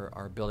replaced,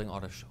 our building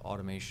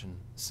automation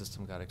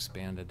system got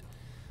expanded.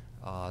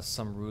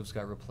 Some roofs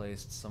got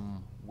replaced,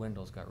 some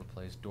windows got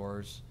replaced,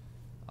 doors,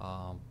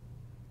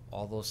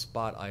 all those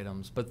spot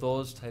items. But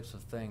those types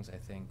of things, I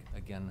think,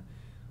 again,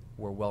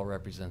 were well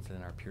represented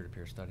in our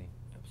peer-to-peer study.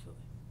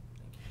 Absolutely.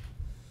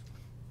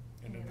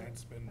 And then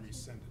that's been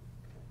rescinded.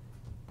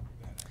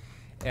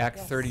 Act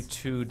Yes.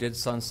 32 did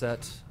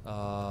sunset,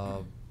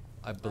 I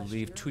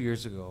believe, 2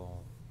 years ago.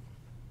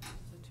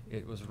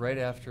 It was right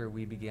after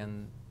we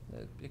began,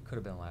 it could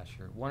have been last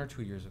year, 1 or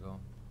 2 years ago.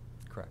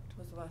 Correct.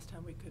 Was the last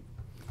time we could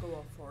go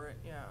up for it,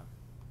 yeah.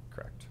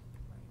 Correct.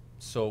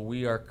 So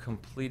we are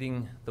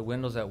completing the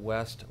windows at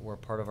West. We're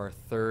part of our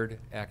 3rd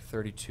Act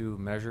 32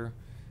 measure,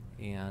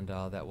 and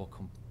that will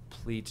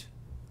complete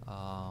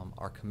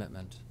our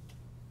commitment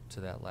to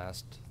that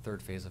last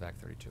 3rd phase of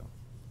Act 32.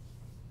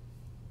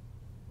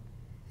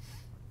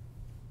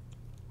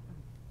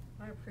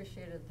 I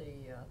appreciated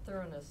the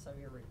thoroughness of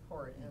your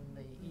report and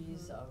the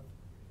ease of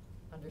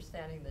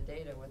understanding the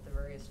data with the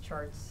various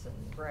charts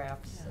and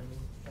graphs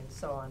and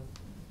so on.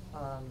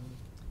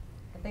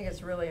 I think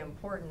it's really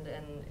important,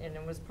 and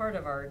it was part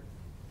of our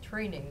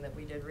training that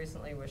we did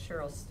recently with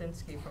Cheryl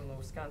Stinsky from the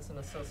Wisconsin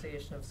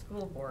Association of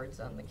School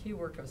Boards on the key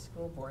work of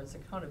school boards,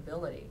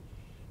 accountability.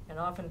 And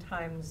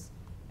oftentimes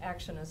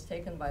action is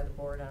taken by the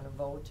board on a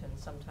vote, and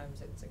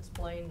sometimes it's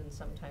explained and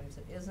sometimes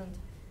it isn't.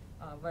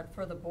 But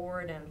for the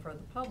board and for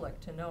the public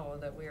to know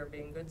that we are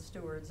being good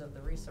stewards of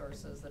the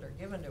resources that are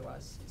given to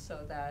us,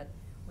 so that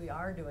we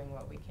are doing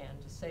what we can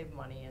to save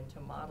money and to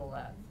model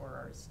that for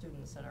our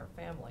students and our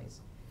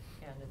families.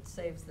 And it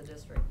saves the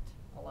district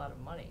a lot of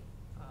money.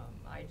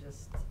 I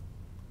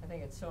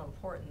think it's so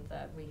important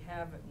that we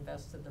have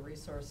invested the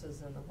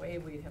resources in the way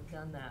we have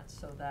done that,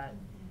 so that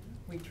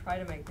we try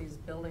to make these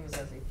buildings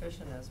as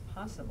efficient as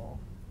possible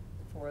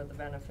for the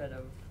benefit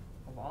of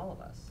all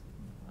of us.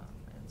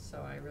 And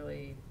so I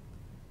really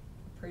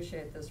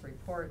appreciate this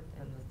report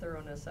and the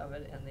thoroughness of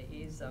it and the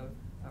ease of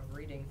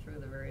reading through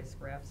the various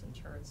graphs and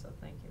charts, so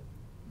thank you.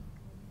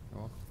 You're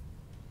welcome.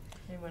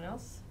 Anyone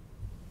else?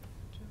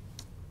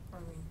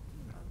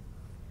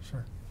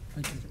 Sure.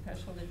 Thank you. Mr.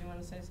 Peschel, did you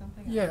want to say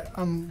something? Yeah,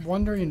 I'm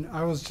wondering,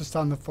 I was just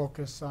on the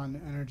Focus on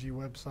Energy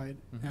website,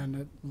 Mhm. and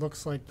it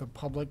looks like the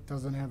public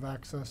doesn't have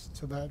access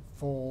to that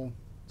full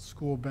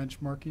school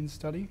benchmarking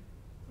study.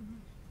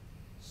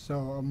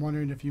 So I'm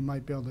wondering if you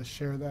might be able to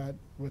share that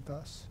with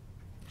us,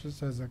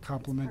 just as a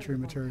complimentary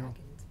material.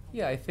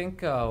 Yeah, I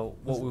think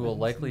what we will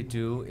likely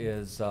do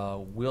is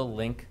we'll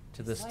link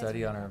to this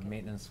study on our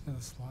maintenance. Yeah,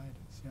 the slide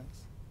is,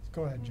 yes.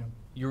 Go ahead, Jim.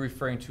 You're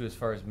referring to as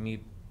far as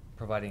me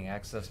providing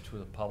access to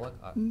the public?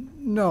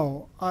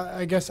 No,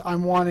 I guess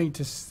I'm wanting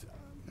to, so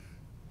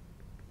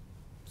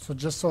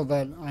just so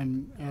that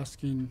I'm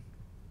asking,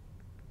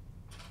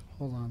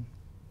 hold on.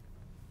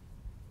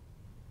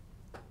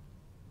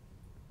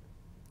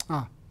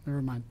 Ah,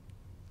 never mind.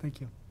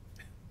 Thank you.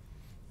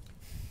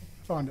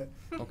 Found it.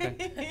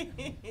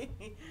 Okay.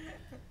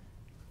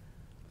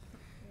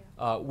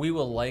 We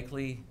will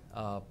likely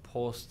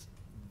post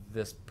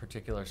this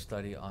particular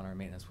study on our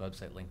maintenance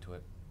website, link to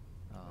it.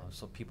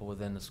 So people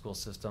within the school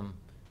system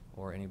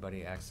or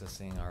anybody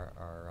accessing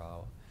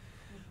our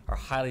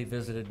highly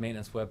visited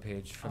maintenance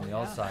webpage from the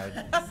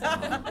outside,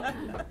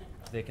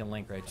 they can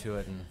link right to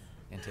it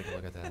and take a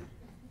look at that.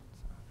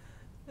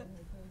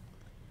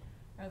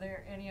 Are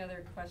there any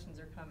other questions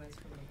or comments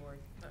from the board?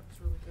 That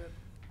was really good.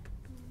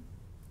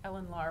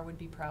 Ellen Lahr would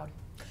be proud.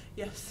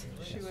 Yes,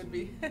 she would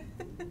be.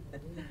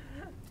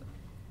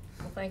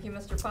 Well, thank you,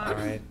 Mr. Fox. All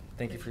right.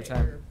 Thank you for your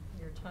Appreciate time.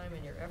 your time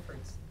and your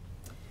efforts.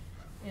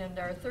 And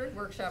our third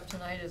workshop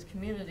tonight is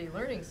community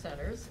learning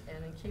centers,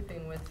 and in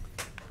keeping with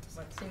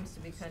what seems to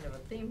be kind of a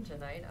theme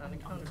tonight on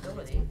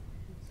accountability,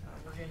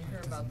 we're going to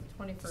hear about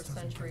the 21st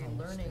century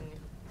learning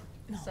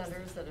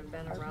centers that have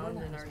been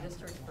around in our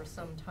district for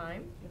some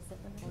time,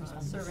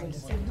 serving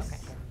students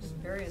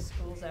in various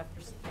schools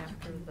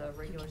after the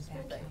regular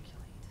school day.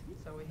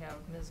 So we have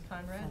Ms.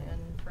 Conrad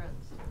and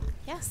friends.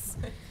 Yes.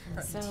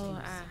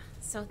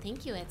 So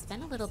thank you. It's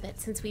been a little bit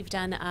since we've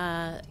done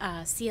a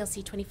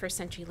CLC 21st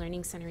Century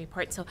Learning Center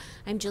report. So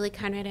I'm Julie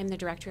Conrad. I'm the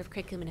Director of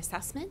Curriculum and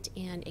Assessment,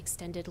 and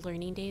Extended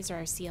Learning Days, or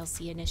our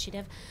CLC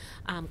initiative,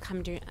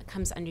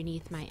 comes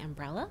underneath my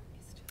umbrella.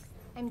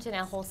 I'm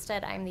Janelle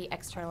Holstead. I'm the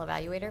external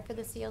evaluator for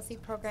the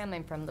CLC program.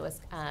 I'm from the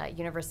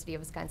University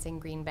of Wisconsin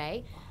Green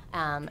Bay,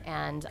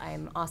 and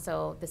I'm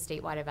also the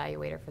statewide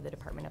evaluator for the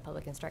Department of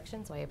Public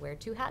Instruction, so I wear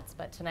two hats,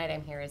 but tonight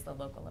I'm here as the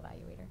local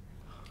evaluator.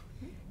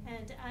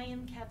 And I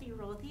am Kathy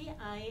Rothy.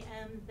 I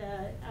am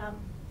the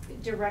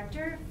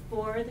director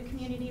for the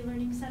Community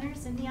Learning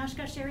Centers in the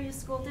Oshkosh Area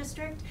School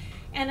District.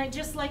 And I'd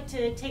just like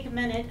to take a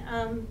minute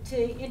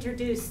to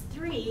introduce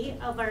three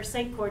of our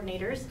site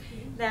coordinators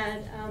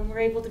that were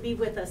able to be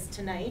with us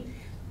tonight.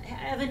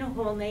 Evan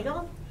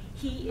Holnagel,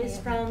 he is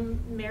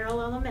from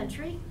Merrill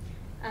Elementary.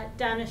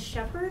 Donna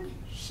Shepard,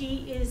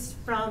 she is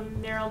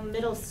from Merrill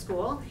Middle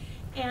School.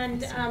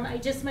 And I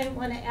just might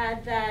want to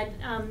add that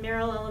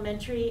Merrill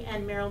Elementary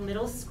and Merrill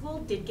Middle School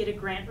did get a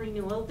grant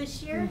renewal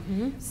this year.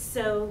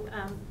 So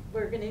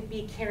we're going to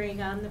be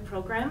carrying on the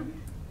program.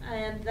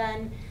 And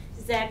then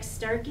Zach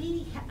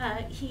Starkey,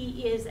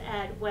 he is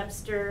at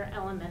Webster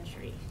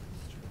Elementary.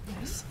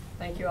 Yes.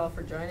 Thank you all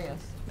for joining us.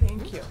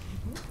 Thank you.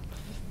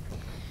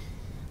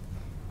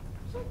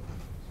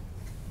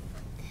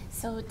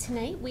 So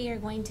tonight we are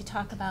going to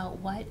talk about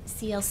what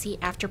CLC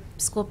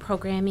after-school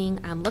programming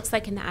looks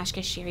like in the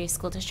Oshkosh Area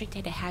School District.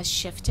 It has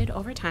shifted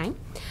over time.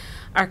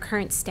 Our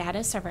current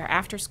status of our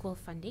after-school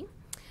funding,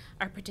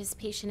 our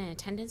participation and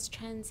attendance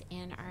trends,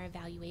 and our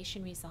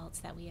evaluation results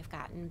that we have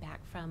gotten back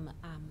from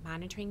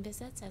monitoring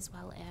visits, as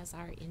well as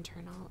our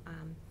internal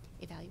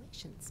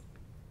evaluations.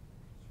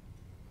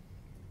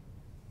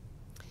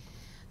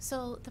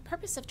 So the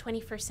purpose of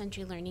 21st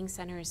Century Learning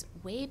Centers,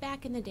 way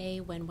back in the day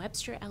when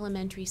Webster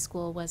Elementary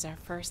School was our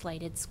first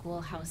lighted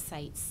schoolhouse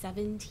site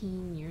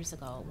 17 years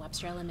ago.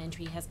 Webster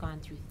Elementary has gone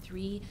through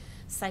 3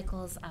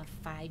 cycles of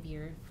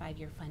five-year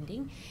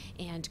funding,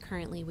 and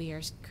currently we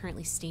are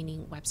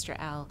sustaining Webster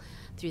L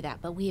through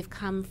that. But we have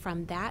come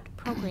from that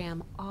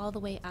program all the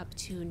way up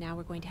to now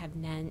we're going to have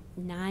 9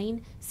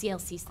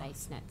 CLC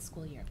sites next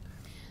school year.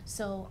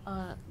 So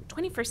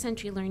 21st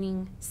Century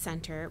Learning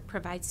Center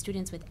provides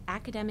students with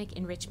academic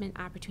enrichment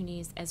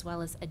opportunities as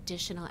well as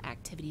additional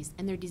activities,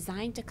 and they're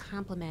designed to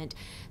complement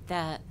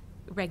the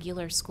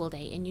regular school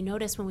day. And you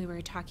notice when we were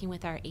talking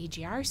with our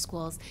AGR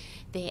schools,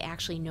 they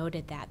actually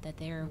noted that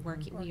they're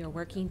we are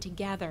working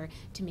together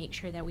to make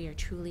sure that we are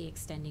truly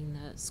extending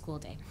the school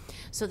day.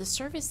 So the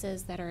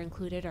services that are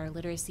included are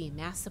literacy and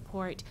math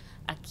support.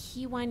 A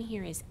key one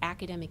here is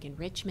academic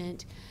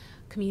enrichment,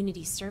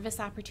 community service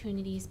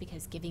opportunities,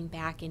 because giving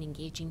back and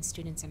engaging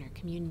students in our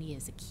community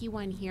is a key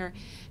one here,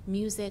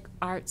 music,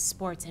 arts,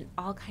 sports, and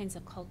all kinds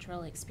of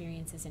cultural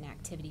experiences and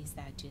activities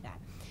that do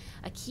that.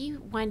 A key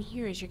one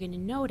here is you're going to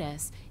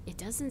notice it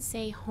doesn't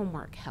say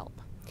homework help,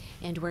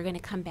 and we're going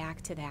to come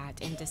back to that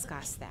and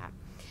discuss that.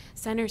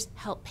 Centers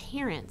help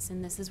parents,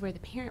 and this is where the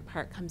parent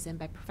part comes in,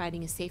 by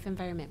providing a safe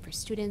environment for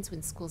students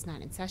when school's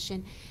not in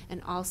session, and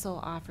also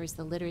offers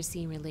the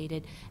literacy and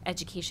related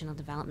educational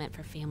development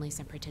for families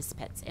and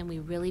participants. And we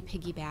really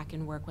piggyback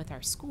and work with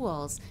our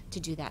schools to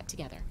do that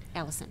together.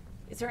 Allison.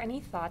 Is there any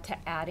thought to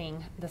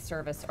adding the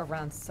service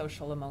around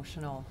social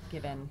emotional,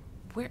 given?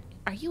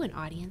 Are you an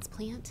audience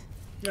plant?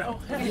 Yeah.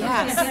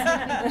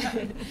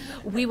 Yes.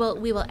 we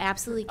will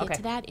absolutely get Okay.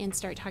 to that and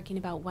start talking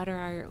about what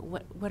are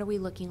we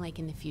looking like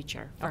in the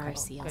future for Okay. our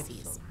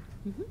CLCs.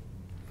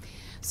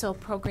 So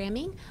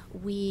programming,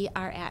 we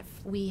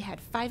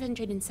had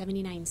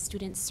 579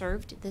 students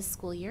served this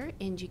school year,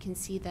 and you can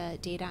see the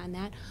data on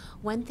that.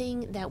 One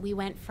thing that we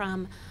went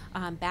from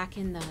back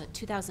in the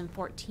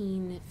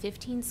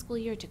 2014-15 school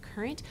year to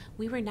current,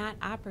 we were not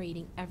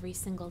operating every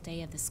single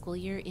day of the school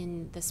year.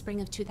 In the spring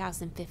of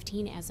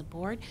 2015, as a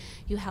board,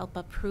 you help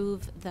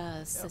approve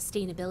the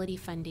sustainability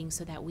funding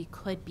so that we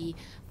could be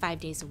 5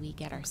 days a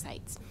week at our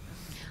sites.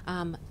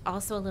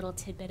 Also, a little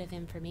tidbit of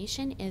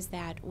information is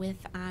that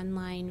with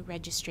online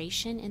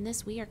registration in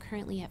this, we are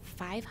currently at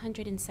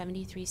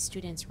 573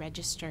 students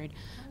registered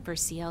for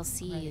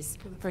CLCs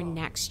for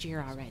next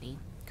year already.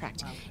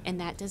 Correct. Wow. And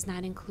that does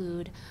not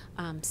include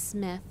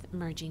Smith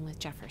merging with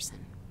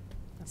Jefferson.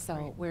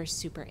 So we're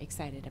super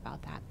excited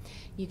about that.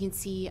 You can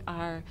see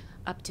our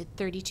up to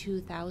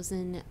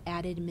 32,000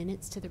 added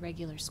minutes to the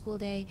regular school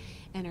day,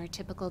 and our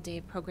typical day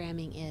of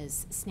programming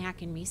is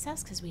snack and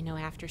recess, because we know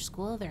after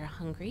school they're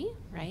hungry,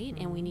 right?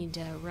 And we need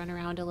to run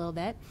around a little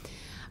bit.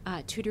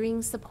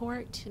 Tutoring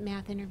support,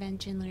 math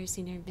intervention,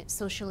 literacy,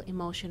 social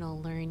emotional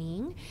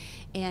learning,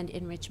 and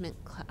enrichment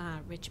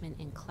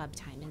and club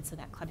time. And so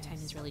that club time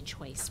is really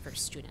choice for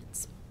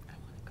students.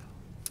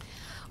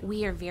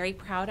 We are very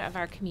proud of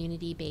our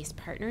community-based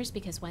partners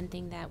because one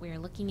thing that we're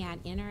looking at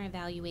in our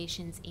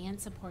evaluations and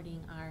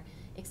supporting our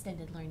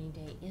extended learning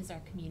day is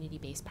our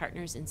community-based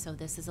partners, and so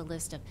this is a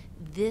list of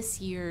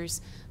this year's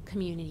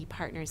community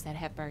partners that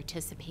have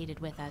participated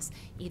with us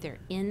either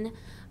in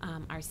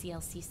our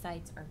CLC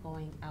sites or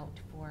going out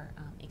for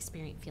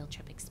field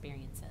trip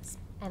experiences.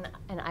 And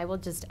I will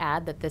just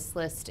add that this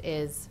list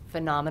is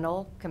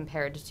phenomenal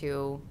compared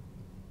to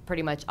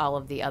pretty much all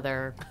of the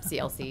other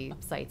CLC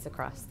sites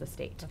across the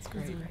state. That's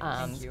great.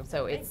 Thank you.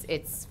 So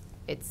it's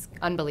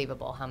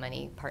unbelievable how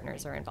many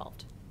partners are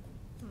involved.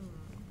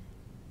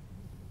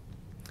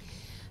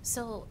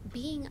 So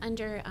being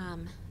under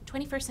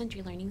 21st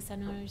Century Learning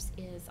Centers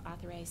is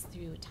authorized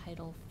through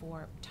Title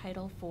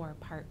IV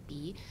Part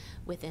B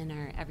within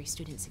our Every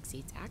Student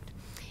Succeeds Act.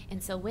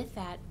 And so with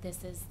that,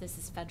 this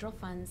is federal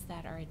funds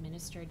that are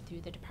administered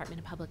through the Department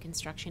of Public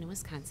Instruction in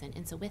Wisconsin.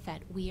 And so with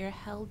that, we are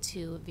held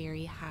to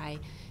very high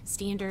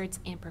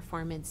standards and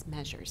performance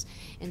measures.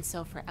 And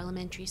so for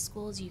elementary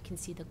schools, you can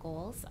see the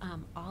goals.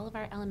 All of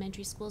our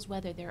elementary schools,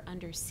 whether they're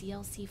under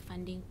CLC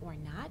funding or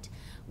not,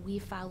 we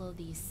follow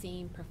these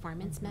same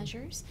performance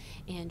measures,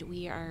 and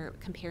we are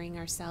comparing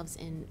ourselves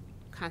and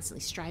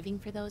constantly striving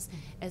for those,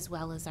 as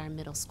well as our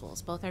middle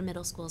schools. Both our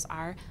middle schools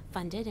are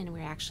funded, and we're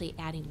actually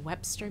adding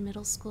Webster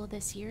Middle School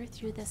this year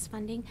through this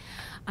funding.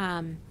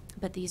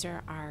 But these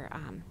are our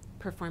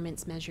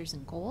performance measures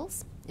and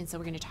goals, and so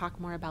we're going to talk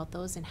more about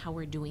those and how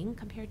we're doing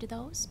compared to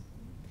those.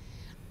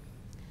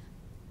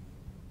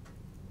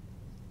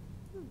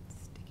 It's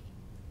sticky.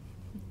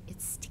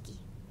 It's sticky.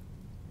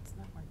 It's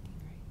not working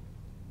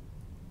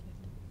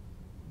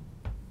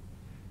right.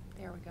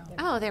 There we go.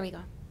 Oh, there we go.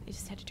 I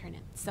just had to turn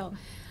it. So,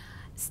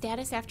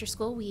 status after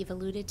school, we've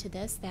alluded to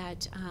this,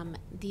 that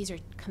these are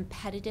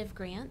competitive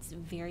grants,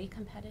 very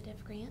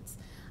competitive grants.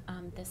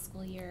 This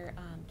school year,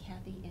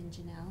 Kathy and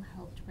Janelle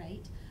helped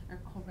write or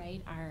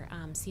co-write our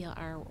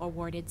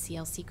awarded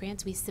CLC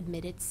grants. We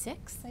submitted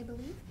 6, I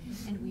believe,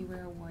 and we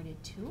were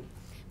awarded 2.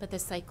 But the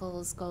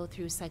cycles go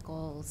through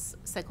cycles.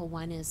 Cycle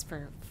 1 is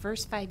for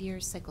first 5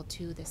 years, cycle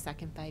 2 the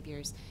second 5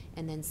 years,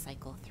 and then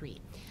cycle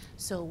 3.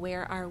 So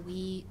where are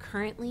we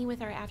currently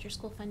with our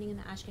after-school funding in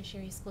the Oshkosh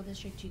Area School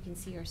District? You can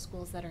see our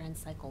schools that are in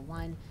cycle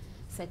 1.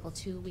 Cycle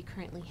 2, we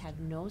currently have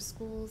no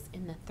schools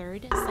in the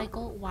 3rd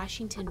cycle.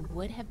 Washington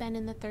would have been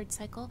in the 3rd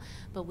cycle,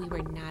 but we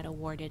were not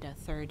awarded a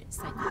 3rd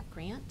cycle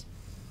grant.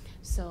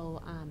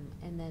 So,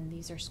 and then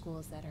these are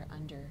schools that are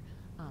under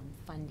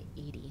Fund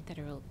 80, that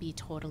will be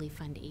totally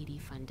Fund 80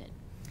 funded.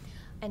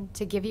 And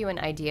to give you an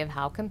idea of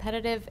how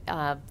competitive,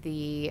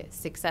 the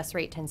success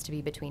rate tends to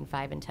be between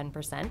 5 and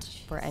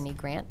 10% for any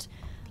grant.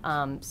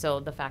 So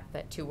the fact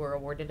that 2 were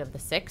awarded of the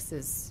 6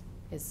 is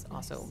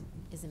also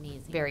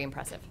amazing. Very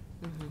impressive.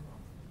 Mm-hmm.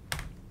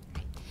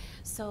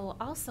 So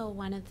also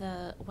one of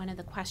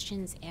the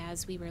questions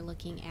as we were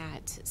looking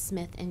at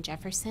Smith and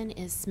Jefferson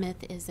is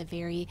Smith is a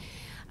very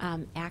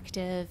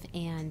active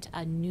and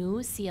a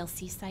new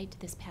CLC site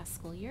this past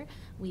school year.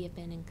 We have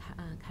been in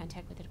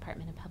contact with the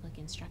Department of Public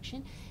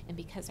Instruction, and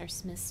because our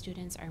Smith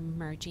students are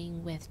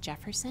merging with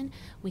Jefferson,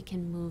 we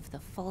can move the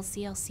full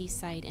CLC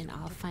site and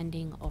all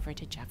funding over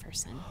to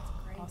Jefferson.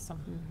 Awesome.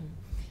 Mm-hmm.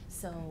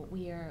 So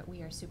we are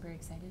super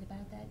excited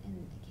about that.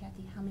 And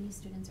Kathy, how many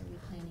students are we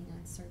planning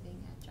on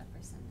serving at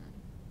Jefferson then?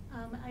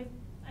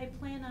 I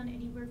plan on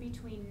anywhere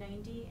between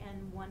 90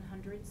 and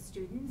 100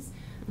 students.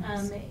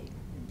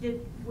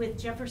 With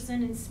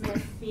Jefferson and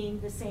Smith being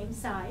the same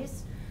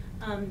size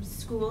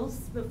schools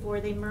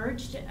before they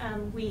merged,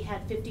 we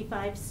had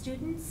 55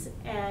 students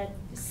at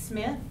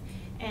Smith.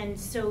 And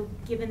so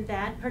given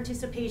that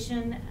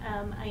participation,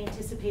 I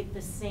anticipate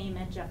the same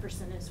at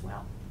Jefferson as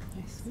well.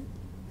 Nice.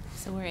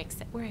 So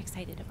we're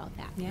excited about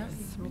that. Yes,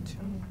 me too.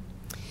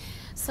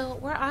 So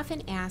we're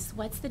often asked,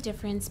 what's the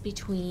difference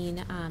between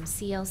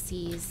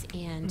CLCs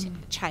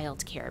and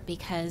childcare?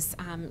 Because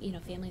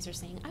families are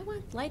saying, I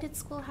want lighted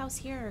schoolhouse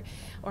here,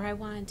 or I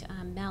want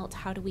MELT.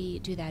 How do we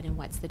do that, and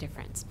what's the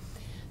difference?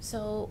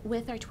 So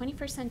with our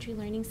 21st Century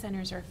Learning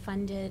Centers or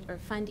Fund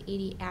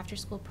 80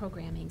 after-school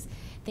programmings,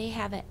 they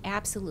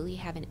absolutely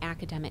have an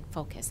academic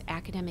focus,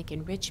 academic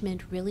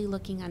enrichment, really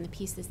looking on the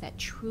pieces that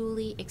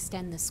truly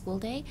extend the school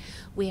day.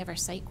 We have our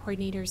site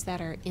coordinators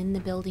that are in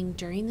the building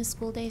during the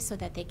school day so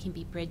that they can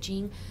be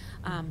bridging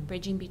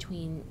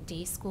between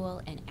day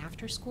school and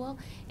after school,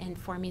 and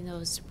forming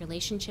those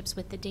relationships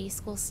with the day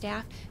school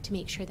staff to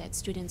make sure that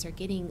students are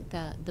getting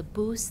the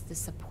boost, the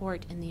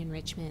support, and the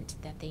enrichment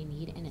that they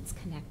need, and it's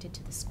connected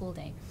to the school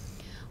day.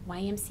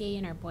 YMCA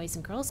and our Boys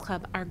and Girls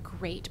Club are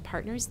great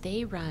partners.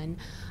 They run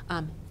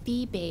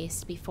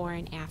fee-based before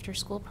and after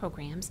school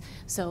programs,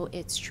 so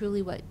it's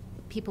truly what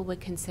people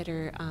would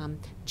consider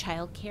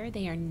child care.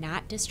 They are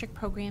not district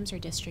programs or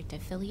district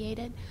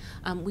affiliated.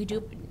 We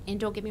do, and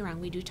don't get me wrong,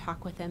 we do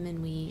talk with them,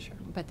 and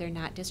but they're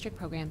not district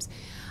programs.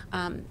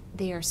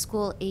 They are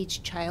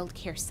school-age child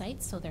care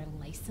sites, so they're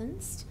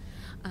licensed,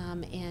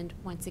 and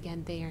once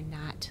again, they are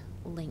not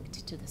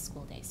linked to the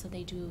school day. So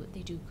they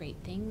do great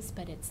things,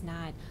 but it's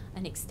not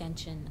an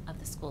extension of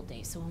the school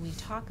day. So when we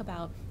talk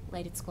about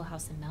lighted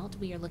schoolhouse in Melt,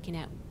 we are looking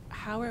at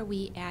how are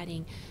we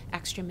adding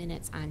extra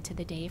minutes onto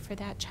the day for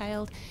that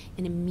child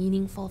in a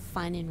meaningful,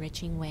 fun,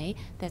 enriching way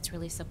that's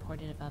really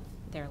supportive of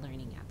their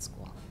learning at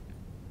school.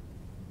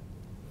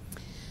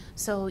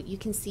 So you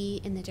can see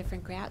in the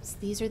different graphs,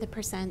 these are the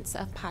percents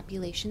of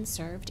population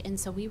served, and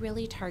so we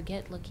really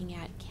target looking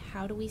at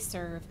how do we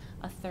serve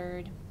a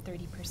third,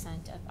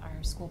 30% of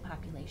our school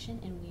population,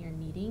 and we are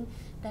meeting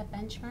that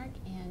benchmark.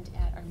 And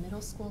at our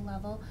middle school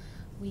level,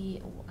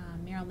 we,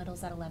 Merrill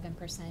Middle's at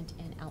 11%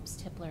 and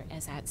Alps Tipler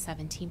is at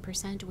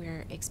 17%.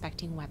 We're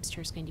expecting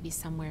Webster's going to be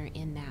somewhere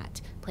in that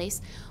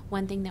place.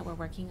 One thing that we're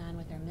working on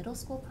with our middle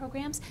school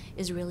programs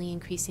is really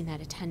increasing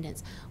that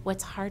attendance.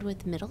 What's hard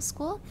with middle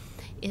school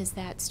is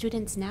that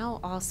students now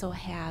also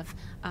have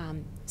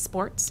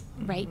sports,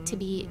 right, to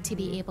be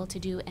able to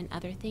do and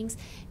other things.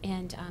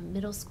 And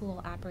middle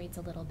school operates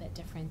a little bit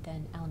different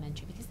than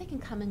elementary because they can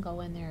come and go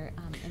when they're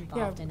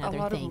involved in other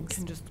a lot things. of them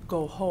can just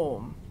go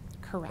home.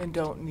 Correct. And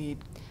don't need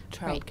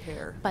child Right.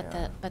 care. But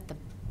yeah. the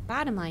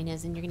bottom line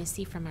is, and you're going to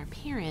see from our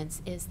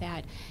parents, is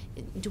that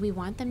do we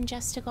want them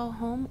just to go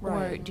home,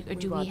 Right. or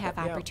do we want have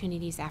that, yeah.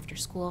 opportunities after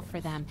school for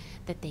them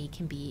that they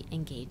can be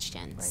engaged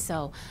in? Right.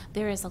 So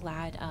there is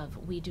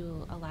we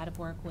do a lot of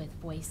work with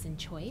voice and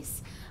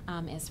choice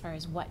as far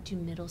as what do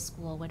middle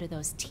school, what do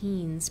those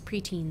teens,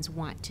 preteens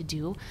want to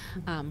do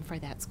for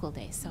that school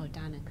day. So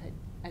Donna could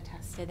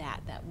attest to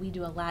that we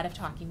do a lot of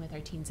talking with our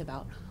teens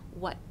about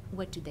what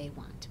do they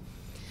want.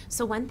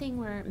 So one thing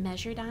we're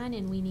measured on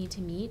and we need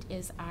to meet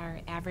is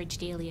our average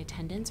daily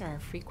attendance, or our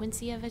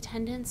frequency of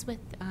attendance with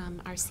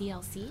our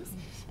CLCs.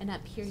 And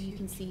up here you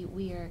can see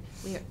we are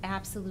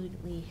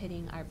absolutely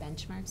hitting our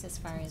benchmarks as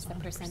far as the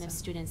percent of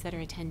students that are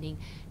attending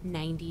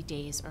 90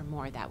 days or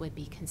more. That would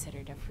be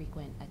considered a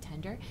frequent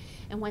attender.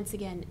 And once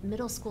again,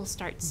 middle school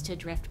starts to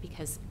drift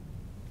because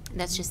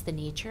that's just the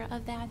nature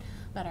of that,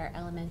 but our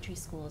elementary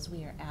schools,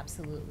 we are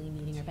absolutely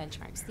meeting our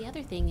benchmarks. The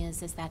other thing is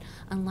that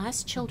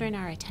unless children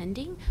are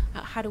attending,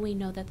 how do we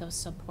know that those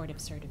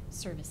supportive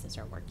services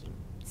are working?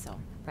 So.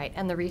 Right,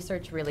 and the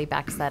research really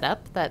backs that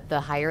up, that the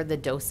higher the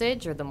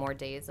dosage or the more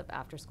days of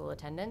after-school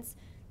attendance,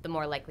 the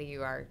more likely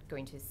you are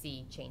going to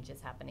see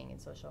changes happening in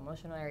social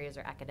emotional areas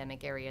or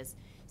academic areas.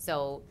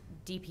 So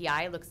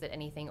DPI looks at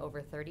anything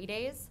over 30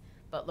 days,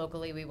 but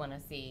locally we want to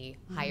see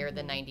higher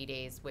than 90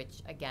 days,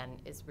 which again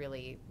is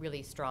really,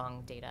 really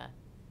strong data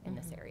in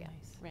this area.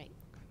 Right.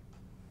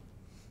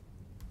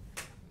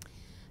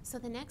 So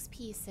the next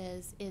piece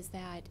is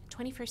that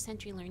 21st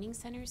Century Learning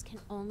Centers can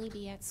only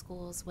be at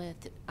schools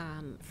with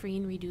free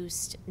and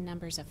reduced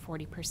numbers of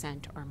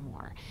 40% or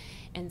more.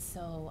 And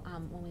so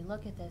when we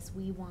look at this,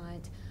 we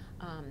want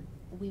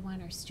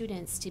our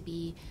students to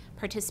be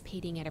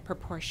participating at a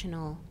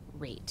proportional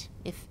rate,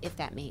 if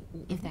that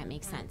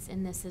makes sense.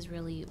 And this is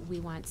really, we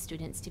want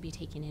students to be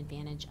taking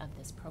advantage of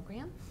this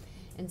program.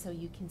 And so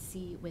you can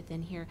see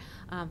within here,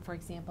 for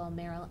example,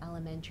 Merrill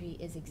Elementary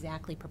is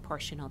exactly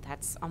proportional.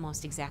 That's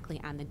almost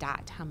exactly on the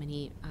dot how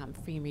many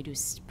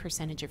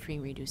percentage of free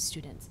and reduced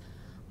students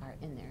are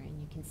in there. And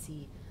you can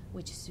see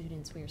which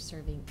students we're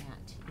serving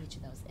at each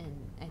of those. And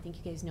I think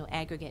you guys know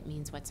aggregate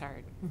means what's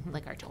our,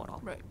 like our total.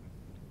 Right.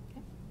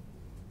 Okay.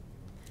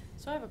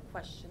 So I have a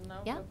question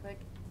though, Yeah. real quick.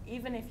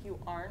 Even if you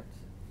aren't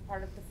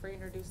part of the free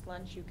and reduced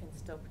lunch, you can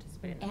still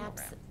participate in the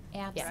program.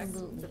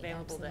 Absolutely. It's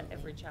available absolutely. to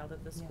every child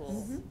at the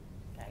school.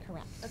 Okay.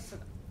 Correct.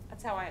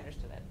 That's how I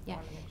understood it. Yeah, I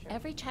wanted to make sure.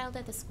 every child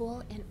at the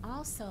school, and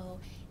also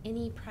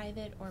any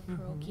private or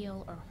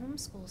parochial or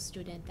homeschool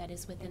student that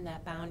is within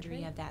that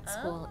boundary of that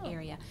school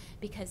area,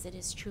 because it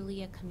is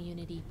truly a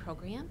community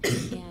program,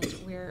 and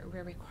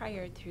we're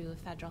required through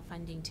federal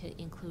funding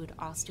to include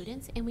all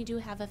students, and we do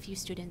have a few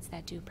students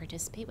that do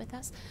participate with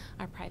us.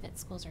 Our private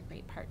schools are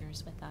great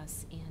partners with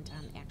us, and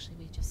actually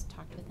we just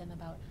talked with them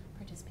about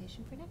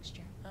participation for next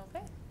year.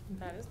 Okay,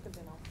 that is good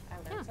to know. I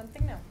learned Yeah.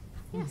 something new.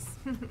 Yes.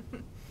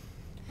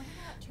 What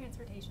about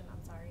transportation?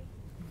 I'm sorry.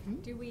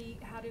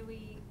 How do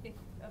we, if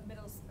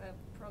a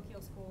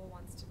parochial school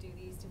wants to do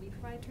these, do we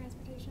provide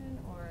transportation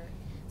or?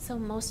 So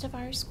most of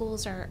our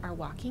schools are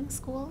walking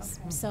schools.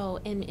 Okay. So,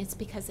 and it's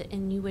because,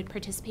 and you would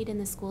participate in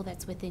the school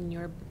that's within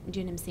your, do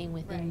you know what I'm saying,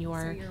 within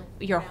Right. So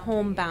your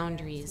home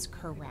boundary area, boundaries,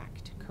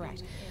 correct. within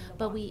the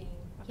But we, walking,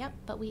 yep,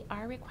 but we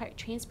are required,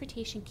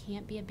 transportation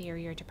can't be a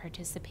barrier to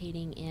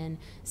participating in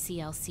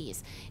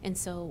CLCs. And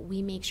so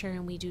we make sure,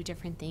 and we do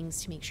different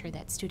things to make sure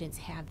that students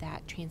have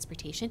that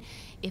transportation.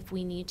 If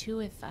we need to,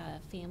 if a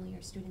family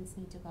or students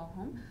need to go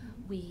home,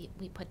 we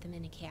put them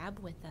in a cab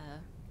with a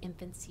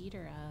infant seat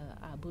or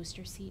a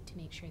booster seat to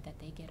make sure that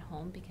they get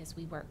home, because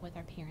we work with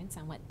our parents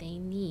on what they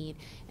need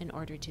in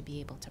order to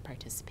be able to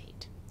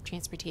participate.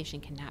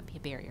 Transportation cannot be a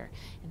barrier,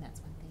 and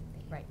that's one thing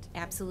they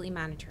absolutely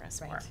monitor us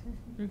for.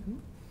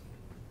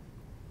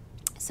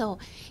 So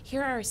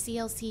here are our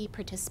CLC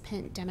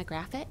participant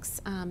demographics.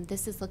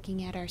 This is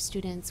looking at our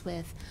students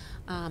with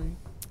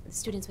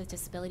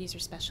disabilities or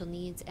special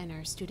needs, and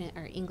our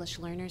English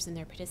learners, and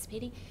they're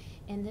participating.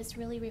 And this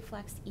really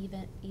reflects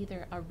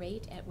either a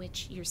rate at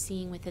which you're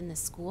seeing within the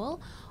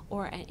school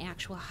or an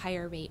actual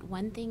higher rate.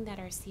 One thing that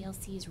our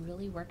CLCs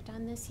really worked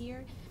on this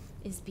year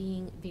is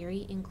being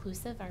very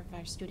inclusive of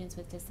our students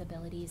with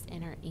disabilities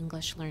and our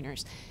English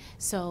learners.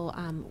 So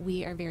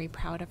we are very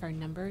proud of our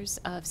numbers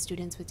of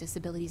students with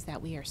disabilities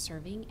that we are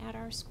serving at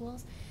our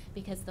schools,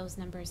 because those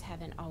numbers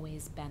haven't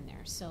always been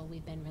there. So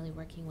we've been really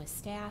working with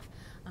staff.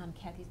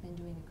 Kathy's been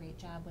doing a great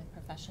job with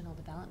professional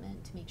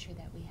development to make sure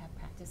that we have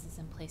practices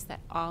in place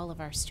that all of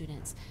our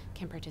students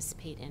can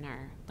participate in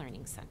our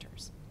learning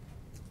centers.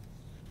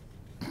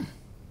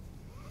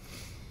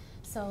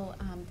 So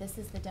this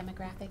is the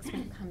demographics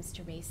when it comes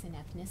to race and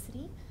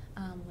ethnicity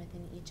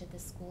within each of the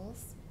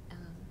schools.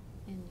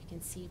 And you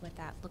can see what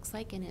that looks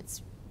like, and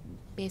it's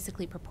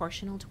basically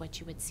proportional to what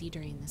you would see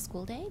during the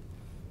school day.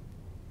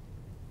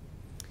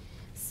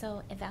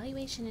 So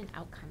evaluation and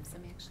outcomes.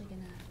 I'm actually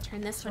going to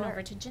turn this one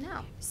over to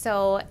Janelle.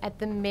 So at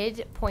the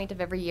midpoint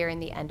of every year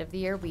and the end of the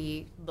year,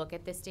 we look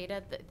at this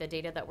data. The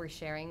data that we're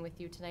sharing with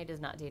you tonight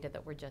is not data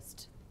that we're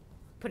just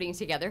putting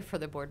together for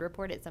the board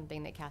report. It's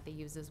something that Kathy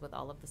uses with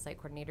all of the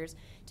site coordinators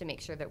to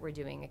make sure that we're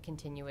doing a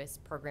continuous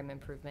program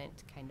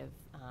improvement kind of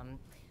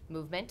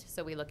movement.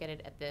 So we look at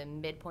it at the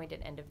midpoint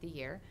and end of the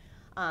year.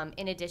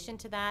 In addition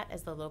to that,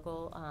 as the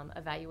local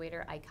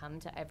evaluator, I come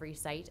to every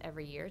site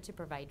every year to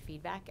provide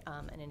feedback,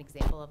 and an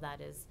example of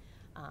that is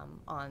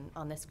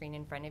on the screen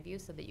in front of you,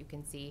 so that you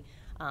can see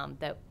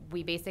that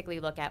we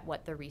basically look at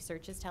what the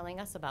research is telling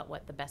us about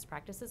what the best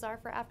practices are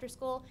for after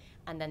school,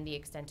 and then the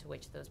extent to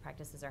which those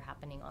practices are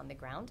happening on the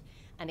ground.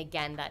 And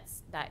again,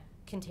 that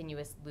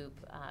continuous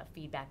loop,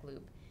 feedback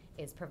loop,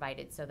 is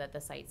provided so that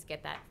the sites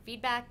get that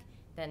feedback,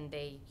 then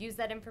they use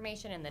that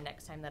information, and the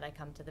next time that I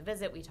come to the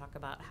visit, we talk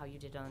about how you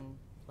did on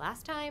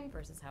last time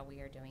versus how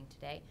we are doing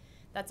today.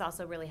 That's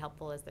also really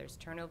helpful as there's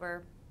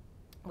turnover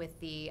with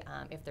the,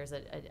 if there's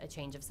a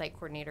change of site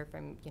coordinator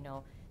from,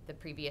 the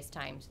previous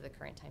time to the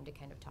current time, to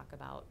kind of talk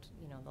about,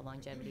 the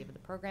longevity of the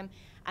program.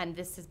 And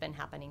this has been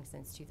happening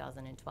since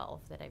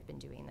 2012 that I've been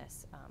doing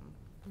this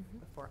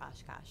for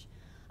Oshkosh.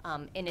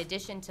 In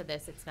addition to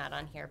this, it's not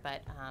on here,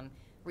 but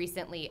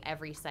recently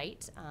every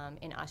site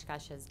in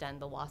Oshkosh has done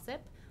the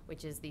WASIP,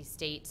 which is the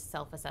state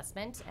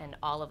self-assessment, and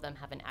all of them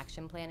have an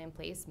action plan in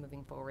place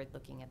moving forward,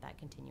 looking at that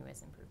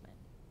continuous improvement.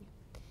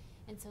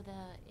 And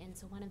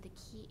so one of the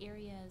key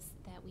areas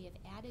that we have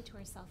added to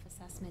our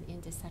self-assessment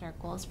and to set our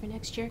goals for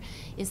next year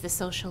is the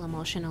social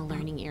emotional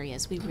learning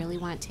areas. We really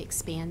want to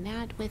expand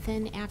that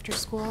within after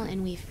school,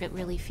 and we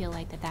really feel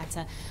like that's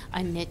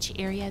a niche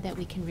area that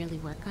we can really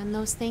work on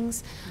those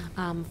things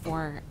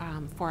for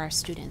our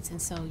students.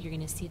 And so you're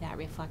going to see that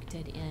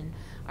reflected in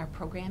our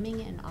programming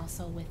and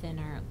also within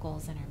our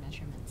goals and our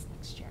measurements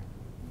next year.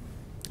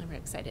 And we're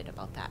excited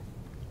about that.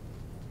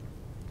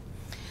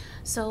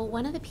 So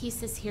one of the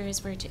pieces here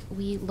is where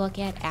we look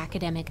at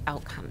academic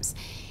outcomes.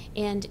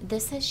 And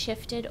this has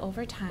shifted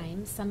over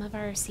time. Some of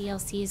our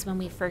CLCs, when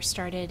we first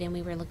started and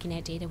we were looking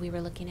at data, we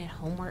were looking at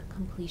homework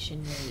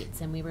completion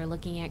rates, and we were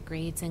looking at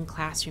grades in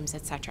classrooms,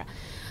 etc.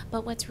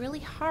 But what's really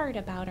hard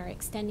about our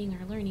extending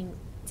our learning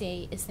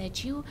day is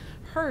that you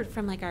heard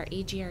from like our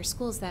AGR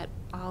schools that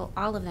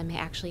all of them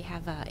actually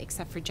have,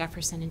 except for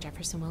Jefferson, and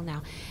Jefferson will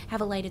now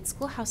have a lighted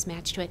schoolhouse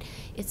match to it.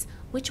 It's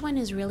which one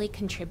is really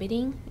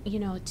contributing,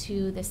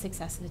 to the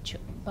success of the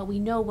children. But we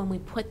know when we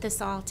put this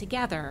all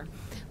together,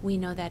 we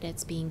know that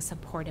it's being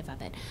supportive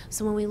of it.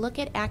 So when we look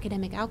at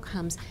academic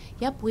outcomes,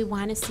 yep, we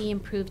want to see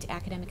improved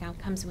academic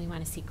outcomes and we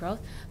want to see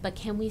growth, but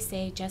can we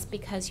say just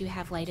because you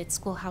have lighted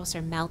schoolhouse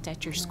or melt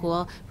at your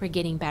school, we're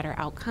getting better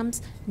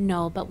outcomes?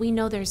 No, but we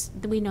know there's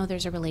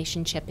a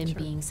relationship in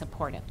being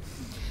supportive.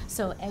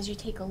 So as you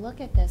take a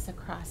look at this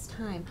across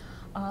time,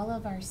 all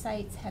of our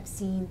sites have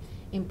seen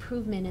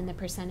improvement in the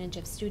percentage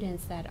of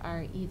students that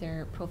are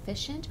either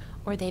proficient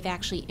or they've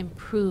actually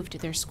improved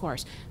their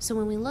scores. So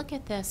when we look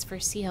at this for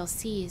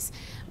CLCs,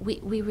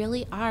 we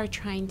really are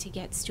trying to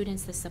get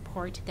students the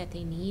support that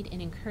they need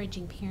and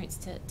encouraging parents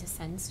to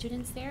send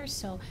students there.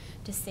 So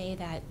to say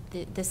that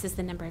this is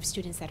the number of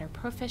students that are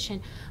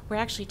proficient, we're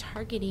actually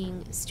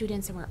targeting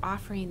students and we're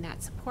offering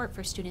that support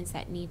for students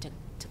that need to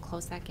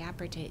close that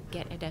gap or to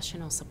get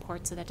additional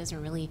support. So that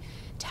doesn't really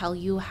tell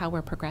you how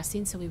we're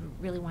progressing. So we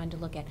really wanted to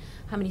look at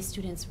how many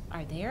students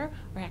are there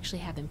or actually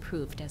have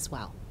improved as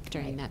well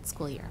during that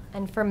school year.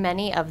 And for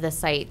many of the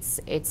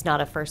sites, it's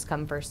not a first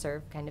come, first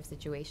serve kind of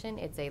situation.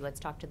 It's a let's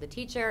talk to the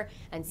teacher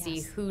and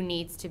see who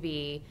needs to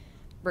be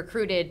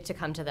recruited to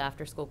come to the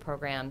after school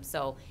program.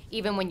 So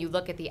even when you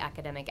look at the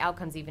academic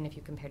outcomes, even if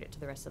you compared it to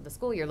the rest of the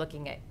school, you're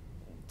looking at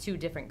two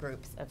different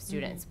groups of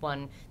students.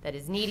 One that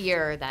is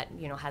needier, that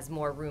has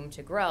more room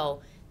to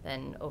grow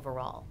than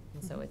overall.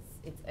 And so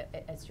it's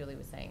as Julie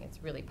was saying,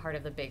 it's really part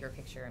of the bigger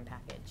picture and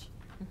package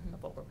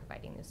of what we're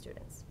providing the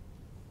students.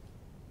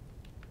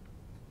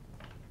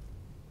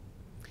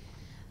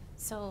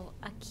 So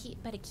a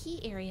key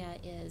area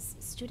is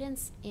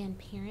students and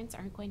parents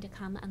aren't going to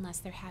come unless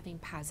they're having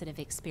positive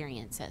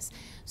experiences.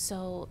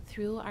 So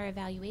through our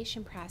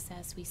evaluation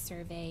process, we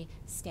survey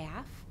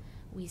staff,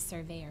 we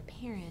survey our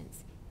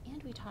parents,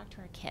 and we talk to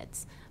our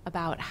kids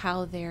about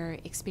how their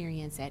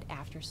experience at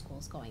after school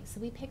is going. So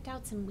we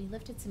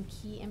lifted some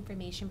key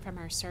information from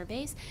our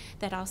surveys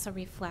that also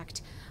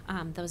reflect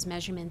those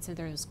measurements and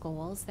those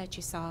goals that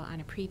you saw on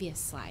a previous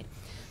slide.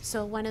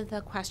 So one of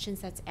the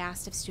questions that's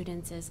asked of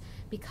students is,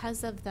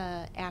 because of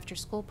the after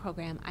school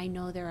program, I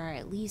know there are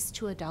at least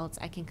 2 adults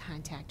I can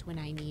contact when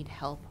I need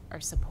help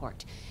or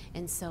support.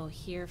 And so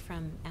here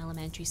from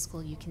elementary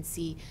school, you can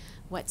see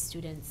what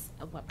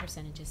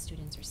percentage of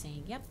students are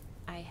saying, yep,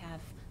 I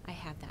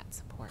have that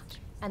support.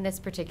 And this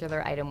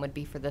particular item would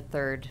be for the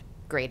 3rd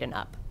grade and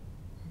up.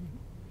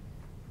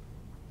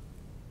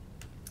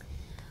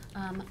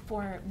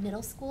 For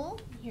middle school,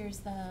 here's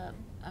the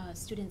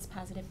students'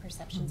 positive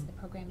perceptions of the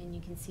program, and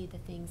you can see the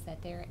things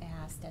that they're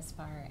asked as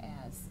far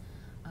as,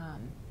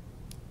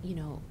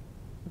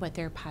 what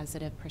their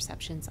positive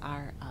perceptions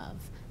are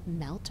of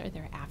MELT, or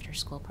their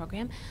after-school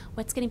program.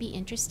 What's going to be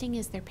interesting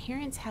is their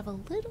parents have a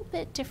little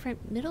bit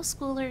different, middle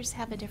schoolers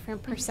have a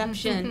different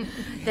perception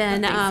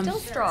than... Still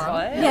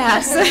strong.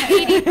 Yes.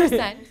 80%.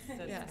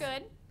 That's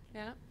good.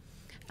 Yeah.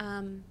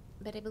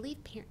 But I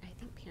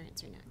think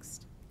parents are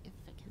next, if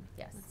I can.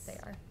 Yes, they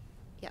are.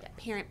 Yep,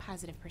 parent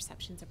positive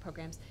perceptions of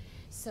programs.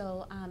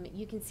 So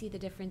you can see the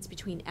difference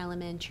between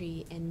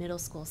elementary and middle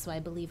school. So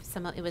I believe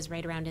it was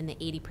right around in the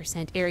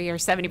 80% area or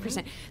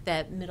 70%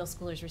 that middle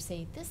schoolers were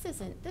saying, this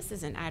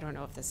isn't, I don't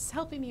know if this is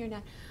helping me or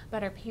not,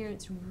 but our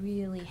parents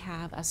really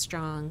have a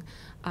strong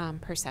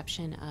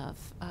perception of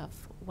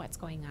what's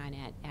going on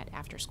at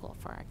after school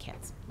for our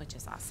kids, which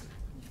is awesome.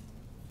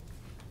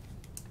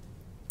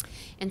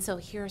 And so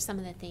here are some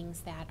of the things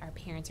that our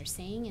parents are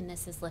saying, and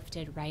this is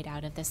lifted right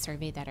out of the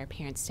survey that our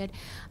parents did.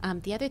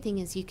 The other thing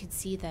is you could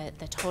see the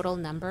total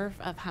number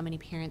of how many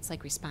parents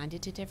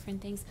responded to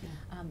different things.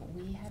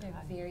 We had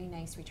a very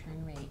nice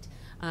return rate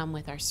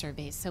with our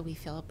surveys, so we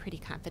feel pretty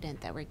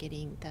confident that we're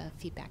getting the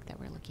feedback that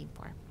we're looking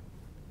for.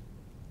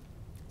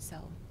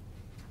 So.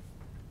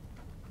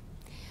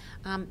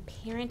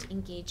 Parent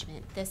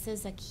engagement, this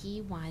is a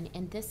key one,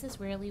 and this is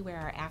really where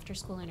our after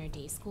school and our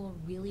day school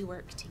really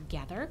work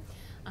together.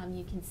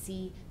 You can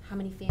see how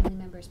many family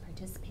members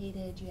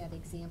participated. You have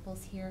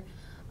examples here.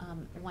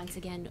 Once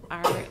again,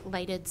 our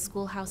lighted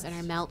schoolhouse and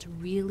our MELT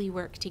really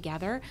work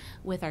together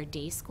with our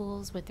day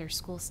schools, with their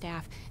school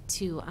staff,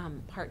 to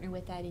partner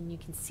with that, and you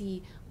can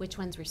see which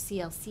ones were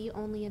CLC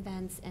only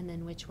events and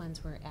then which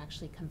ones were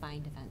actually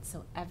combined events.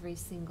 So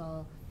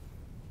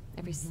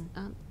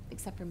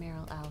except for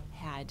Merrill L,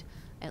 had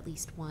at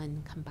least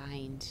one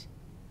combined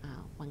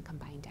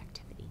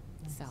activity.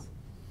 Nice. So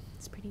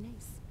it's pretty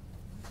nice.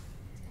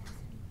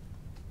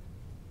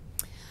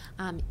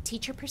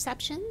 Teacher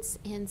perceptions,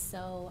 and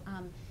so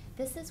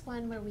this is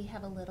one where we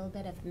have a little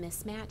bit of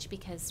mismatch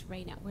because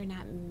right now we're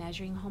not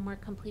measuring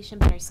homework completion,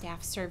 but our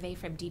staff survey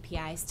from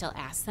DPI still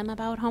asks them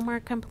about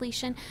homework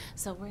completion,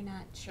 so we're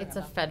not sure. It's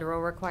a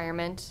federal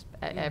requirement.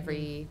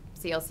 Every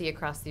CLC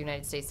across the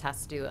United States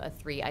has to do a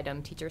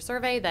 3-item teacher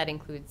survey that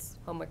includes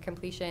homework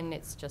completion.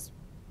 It's just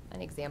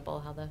an example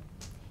how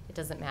it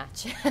doesn't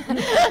match.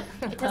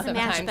 It doesn't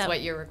match sometimes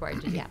what you're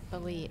required to do. Yeah,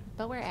 but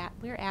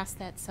we're asked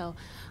that. So,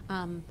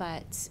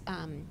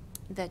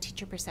 the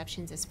teacher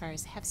perceptions as far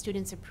as have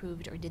students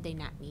improved or did they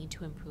not need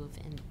to improve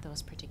in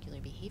those particular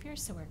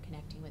behaviors? So we're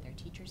connecting with our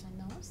teachers on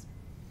those.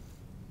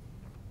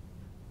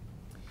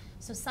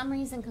 So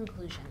summaries and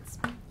conclusions.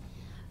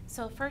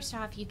 So first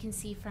off, you can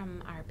see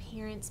from our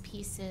parents'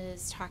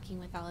 pieces, talking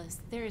with all this,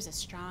 there is a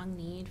strong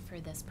need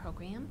for this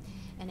program,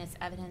 and it's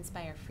evidenced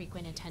by our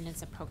frequent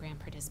attendance of program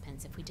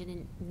participants. If we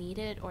didn't need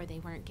it or they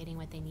weren't getting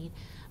what they need,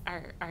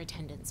 our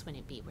attendance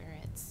wouldn't be where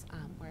it's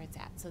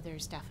at. So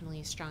there's definitely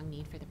a strong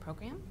need for the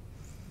program.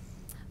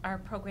 Our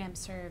program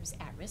serves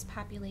at-risk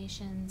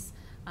populations,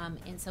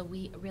 and so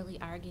we really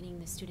are getting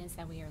the students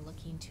that we are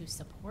looking to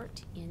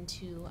support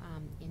into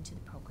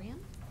the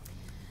program.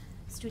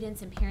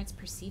 Students and parents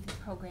perceive the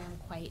program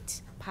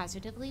quite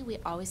positively. We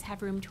always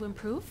have room to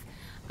improve,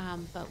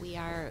 but we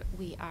are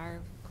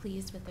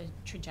pleased with the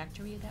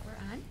trajectory that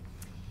we're on.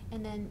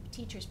 And then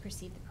teachers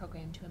perceive the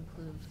program to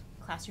improve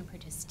classroom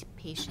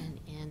participation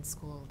and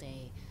school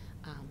day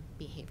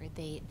behavior.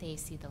 They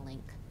see the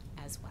link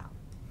as well.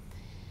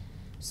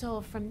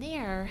 So from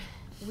there,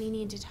 we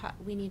need to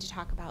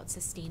talk about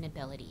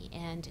sustainability.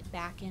 And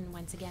back in,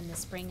 once again, the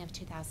spring of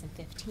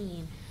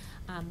 2015,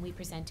 we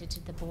presented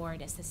to the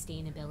board a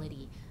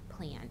sustainability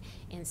plan.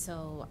 And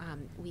so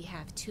we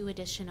have 2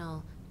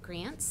 additional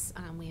grants.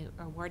 We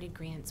awarded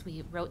grants.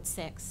 We wrote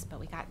 6, but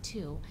we got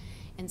 2.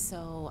 And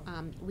so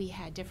we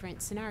had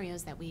different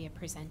scenarios that we had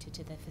presented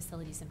to the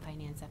facilities and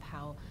finance of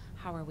how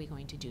are we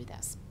going to do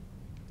this.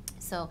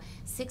 So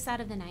 6 out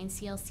of the 9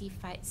 CLC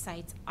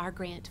sites are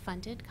grant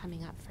funded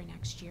coming up for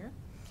next year.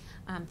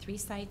 3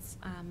 sites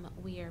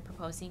we are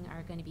proposing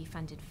are going to be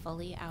funded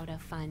fully out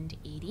of Fund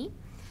 80.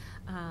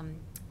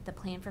 The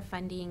plan for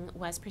funding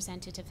was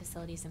presented to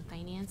Facilities and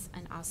Finance,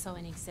 and also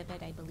an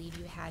exhibit I believe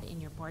you had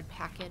in your board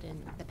packet.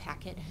 And the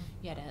packet,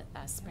 you had a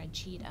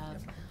spreadsheet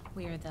of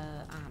where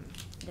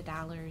the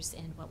dollars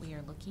and what we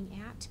are looking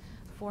at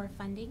for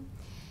funding.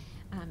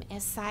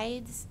 As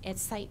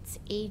sites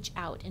age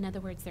out, in other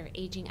words, they're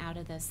aging out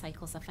of the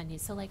cycles of funding.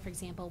 So like, for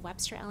example,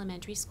 Webster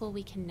Elementary School,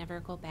 we can never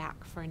go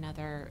back for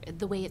another,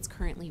 the way it's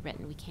currently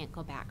written, we can't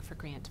go back for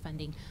grant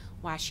funding.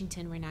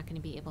 Washington, we're not going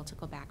to be able to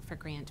go back for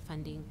grant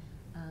funding.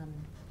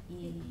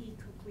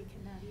 E-Cook, we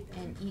cannot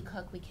either. And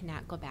E-Cook, we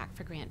cannot go back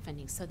for grant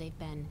funding. So they've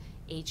been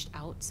aged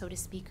out, so to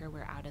speak, or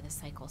we're out of the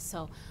cycle.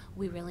 So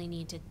we really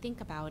need to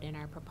think about, and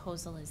our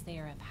proposal is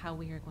there, of how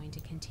we are going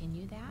to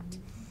continue that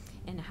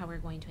and how we're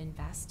going to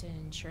invest to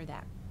ensure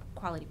that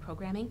quality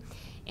programming.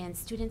 And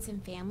students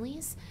and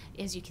families,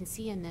 as you can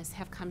see in this,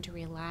 have come to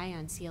rely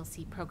on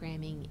CLC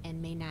programming and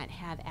may not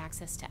have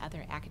access to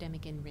other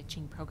academic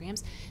enriching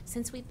programs.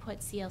 Since we put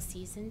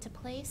CLCs into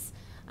place,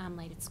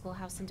 lighted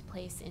schoolhouse into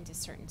place into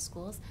certain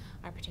schools,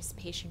 our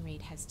participation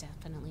rate has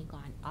definitely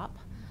gone up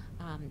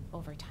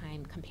over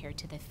time compared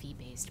to the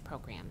fee-based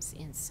programs.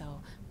 And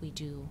so we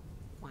do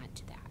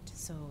want that.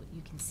 So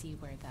you can see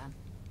where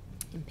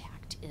the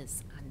impact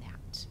is on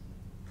that.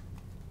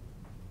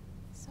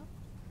 So,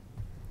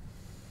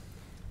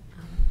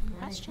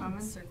 any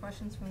comments or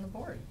questions from the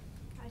board?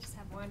 I just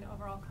have one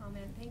overall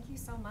comment. Thank you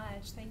so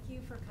much. Thank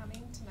you for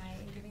coming tonight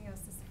and giving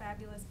us this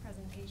fabulous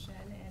presentation.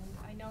 And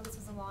I know this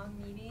was a long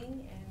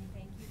meeting, and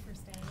thank you for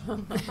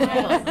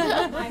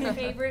staying. My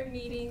favorite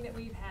meeting that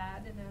we've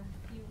had in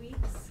a few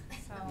weeks.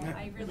 So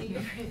I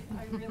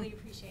really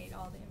appreciate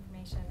all the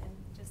information, and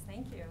just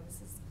thank you.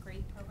 This is a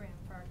great program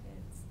for our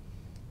kids.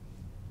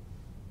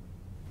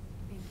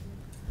 Thank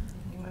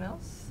you. Anyone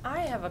else? I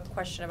have a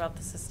question about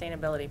the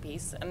sustainability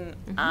piece,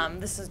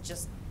 and this is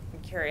just,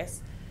 I'm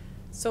curious.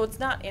 So it's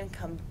not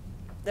income,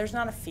 there's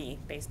not a fee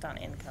based on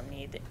income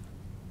need.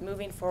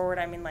 Moving forward,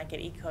 I mean, like at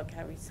E-Cook,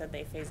 how we said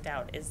they phased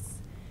out, is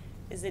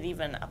it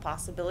even a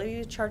possibility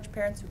to charge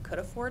parents who could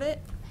afford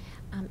it?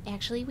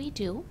 Actually, we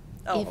do.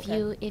 Oh,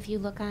 if you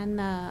look on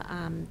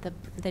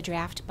the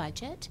draft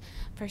budget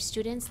for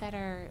students that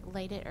are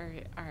lighted or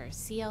are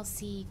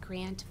CLC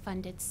grant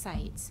funded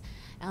sites,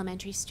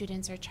 elementary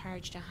students are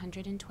charged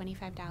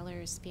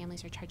 $125.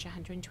 Families are charged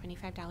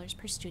 $125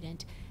 per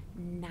student.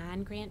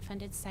 Non-grant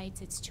funded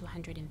sites, it's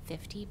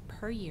 $250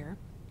 per year.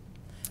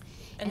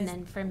 And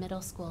then for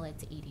middle school,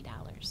 it's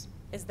 $80.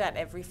 Is that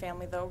every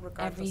family though,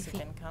 regardless of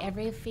income?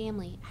 Every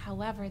family.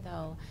 However,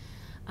 though,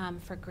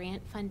 for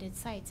grant-funded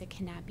sites, it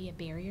cannot be a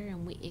barrier,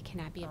 and it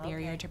cannot be a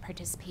barrier to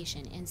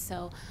participation. And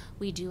so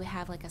we do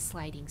have like a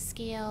sliding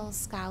scale,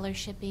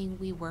 scholarshiping.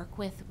 We work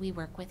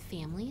with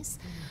families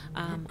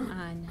on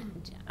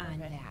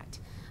that.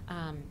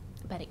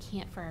 But it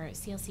can't, for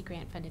CLC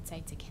grant-funded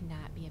sites, it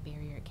cannot be a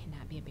barrier. It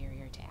cannot be a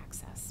barrier to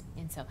access.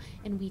 And so,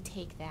 and we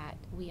take that.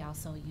 We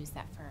also use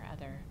that for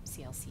other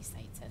CLC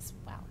sites as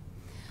well.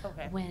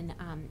 Okay. When,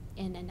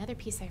 and another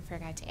piece I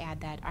forgot to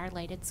add, that our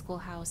lighted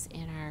schoolhouse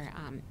and our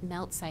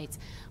MELT sites,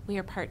 we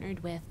are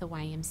partnered with the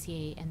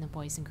YMCA and the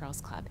Boys and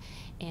Girls Club,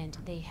 and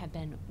they have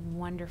been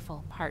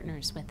wonderful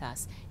partners with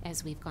us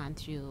as we've gone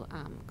through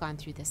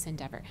this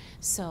endeavor.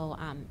 So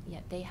yeah,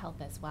 they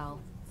help as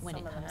well when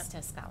it comes to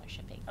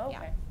scholarshiping. Okay.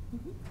 Yeah.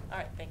 All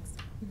right, thanks.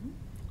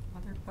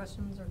 Other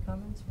questions or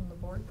comments from the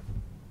board?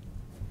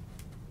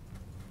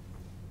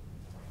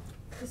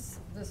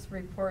 This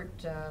report,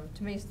 to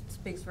me,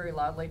 speaks very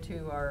loudly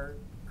to our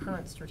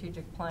current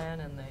strategic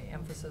plan and the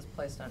emphasis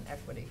placed on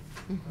equity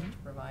to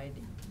provide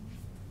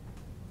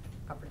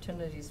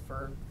opportunities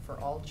for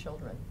all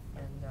children.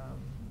 And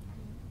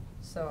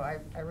so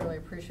I really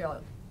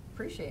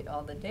appreciate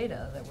all the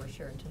data that were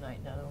shared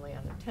tonight, not only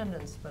on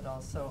attendance, but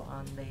also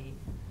on the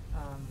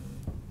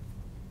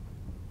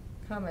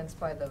comments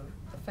by the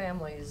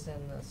families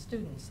and the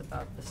students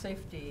about the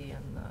safety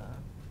and the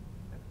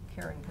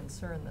care and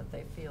concern that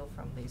they feel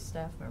from these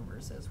staff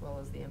members, as well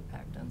as the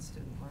impact on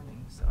student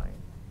learning. So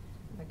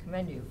I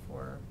commend you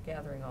for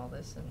gathering all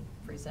this and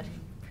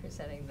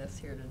presenting this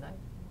here tonight.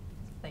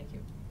 So thank you.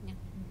 Yeah.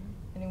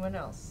 Anyone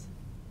else?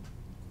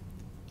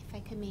 If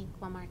I could make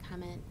one more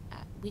comment,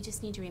 we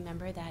just need to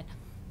remember that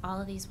all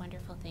of these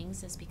wonderful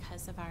things is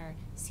because of our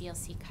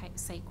CLC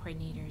site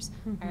coordinators,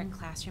 our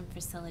classroom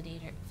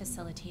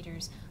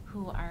facilitators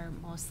who are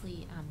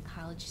mostly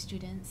college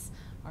students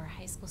or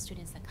high school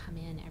students that come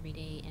in every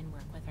day and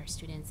work with our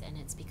students, and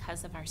it's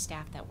because of our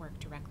staff that work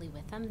directly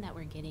with them that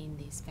we're getting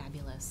these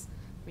fabulous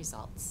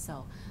results.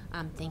 So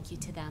thank you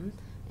to them,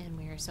 and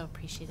we are so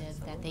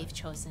appreciative that they've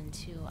chosen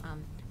to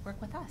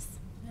work with us.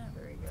 Yeah,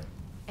 very good.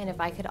 And if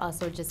I could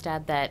also just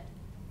add that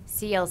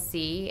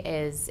CLC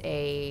is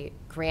a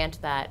grant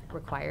that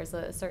requires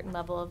a certain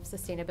level of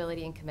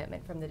sustainability and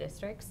commitment from the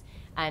districts,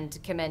 and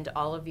commend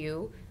all of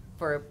you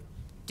for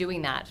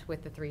doing that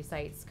with the 3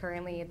 sites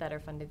currently that are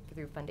funded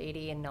through Fund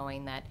 80, and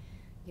knowing that,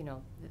 you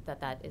know,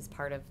 that is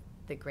part of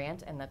the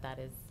grant and that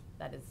is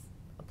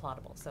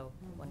applaudable. So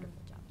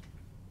wonderful job.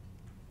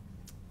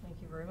 Thank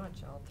you very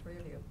much, all 3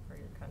 of you, for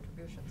your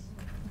contributions.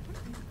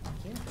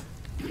 Thank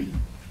you.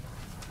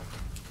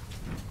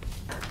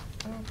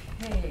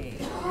 Okay,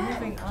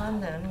 moving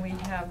on then, we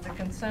have the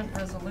consent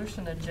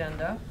resolution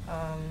agenda.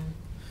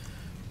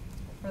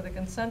 For the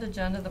consent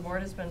agenda, the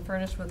board has been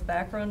furnished with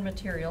background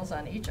materials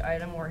on each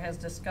item or has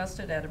discussed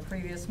it at a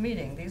previous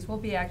meeting. These will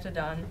be acted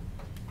on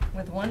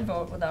with one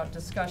vote without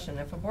discussion.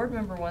 If a board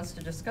member wants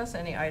to discuss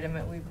any item,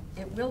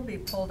 it will be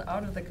pulled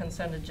out of the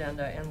consent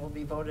agenda and will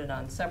be voted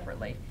on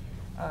separately.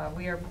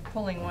 We are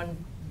pulling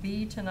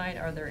 1B tonight.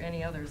 Are there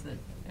any others that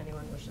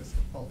anyone wishes to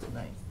pull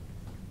tonight?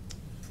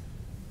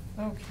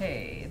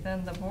 Okay,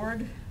 then the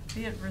board,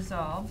 be it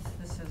resolved,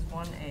 this is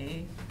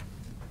 1A.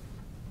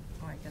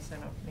 Oh, I guess I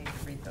don't need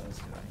to read those,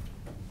 do I?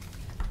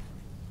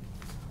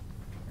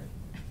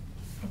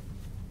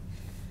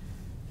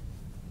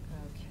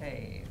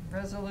 Okay,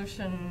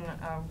 resolution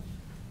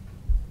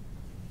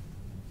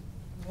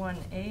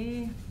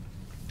 1A,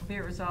 be it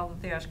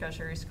resolved that the Oshkosh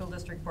Area School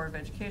District Board of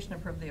Education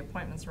approve the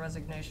appointments,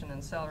 resignation,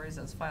 and salaries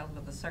as filed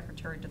with the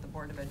Secretary to the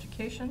Board of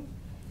Education.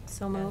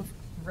 So And moved.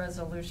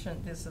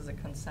 Resolution, this is a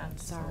consent.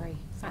 so- Sorry.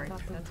 Sorry, I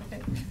thought that- that's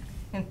okay.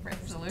 And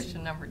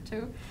resolution number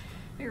 2,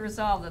 be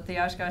resolved that the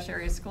Oshkosh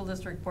Area School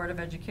District Board of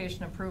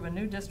Education approve a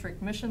new district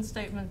mission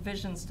statement,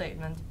 vision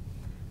statement,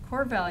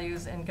 core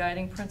values, and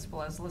guiding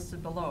principle as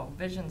listed below.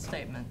 Vision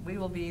statement, we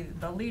will be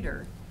the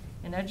leader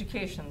in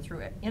education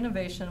through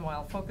innovation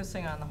while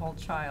focusing on the whole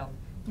child.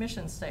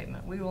 Mission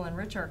statement, we will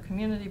enrich our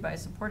community by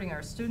supporting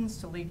our students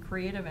to lead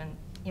creative and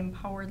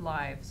empowered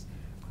lives.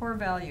 Core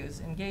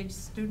values, engage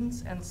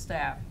students and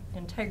staff.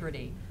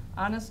 Integrity,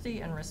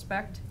 honesty and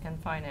respect, and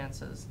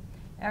finances.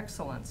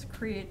 Excellence,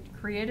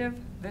 creative,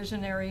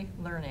 visionary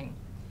learning.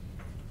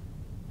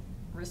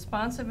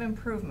 Responsive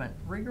improvement,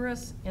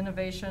 rigorous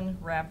innovation,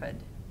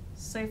 rapid.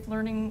 Safe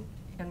learning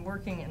and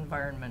working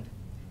environment.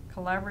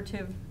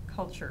 Collaborative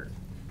culture.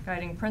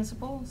 Guiding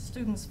principle,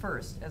 students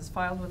first, as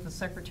filed with the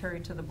Secretary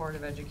to the Board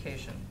of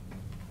Education.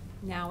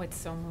 Now it's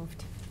so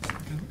moved.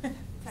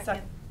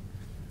 Second.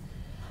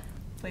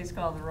 Please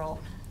call the roll.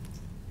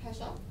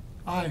 Peschel.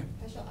 Aye.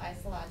 Peschel, I.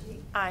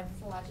 Szilagyi. Aye.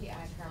 Szilagyi,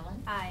 I.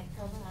 Carlin. Aye.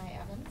 Carlin, I.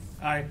 Evans.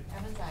 Aye.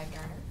 Evans, I.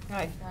 Garner.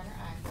 Aye. Garner,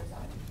 I.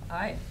 Herzog.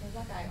 Aye.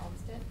 Herzog, I.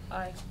 Olmsted.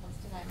 Aye.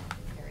 Olmsted, I.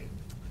 Motion carried.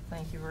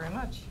 Thank you very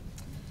much.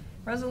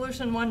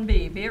 Resolution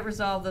 1B, be it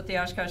resolved that the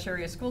Oshkosh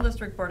Area School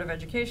District Board of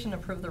Education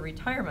approve the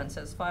retirements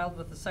as filed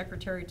with the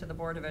Secretary to the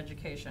Board of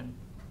Education.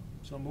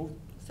 So moved.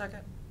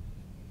 Second.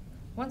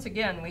 Once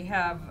again, we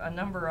have a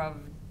number of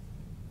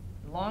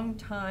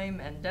longtime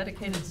and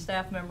dedicated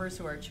staff members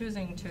who are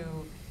choosing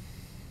to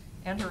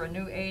enter a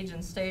new age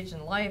and stage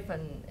in life,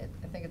 and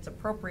I think it's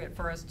appropriate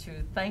for us to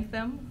thank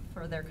them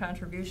for their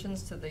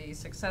contributions to the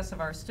success of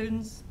our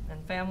students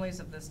and families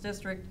of this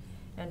district,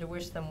 and to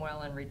wish them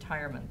well in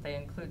retirement. They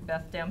include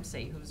Beth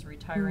Dempsey, who's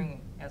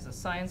retiring as a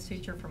science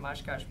teacher from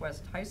Oshkosh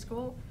West High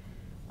School,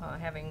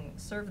 having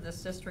served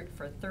this district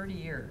for 30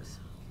 years.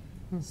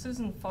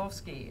 Susan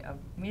Fofsky, a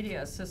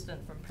media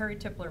assistant from Perry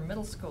Tippler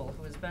Middle School,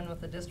 who has been with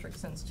the district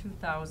since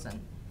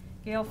 2000.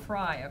 Gail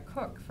Fry, a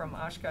cook from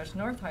Oshkosh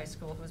North High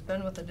School, who's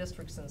been with the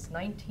district since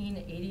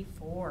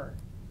 1984.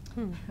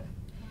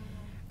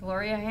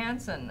 Gloria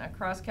Hansen, a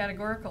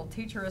cross-categorical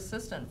teacher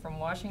assistant from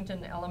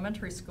Washington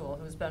Elementary School,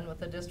 who's been with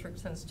the district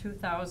since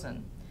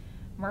 2000.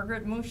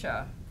 Margaret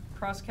Musha,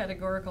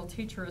 cross-categorical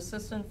teacher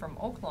assistant from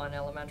Oaklawn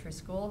Elementary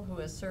School, who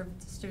has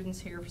served students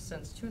here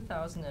since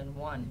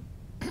 2001.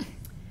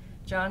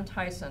 John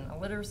Tyson, a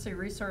literacy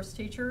resource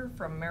teacher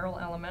from Merrill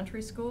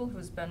Elementary School,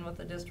 who's been with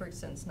the district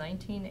since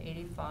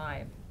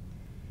 1985.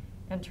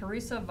 And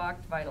Teresa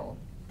Vogt-Vital,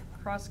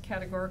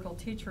 cross-categorical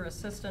teacher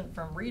assistant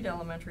from Reed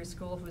Elementary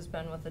School, who's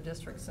been with the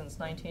district since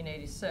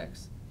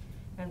 1986.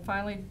 And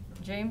finally,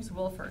 James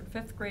Wilford,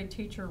 5th grade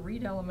teacher,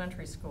 Reed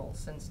Elementary School,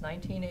 since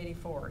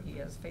 1984. He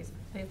has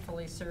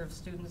faithfully served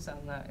students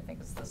on the, I think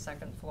it's the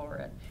 2nd floor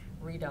at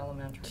Reed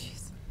Elementary.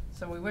 Jeez.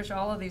 So we wish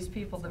all of these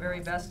people the very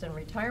best in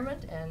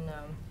retirement, and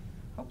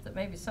hope that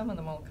maybe some of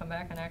them will come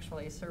back and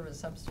actually serve as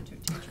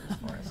substitute teachers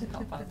for us and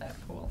help out that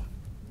pool.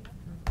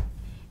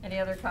 Any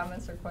other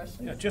comments or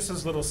questions? Yeah, just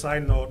as a little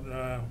side note,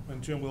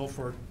 when Jim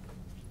Wilford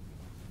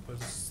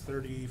was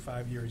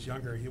 35 years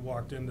younger, he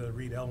walked into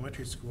Reed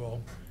Elementary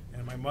School,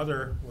 and my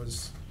mother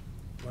was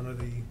one of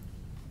the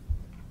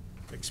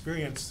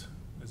experienced,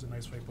 is a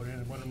nice way to put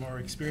it, one of the more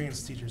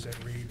experienced teachers at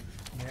Reed,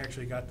 and they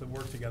actually got to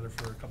work together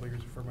for a couple of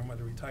years before my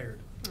mother retired.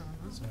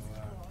 So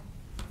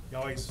he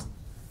always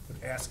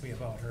would ask me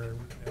about her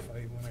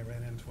when I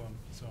ran into him.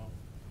 So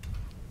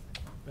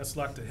best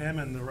luck to him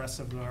and the rest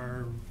of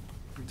our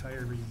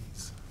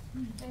retirees.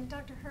 And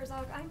Dr.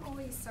 Herzog, I'm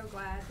always so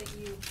glad that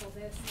you pull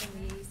this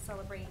and we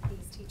celebrate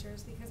these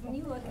teachers, because when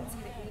you look and see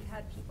that we've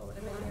had people that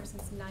have been here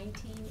since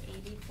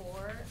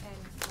 1984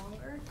 and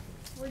longer,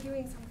 we're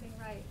doing something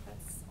right.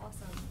 That's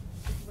awesome.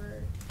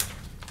 We're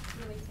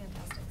really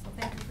fantastic. So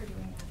thank you for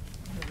doing that.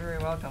 You're very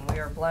welcome. We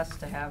are blessed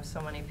to have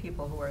so many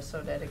people who are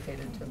so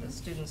dedicated to the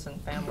students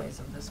and families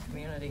of this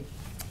community.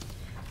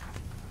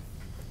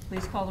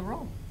 Please call the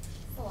roll.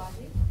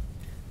 Szilagyi.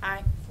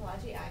 Aye.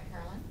 Szilagyi, I.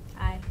 Carlin.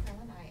 Aye.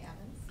 Carlin, I.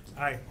 Evans.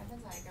 Aye.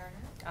 Evans, I.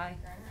 Garner. Aye.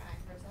 Garner,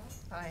 I. Herzog.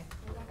 Aye.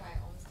 Herzog, I.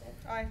 Olmsted.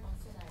 Aye.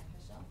 Olmsted, I.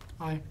 Peschel.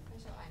 Aye.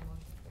 Peschel, I.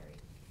 Motion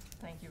carried.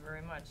 Thank you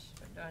very much.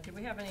 Do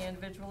we have any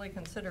individually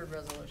considered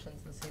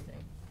resolutions this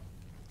evening?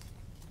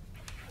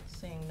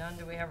 Seeing none,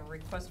 do we have a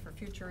request for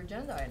future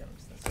agenda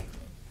items this evening?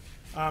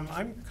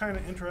 I'm kind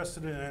of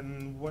interested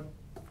in what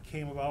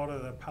came about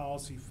of the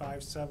policy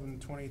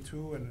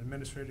 5722 and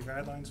administrative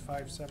guidelines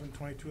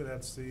 5722.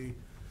 That's the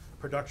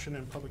production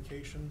and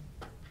publication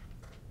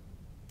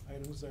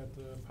items that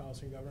the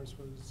policy and governance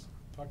was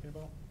talking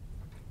about.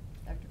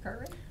 Dr.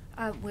 Cartwright?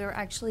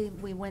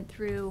 We went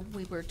through,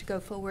 we were to go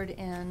forward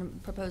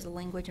and propose a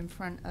language in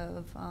front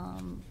of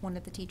one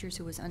of the teachers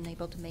who was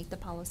unable to make the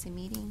policy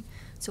meeting.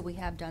 So we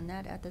have done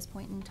that at this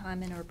point in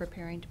time and are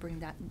preparing to bring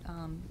that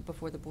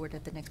before the board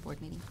at the next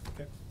board meeting.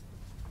 Okay.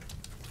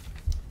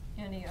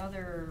 Any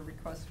other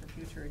requests for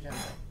future agenda?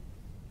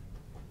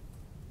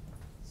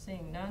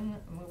 Seeing none,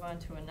 move on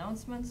to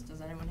announcements.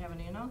 Does anyone have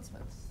any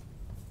announcements?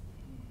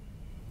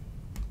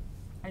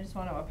 I just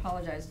want to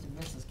apologize to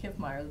Mrs.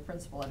 Kiffmeyer, the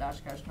principal at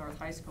Oshkosh North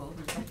High School,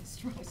 who's been a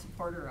strong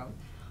supporter of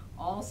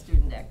all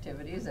student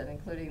activities, and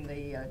including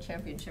the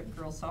championship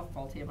girls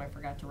softball team. I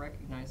forgot to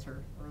recognize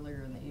her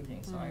earlier in the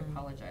evening, so I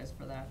apologize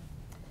for that.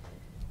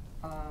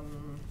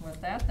 With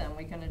that, then,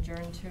 we can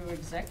adjourn to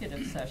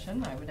executive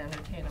session. I would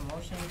entertain a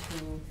motion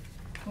to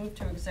move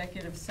to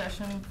executive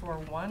session for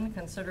one,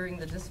 considering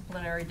the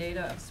disciplinary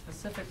data of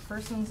specific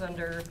persons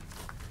under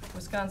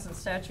Wisconsin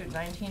Statute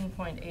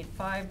 19.85,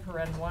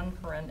 paren 1,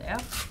 paren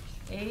F.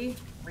 A,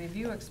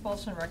 review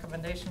expulsion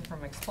recommendation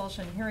from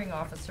expulsion hearing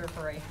officer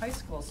for a high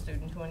school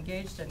student who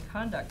engaged in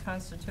conduct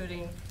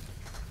constituting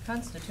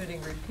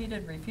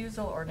repeated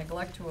refusal or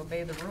neglect to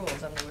obey the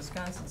rules under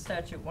Wisconsin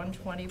Statute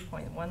 120.13,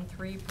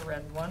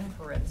 paren 1,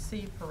 paren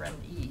C, paren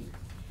E.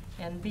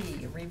 And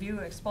B, review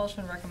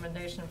expulsion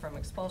recommendation from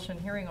expulsion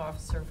hearing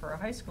officer for a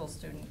high school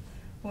student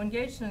who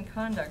engaged in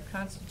conduct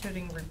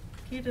constituting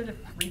repeated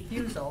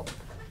refusal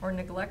or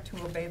neglect to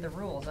obey the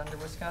rules under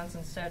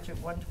Wisconsin Statute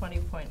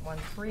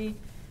 120.13,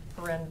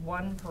 paren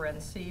 1,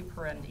 paren C,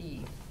 paren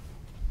E.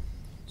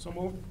 So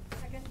moved.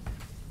 Second.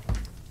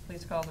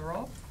 Please call the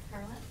roll.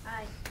 Carlin?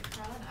 Aye.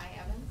 Carlin, aye.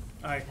 Evans?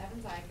 Aye.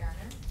 Evans, aye.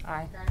 Garner?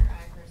 Aye. Garner,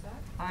 aye. Herzog?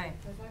 Aye.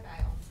 Herzog,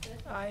 aye.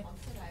 Olmsted? Aye.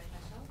 Olmsted, aye.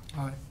 Peschel?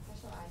 Aye.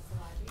 Peschel, aye.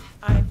 Szilagyi?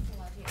 Aye.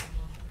 Szilagyi, aye.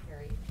 Motion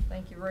carried.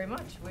 Thank you very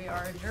much. We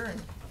are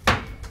adjourned.